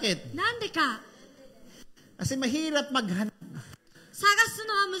 Bakit? Bakit? なんでか、 Kasi mahirap maghanap 探す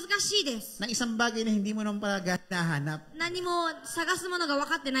のは難しいです。 ng isang bagay na hindi mo naman pala nahanap. 何も探すものが分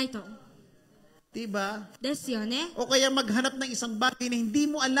かってないと。 Diba? ですよね。 O kaya maghanap ng isang bagay na hindi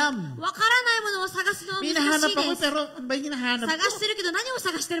mo alam. 分からないものを探すのは難 Hinahanap しい ako です。 pero ano ba yung hinahanap 探 ko? してるけど何を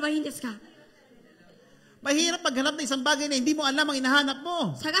探してればいいんですか？ Mahirap maghanap ng isang bagay na hindi mo alam ang hinahanap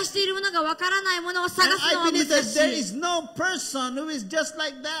mo. 探しているものが分からないものを探 And すの I は難 believe that し there い。 is no person who is just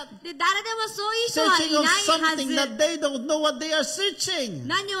like that. で、誰でもそういう人は Searching い of ないは something ず。 that they don't know what they are searching.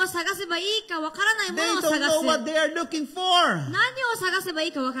 何を探せばいいか分からないも They のを don't 探 know what す。 they are looking for. 何を探せばい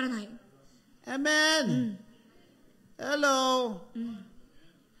いか分からない。 Amen. Hello.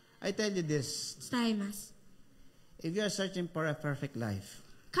 I tell you this. 伝えます。 If you are searching for a perfect life,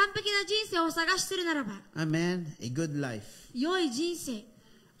 完璧な人生を探しているならば、 amen, a good life, 良い人生、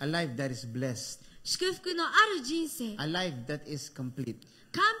 a life that is blessed, 祝福のある人生、 a life that is complete,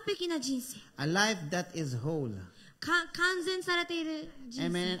 完璧な人生、 a life that is whole, 完全されている人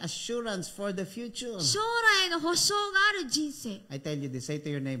生、 amen, assurance for the future. 将来の保証がある人生。 I tell you this, say to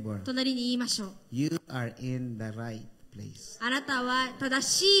your neighbor, 隣に言いましょう。 you are in the right place. あなたは正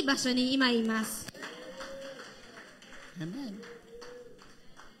しい場所に今います。 Amen.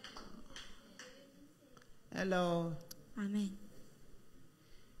 Hello. アーメン。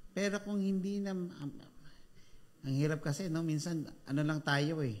 Pero kung hindi na, ang hirap kasi, no? Minsan, ano lang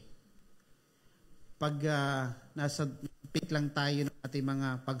tayo eh. Pag nasa peak lang tayo ng ating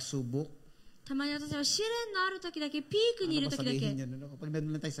mga pagsubok, たまに私は試練のある時だけ、ピークにいる時だけ、 sabihin yun, no? Kapag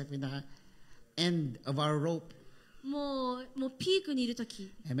nandun lang tayo sa pinaka-end of our rope, もうピークにいる時、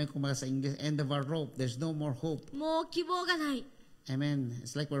 amen, kung sa English, end of our rope, there's no more hope. もう希望がない。 Amen.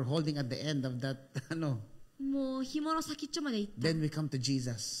 It's like we're holding at the end of that, もう紐の先っちょまで行った。 then we come to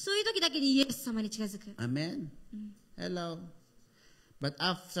Jesus. そういう時だけにイエス様に近づく。 Amen. Hello. But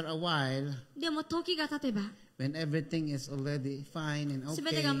after a while, でも時が経てば、 when everything is already fine and すべ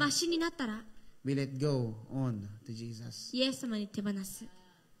て okay, がマシになったら、 we let go on to Jesus. イエス様に手放す。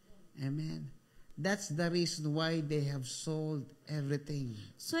 Amen. That's the reason why they have sold everything.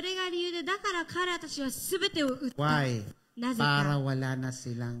 それが理由で、だから彼らたちはすべてを売った。 Why? なぜ Para か、 wala na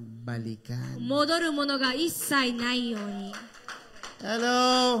silang balikan. 戻るものが一切ないように。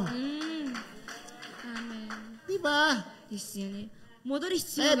 Hello. アーメン。 Diba? ですよね。戻る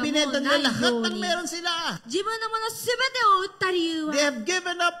必要 Eh, がもう binenta ない nila lahat よう ng に。 meron sila. 自分のものすべてを売った理由は They、have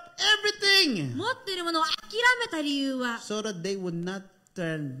given up everything 持っているものを諦めた理由は、 so that they would not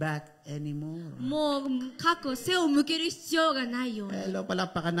turn back anymore. もう過去背を向ける必要がないように。 Hello,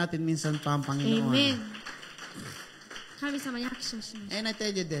 palakpakan natin minsan pa ang エイメン Panginoon. 神様に拍手をします。 And I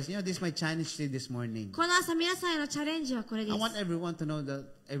tell you this, this is my challenge to you this morning. この朝皆さんへのチャレンジはこれで I す。 want everyone to know that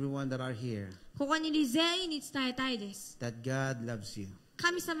everyone that are here, ここにいる全員に伝えたいです。 that God loves you.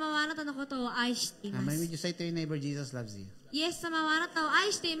 神様はあなたのことを愛していま Amen. す。 Would you say to your neighbor, Jesus loves you? イエス様はあなたを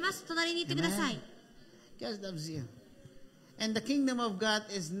愛しています。隣に言ってください。 God loves you. And the kingdom of God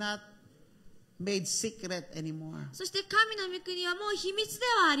is not made secret anymore. そして神の御国はもう秘密で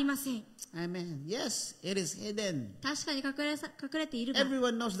はありません。 Amen. Yes, it is hidden. 確かに隠れているが、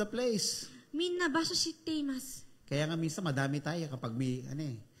 Everyone knows the place. みんな場所知っています。 Kaya nga minsan madami tayo kapag may,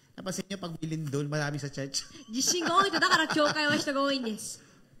 napansin nyo pag may lindol, madami sa church. 地震が多いと、だから教会は人が多いんです。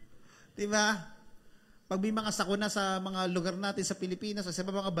 Diba? Pag may mga sakuna sa mga lugar natin sa Pilipinas o sa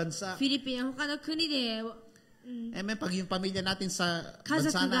mga bansa, フィリピン、他の国で、amen, pag yung pamilya natin sa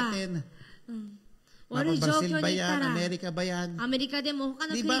Kazaku bansa ga. natin, 悪い状況に Brazil 行 ba った yan, ら、 Amerika ba yan? アメリカでも他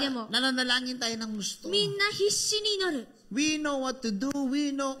の国 Diba? でも、 Nananalangin tayo ng gusto. みんな必死に祈る。 We know what to do.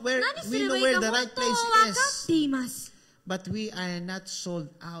 We know where 何す we れ know ばいい where か the 本 right 当は place 分か is. っています。 But we are not sold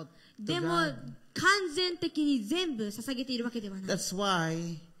out で to も、 God. 完全的に全部捧げているわけではない。 That's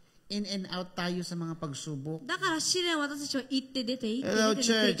why in and out tayo sa mga pagsubok. だから試練を私たちは行って出て行って Hello 出て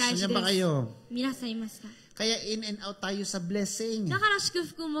の繰り church, 返し nandiyan ba です。 kayo? 皆さんいますか？ Kaya in and out tayo sa blessing. だから祝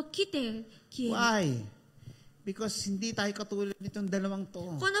福も来て消える。 Why? Because hindi tayo katulad nitong dalawang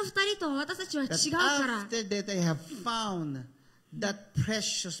to. この二人と私たちは That 違うから。 after that they have found that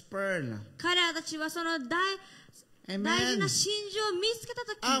precious pearl. 彼らたちはその大事 Amen. な真珠を見つけた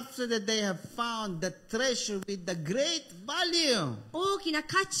とき、 After that they have found the treasure with the great value. 大きな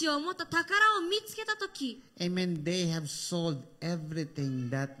価値を持った宝を見つけたとき、 Amen. They have sold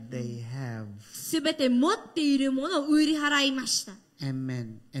everything that they have. すべて持っているものを売り払いました。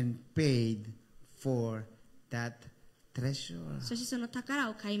 Amen. And paid for that treasure. そしてその宝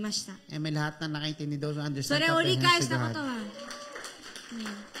を買いました。 Amen. Lahat na nakaintindi daw sa そ understand れを理解 comprehend した to こと God. は、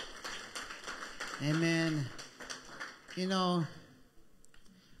 Amen. You know,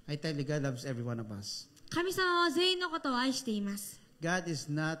 I tell you, God loves every one of us. 神様は全員のことを愛しています。 God is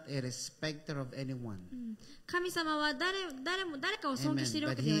not a respecter of anyone. 神様は誰かを尊敬している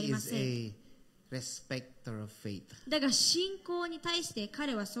わ Amen. け But ではあ He りま is せん。 a respecter of faith. だが信仰に対して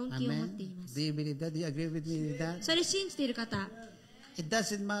彼は尊敬を持ってい Amen. ます Do。you believe that? Do you agree with me with that? それ信じている方、 It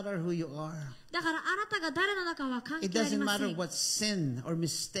doesn't matter who you are. だからあなたが誰の中は関 It 係あり doesn't ませ matter ん。 what sin or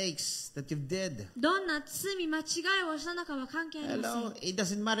mistakes that you did. どんな罪間違いをしたのかは関係ありませ Hello? ん。 It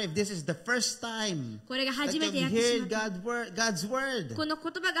doesn't matter if this is the first time これが that 初め you've てやってし heard まった。 God's word. この言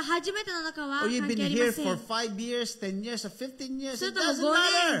葉が初めての中は Or 関 you've 係 been あり here ません。 for 5 years, 10 years, or 15 years. それ It とも doesn't 5 年、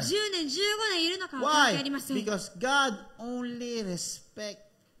 matter. 10年、15年いるのかは関係あり Why? ません。 Because God only respects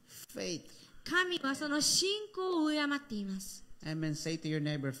faith. 神はその信仰を敬っています。 Amen. Say to your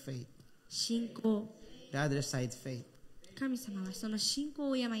neighbor, faith. 信仰。 The other side, faith. 神様はその信仰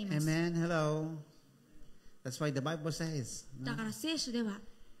を敬います。 Amen. Hello. That's why the Bible says. だから聖書では、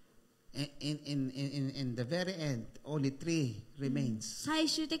In the very end, only 3 remains. 最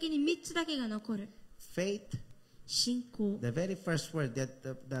終的に3つだけが残る。 Faith. 信仰。 The very first word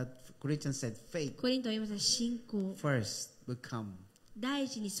that Corinthians said, faith. コリントは言います。信仰。 First will come. 第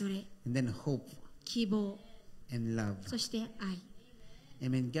一にそれ。 And then hope 希望。 and love. そして愛。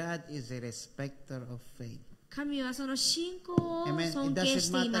 Amen. God is a respecter of faith. 神はその信仰を Amen. 尊 It 敬 doesn't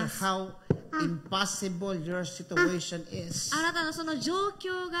してい matter ます。 how impossible your situation is. あなたのその状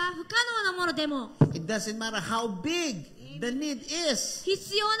況が不可能なものでも、 It doesn't matter how big the need is.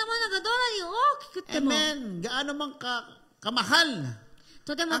 必要なものがどんなに大きくっても、 Amen. Gaano man kamahal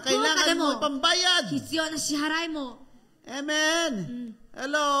とても ang 高価で kailangan mo も、 pambayad. 必要な支払いも、 Amen.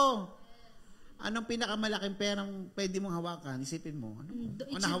 Hello. Anong pinakamalaking perang pwede mong hawakan? Isipin mo.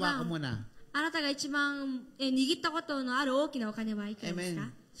 Ano hawakan mo na? あなたが一番握ったことのある大きなお金はいくらですか？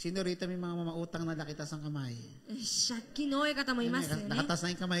 Amen. Sino rito may mga mamautang na lakitas ang kamay? 借金の多い方もいますよね。 Nakatas na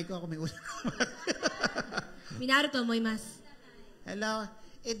yung kamay ko. Ako may utang. みんなあると思います。 Hello?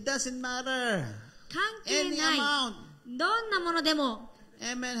 It doesn't matter. 関係 Any ない。 amount. どんなものでも。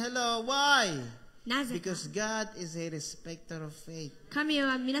 Amen. Hello. Why? なぜか。 Because God is a respecter of faith. 神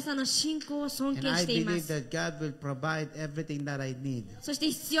は皆さんの信仰を尊 And 敬 I していま believe す。 that God will provide everything that I need. そして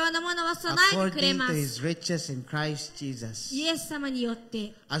必要なものは備えてくれ According ま to す。 His riches in Christ Jesus. イエス様によっ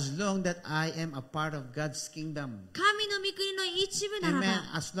て。 As long that I am a part of God's kingdom. 神の御国の一部なら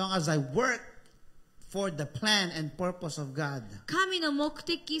Amen. ば。 As long as I work for the plan and purpose of God. 神の目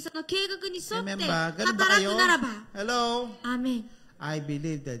的、その計画に沿って Amen ba? Ganun ba 働 kayo? くならば。 Hello? アーメン。 I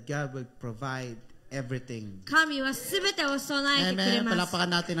believe that God will provide everything. 神はすべてを備えてくれ Amen. ます。 Palapakan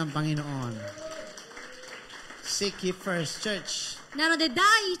natin ang Panginoon. Seek ye first, church. なので第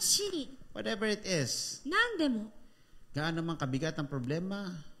一に Whatever it is. 何でも Gaano man kabigat ang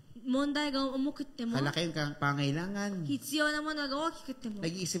problema, 問題が重くっても kalaki ang pangailangan. 必要なものが大きくっても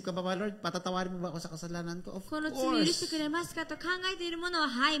Nag-iisip ka ba ba, Lord? Patatawarin mo ba ako sa kasalanan ko? Of この罪許して course. くれますかと考えているものは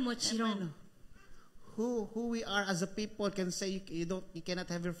はいもちろん Amen. Who we are as a people can say you cannot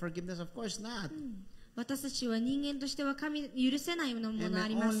have your forgiveness? Of course not. 私たちは人間としては許せないものあ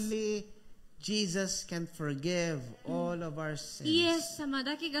り Amen. ます。 Only Jesus can forgive all of our イエ sins. ス様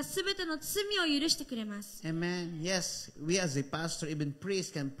だけがすべての罪を許してくれます。 Amen. Yes, we as a pastor, even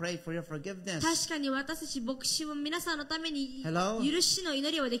priest, can pray for your forgiveness. 確かに私たち牧師も皆さんのために Hello? 許しの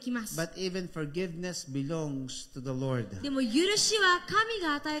祈りはできます。 But even forgiveness belongs to the Lord. でも許しは神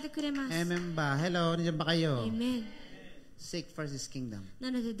が与えてくれます。 Amen ba? Hello, nandiyan ba kayo? Amen. Seek first His kingdom. な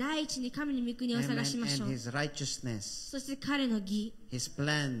ので第一に神の御国を Amen. 探しましょ And う。 His righteousness, そして彼の義、 His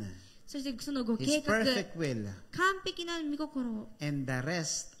plan, そしてそのご His 計画、 perfect will, 完璧な御心を、 and the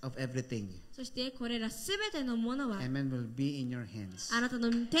rest of everything. そしてこれらすべてのものは Amen. Will be in your hands. あなた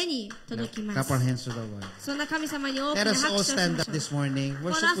の手に届きま Clap our す。 hands to the Lord. そんな神様に大き Let な us 拍 all 手をし stand ま up しょう。 this morning. こ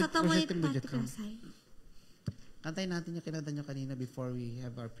の Worship 朝共に team 立 with っ you てくだ come. さい。 Kantayin natin yung kinanta nyo kanina before we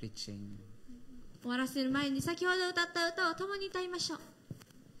have our preaching. 終わらせる前に先ほど歌った歌を共に歌いましょう。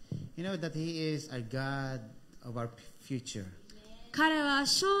 You know that He is our God of our future. 彼は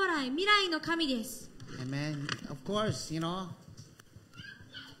将来、未来の神です。 Amen. Of course, you know,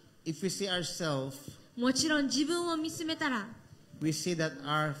 if we see ourselves, もちろん自分を見つめたら、 we see that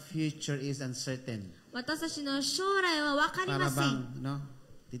our future is uncertain. 私たちの将来は分かり Para ませ bang, ん。 no?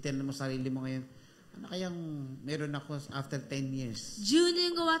 Titignan mo sarili mo ngayon, ano kayang meron ako after 10 years? 10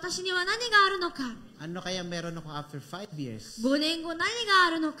年後私には何があるのか。 Ano kaya meron ako after 5 years? 5年後何があ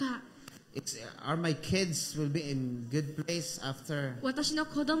るのか。 Are my kids will be in good place after 私の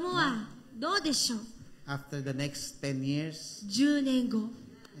子供はどうでしょう。 after the next 10 years? 10年後。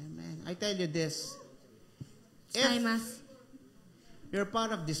 Amen. I tell you this. 伝えます。 You're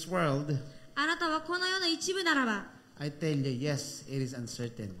part of this world, あなたはこの世の一部ならば、 I tell you, yes, it is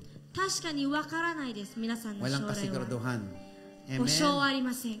uncertain. 確かに分からないです。皆さんの将 Walang 来は。 kasiguraduhan. 保証はあ Amen. り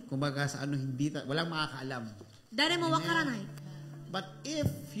ません。 Kumbaga sa ano walang makakaalam. 誰も分からない。 But if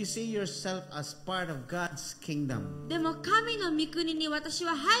you see yourself as part of God's kingdom, でも神の御国に私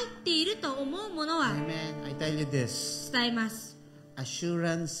は入っていると思うものは Amen. I tell you this. 伝えます。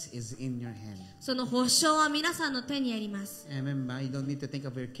 Assurance is in your hand. その保証は皆さんの手にあります。 Amen. You don't need to think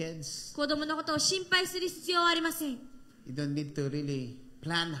of your kids. 子供のことを心配する必要はありません。 You don't need to really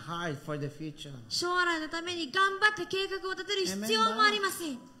plan hard for the future. 将来のために頑張って計画を立てる必要もありま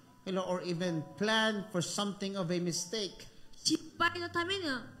せん。 Or even plan for something of a mistake. 失敗のため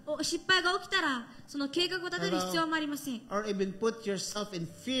の失敗が起きたらその計画を立てる必要もありません。 Or even put yourself in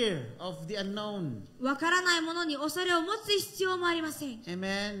fear of the unknown. わからないものに恐れを持つ必要もありません。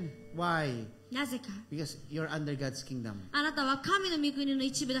 Amen. Why? なぜか Because you're under God's kingdom. あなたは神の御国の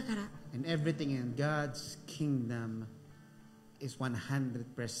一部だから。 And everything in God's kingdom is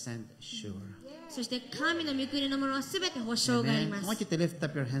 100% sure. そして神の御国のものはすべて保証があり Amen. ま I す。 want you to lift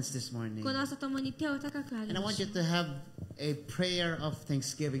up your hands this morning. この朝ともに手を高く上げ And I ま want し you ょ to have a prayer of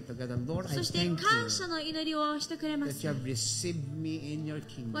thanksgiving to God. Lord, う。 I そして thank 感 you 謝の祈りをしてくれま that す you。have received me in your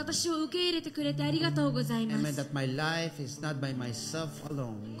kingdom. 私を受け入れてくれてありがとうございま Amen. す。 That my life is not by myself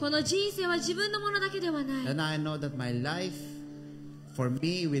alone. この人生は自分のものだけではない。 And I know that my life, for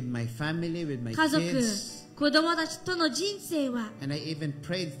me, with my family, with my 家族、 kids, 子供たちとの人生は、 and I even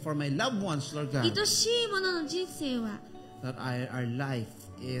prayed for my loved ones, Lord God, 愛しい者の人生は、 that our life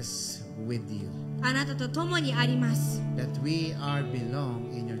is with you. あなたと共にあります。 That we are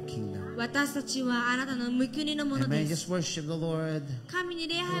belong in your kingdom. 私たちはあなたの御国のもの Amen. です。 Just worship the Lord. 神に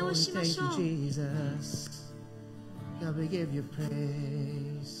礼拝 Oh, を we しま thank しょ you, う。 Jesus. God, we give you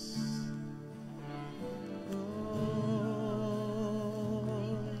praise.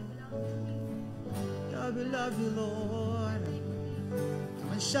 God, we love you, Lord.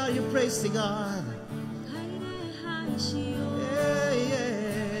 Come and shout your praise to God. 礼拝しよう。 Yeah,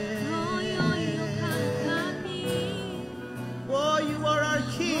 yeah. 今宵の神 Oh, you are our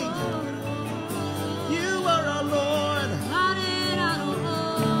King. You are our Lord. 彼らの王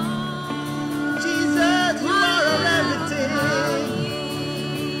Jesus, you are our everything.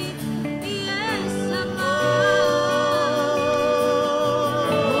 イエス様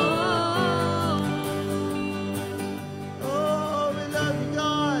Oh, we love you,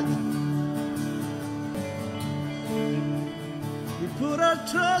 God. We put our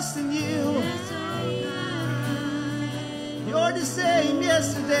trust in you. You're the same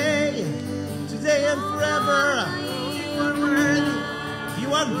yesterday, today, and forever. You are worthy.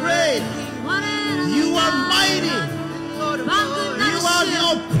 You are great. You are mighty. You are the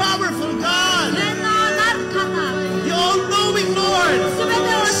all-powerful God, the all-knowing Lord. 全て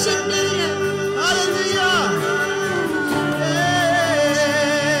を知っている。 Hallelujah.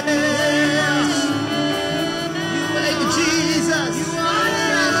 Yes. Thank you, Jesus.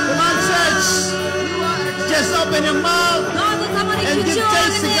 Come on, church. Just open your mouth どうぞ共に and 口 give を上げ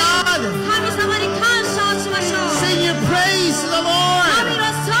thanks て to God. 神様に感謝をしましょう。 Sing your praise to the 神 Lord. の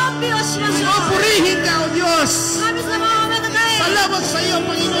賛美をしましょう。 Purihin ka, O Diyos. 神様をおめでたい。 Salamat sa iyo,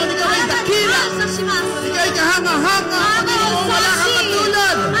 Panginoon. Ikaw あ ay なたに dakila. 感謝します。 Ikaw ay kahanga-hanga, あなたは Panginoon. 恐 Wala ろ kang しい。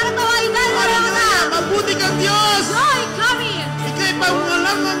 katulad. あなたは偉大なよう Hallelujah. な。 Mabuti kang Diyos. 良い神。 Ikaw ay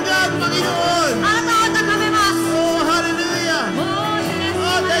pangalangan God, Panginoon. あなたを高めます。 Oh, hallelujah. おー、イエス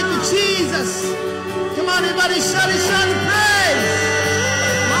Oh, thank you, Jesus. Come on, everybody, shout it, shout it, praise.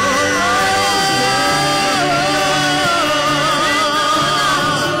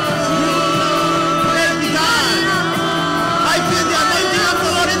 Praise be God. I feel the anointing of the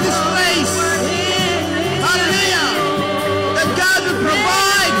Lord in this place. Hallelujah. That God will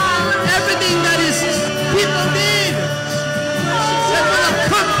provide everything that His people need. That will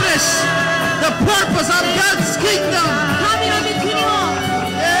accomplish the purpose of God's kingdom. 神の御国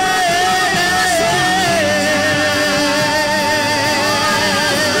を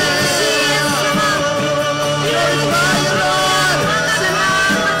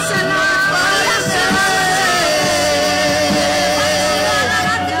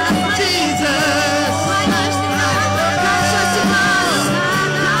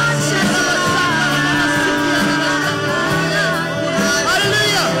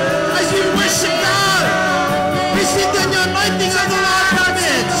Receive the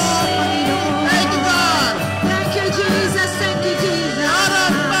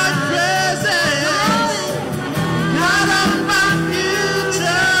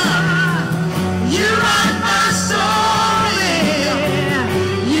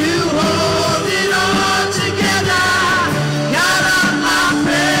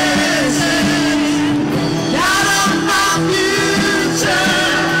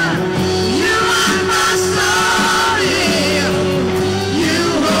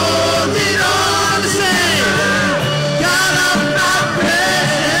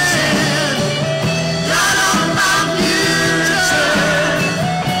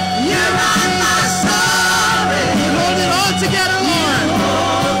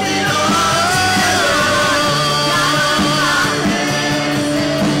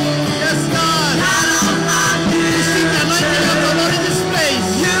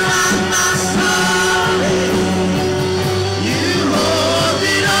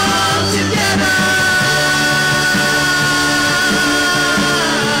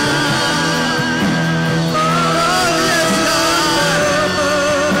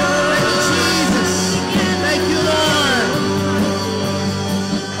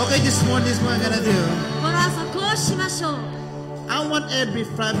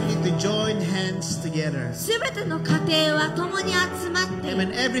together. すべての家庭は共に集まって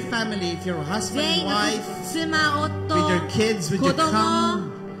Amen. Every family, if you're a husband 全員 and の wife, 妻、夫、 with your kids, would 子 you 供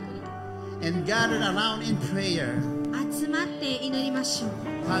come and gather around in prayer? 集まって祈りましょう。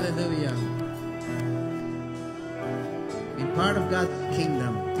 Hallelujah. Be part of God's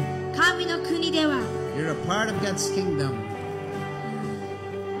kingdom. 神の国では You're a part of God's kingdom.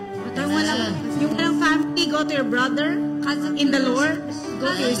 Yung walang family, go to your brother 家族 in the Lord. Go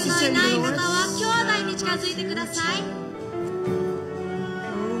to 家 your 族 sister の in いない the 方 Lord. は兄弟に近づいてください。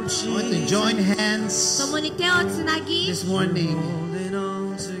 I want to join hands 共に手をつなぎ this morning.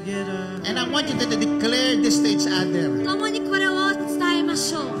 And I want you to declare this to each other. 共にこれを伝えま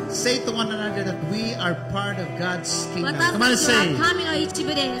しょう。 Say to one another that we are part of God's kingdom. 私 Come on た and ち say. は神の一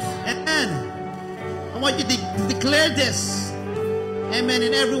部です。 And I want you to declare this. Amen.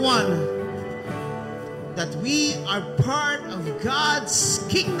 And everyone. That we are part of God's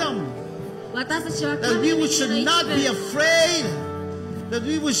kingdom. 私たちは That 神 we の should 国の not 一 be 部。 afraid. That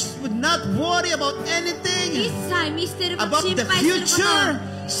we would not worry about 一 anything. 切見捨てること、 About 心 the 配すること future.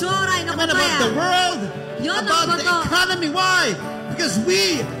 将来のこ Amen. と About the や world. 世の About こ the と。 economy. Why? Because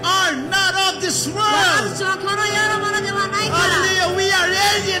we are not of this 私 world. たちはこの世のものではないから。 Hallelujah. We are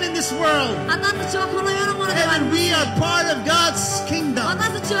alien in this world. 私たちはこの世のものではない。 And we are part of God's kingdom. 私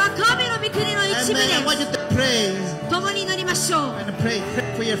たちは神の御国の一部 Amen. I want で you to pray. す。共に祈りましょう。 And pray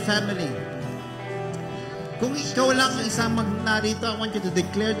for your family. Kung ikaw lang ang isang narito, I want you to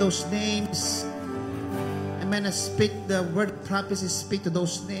declare those names. Amen. And speak the word of prophecy. Speak to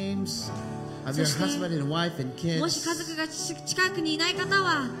those names of your husband and wife and もし kids, 家族が近くにいない方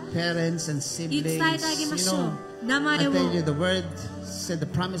は parents and 言い siblings. 伝えてあげま You しょ know, う。名 I 前を tell you, the word said, the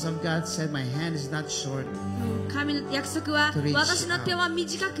promise of God said, my hand is not short, 神の約束は To reach 私の手は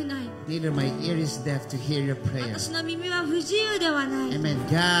短くない。 neither my ear is deaf to hear your prayer. 私の耳は不自由ではない。 Amen.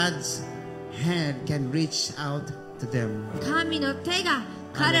 God's hand can reach out to them. 神の手が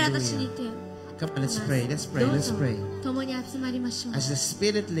彼らたちに手を Come on, let's pray. Let's pray. どう Let's ぞ pray. 共に集まりましょう。 As the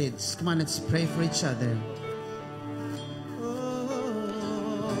Spirit leads, come on, let's pray for each other.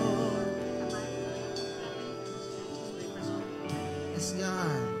 Yes,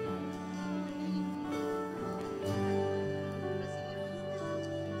 God.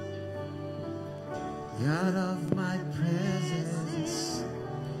 God of my presence,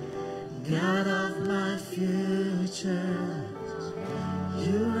 God of my future,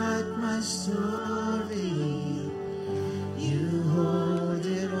 you write my story. You hold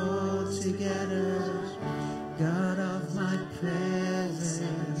it all together. God of my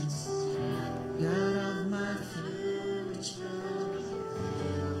presence, God of my future.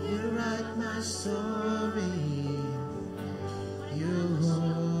 You write my story. You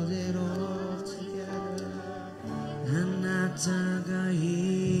hold it all together. あなたが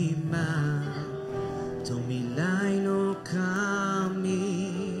今と未来の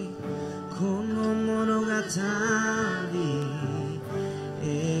神、この物語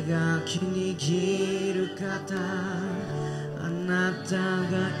描き握る方、あなた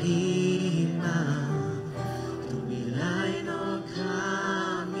が今と未来の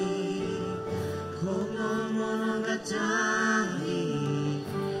神、この物語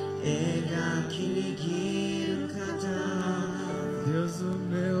描き握る方。 Deus o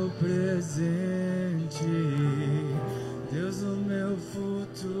meu presente, Deus o meu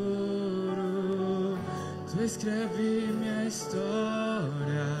futuro, Tu escreve minha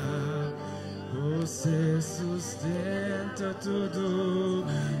história, Você sustenta tudo.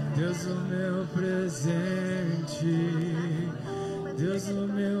 Deus o meu presente, Deus o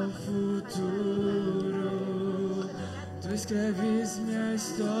meu futuro, Tu escreves minha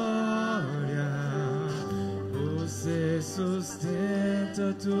história, Você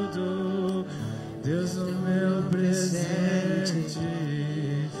sustenta tudo. Deus o meu presente,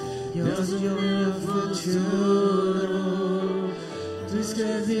 Deus o meu futuro, Tu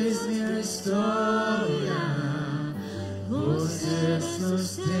escreves minha história, Você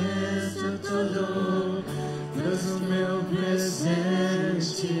sustenta tudo. Deus o meu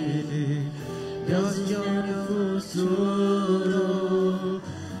presente, Deus o meu futuro,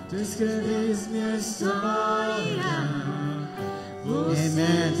 Tu escreves minha história.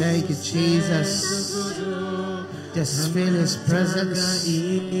 Amen. Thank you, Jesus. Just feel His presence.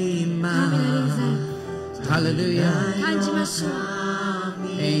 Hallelujah. 感じましょう。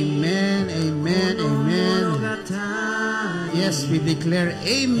 Amen. Amen. Amen. Yes, we declare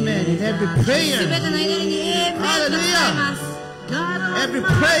Amen in every すべ prayer. ての祈りにエーメンと伝えます Every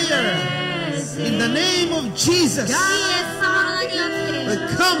prayer in the name of Jesus イエス様の名によって will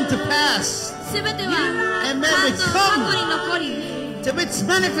come to pass すべては Amen. 過去に残り to its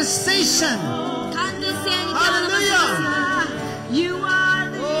manifestation 完 You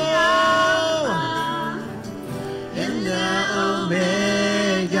are the Alpha and the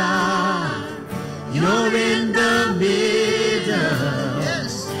Omega. You're in the middle.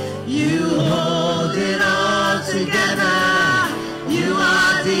 Yes. You hold it all together. You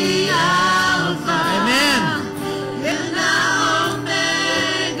are the Alpha. Amen. And the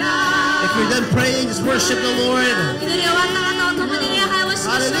Omega. If you're done praying, just worship the Lord.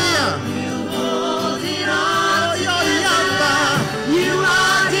 Hallelujah. You hold it all together. You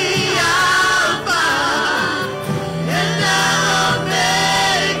are the Alpha and the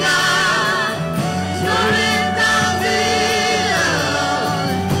Omega. You're in the middle.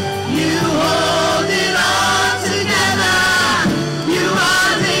 You hold it all together. You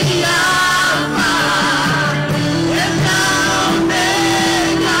are the Alpha and the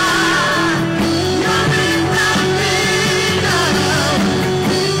Omega. You're in the middle.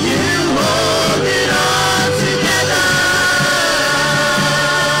 You hold it all together.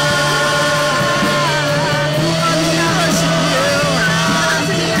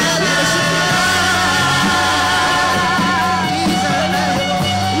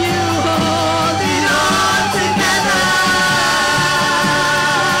 You hold it all together.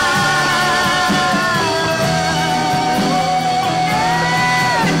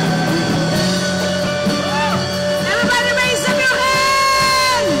 Everybody raise up your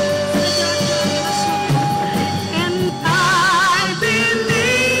hand. And I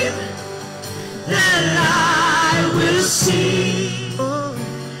believe that I will see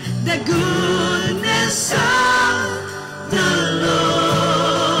the goodness of the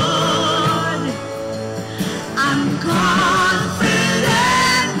Lord. I'm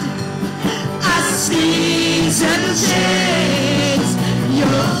confident as seasons change,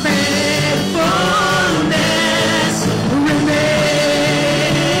 your faithfulness remains.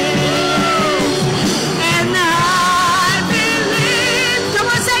 And I believe, come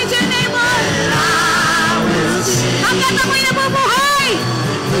on, say to your neighbor, I will see hanggang ako'y nabubuhay.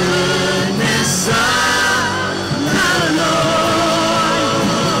 Goodness of the Lord.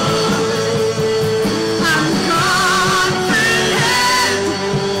 I'm confident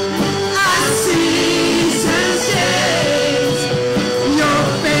as seasons change, your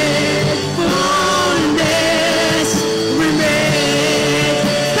faithfulness remains.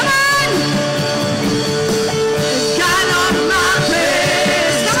 Come on! God of my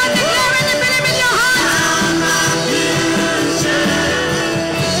praise. Come on, declare it and believe in your heart. My future.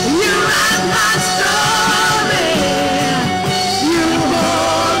 You are my story. You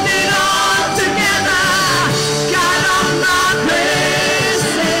hold it all together. God of my praise.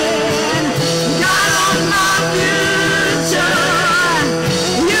 God of my future.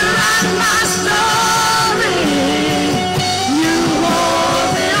 You are my story. You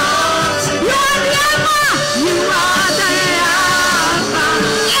hold it all together. You are the Alpha. You are the Alpha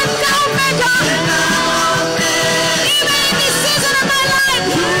and the Omega. Even in this season of my life,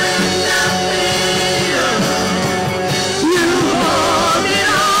 you're in the middle. You hold it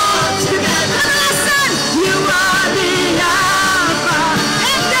all together. Listen, you are the Alpha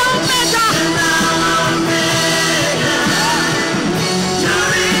and the Omega.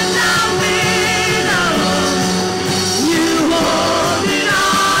 You're in the middle. You hold it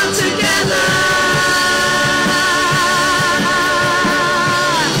all together.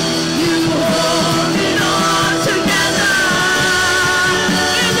 You hold it all together.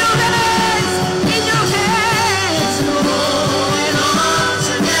 In your hands, in your hands. You hold it all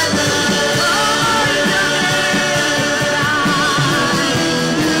together.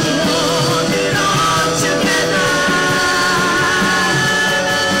 You hold it all together.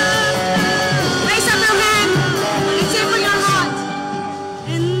 Raise up your hand. It's in for your heart.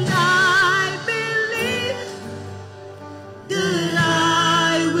 And I believe that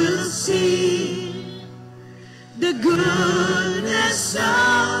I will see the goodness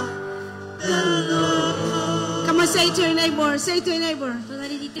of the Lord. Come on, say to your neighbor. Say to your neighbor.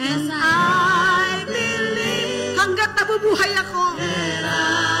 And I believe hanggat nabubuhay ako,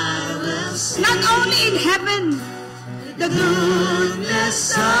 not only in heaven, the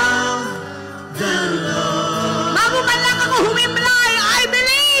goodness of the Lord. Bago man lang ako humimlay, I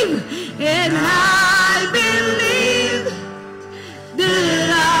believe. And I believe that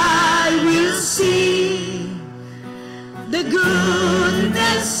I will see the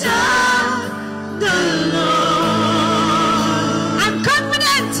goodness of the Lord. I'm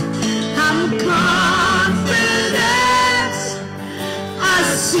confident. I'm confident as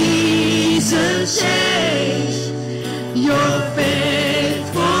seasons change, your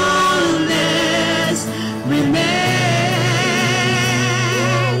faithfulness remains.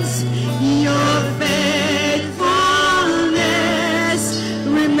 Your faithfulness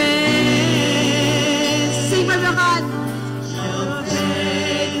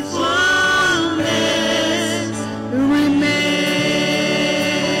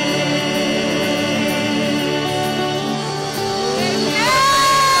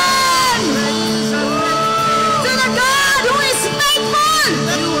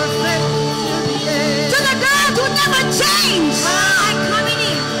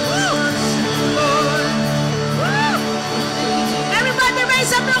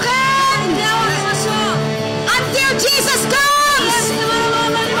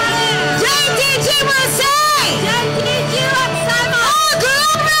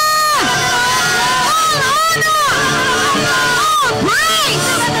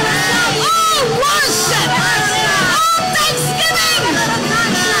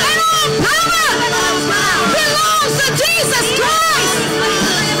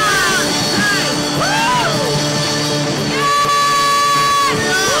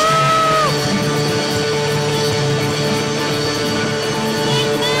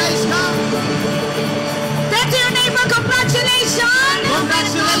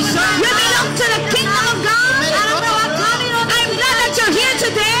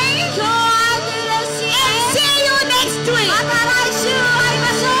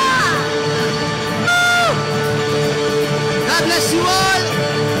bless you all.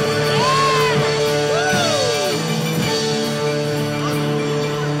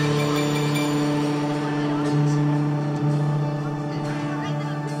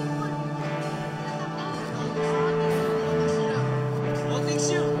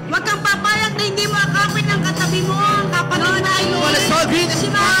 Huwag kang papayag na hindi mo akapin ng katabi mo ang kapatid na ay Wanna solve it? Si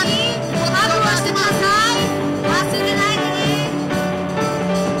Maki, bago was it masay? Was it the night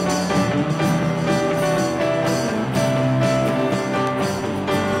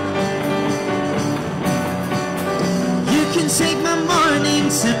You can take my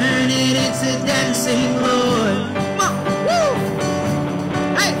morning, turn it into dancing, Lord. Come on. Woo.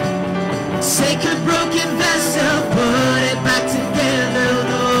 Hey. Take a broken vessel, put it back together,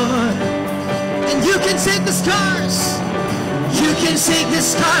 Lord. And you can take the scars. You can take the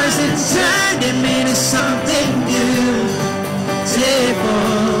scars and turn them into something beautiful.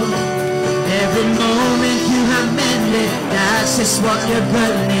 Every moment you have mended, that's just what your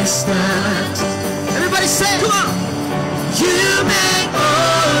goodness does. Everybody say, come on. You make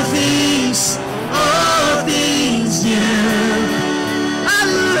all things new.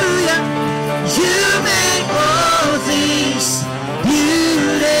 Hallelujah. You make all things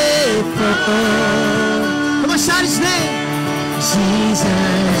beautiful. Come on, shout his name.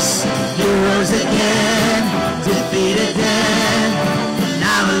 Jesus, you rose again, defeated death,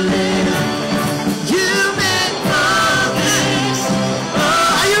 now I live. You make all things.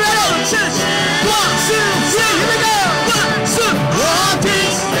 Are you ready, church? 1, 2, 3, here we go. 1, 2, all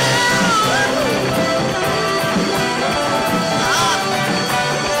things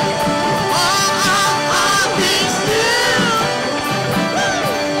all things new.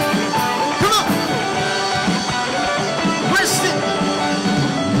 Come on.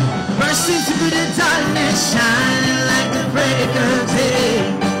 Bursting through the darkness, shining like the break of day.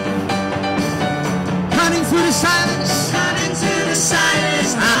 Cutting through the silence,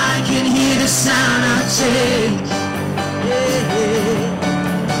 I can hear the sound of change.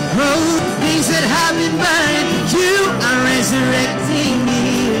 Oh, things that have been burned, you are resurrecting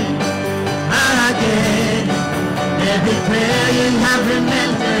me again. Every prayer you have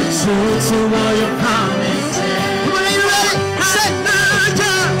remembered, true to all your promises. Come on, are you ready? Say,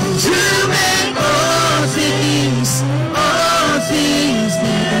 you make all things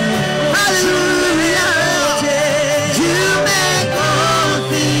new. Hallelujah. You make all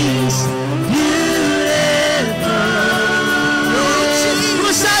things beautiful. Come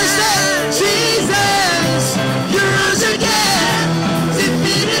on, shout it, say, Jesus, you rose again,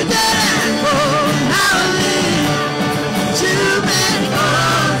 defeated death, oh, now I live. You make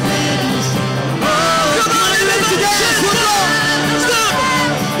all things. Come on, everybody dance, we'll go. Stop.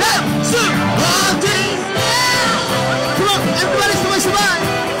 Yeah, stop. All things new. Come on, everybody, somebody survive.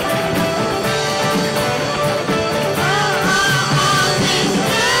 All things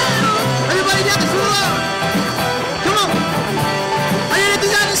new. Everybody dance for the Lord. Come on. Are you ready to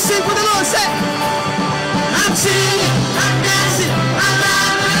dance and sing for the Lord? Say, I'm singing, I'm dancing, I'm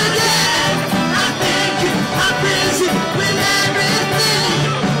laughing again. I thank you, I praise you with everything.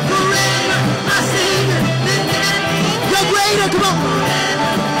 Forever, my Savior, than anything. You're greater, come on.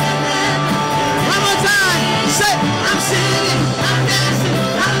 One more time. Say, I'm singing, I'm dancing,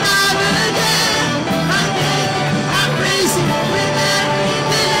 I'm laughing again. I thank you, I praise you with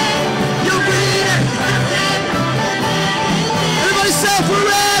everything. You're greater, everybody say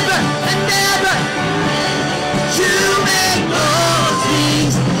forever and ever. You make all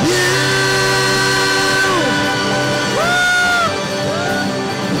things new.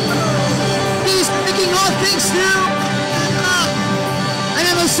 He's making all things new. And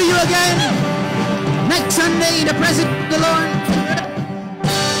then we'll see you again next Sunday in the presence of the Lord.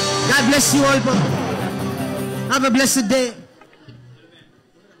 God bless you all. Have a blessed day.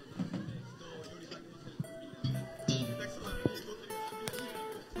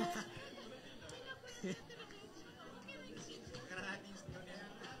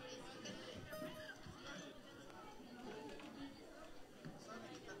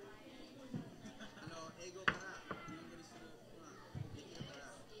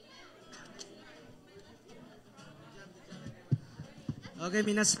 Okay,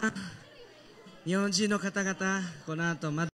 皆さん、日本人の方々、この後ま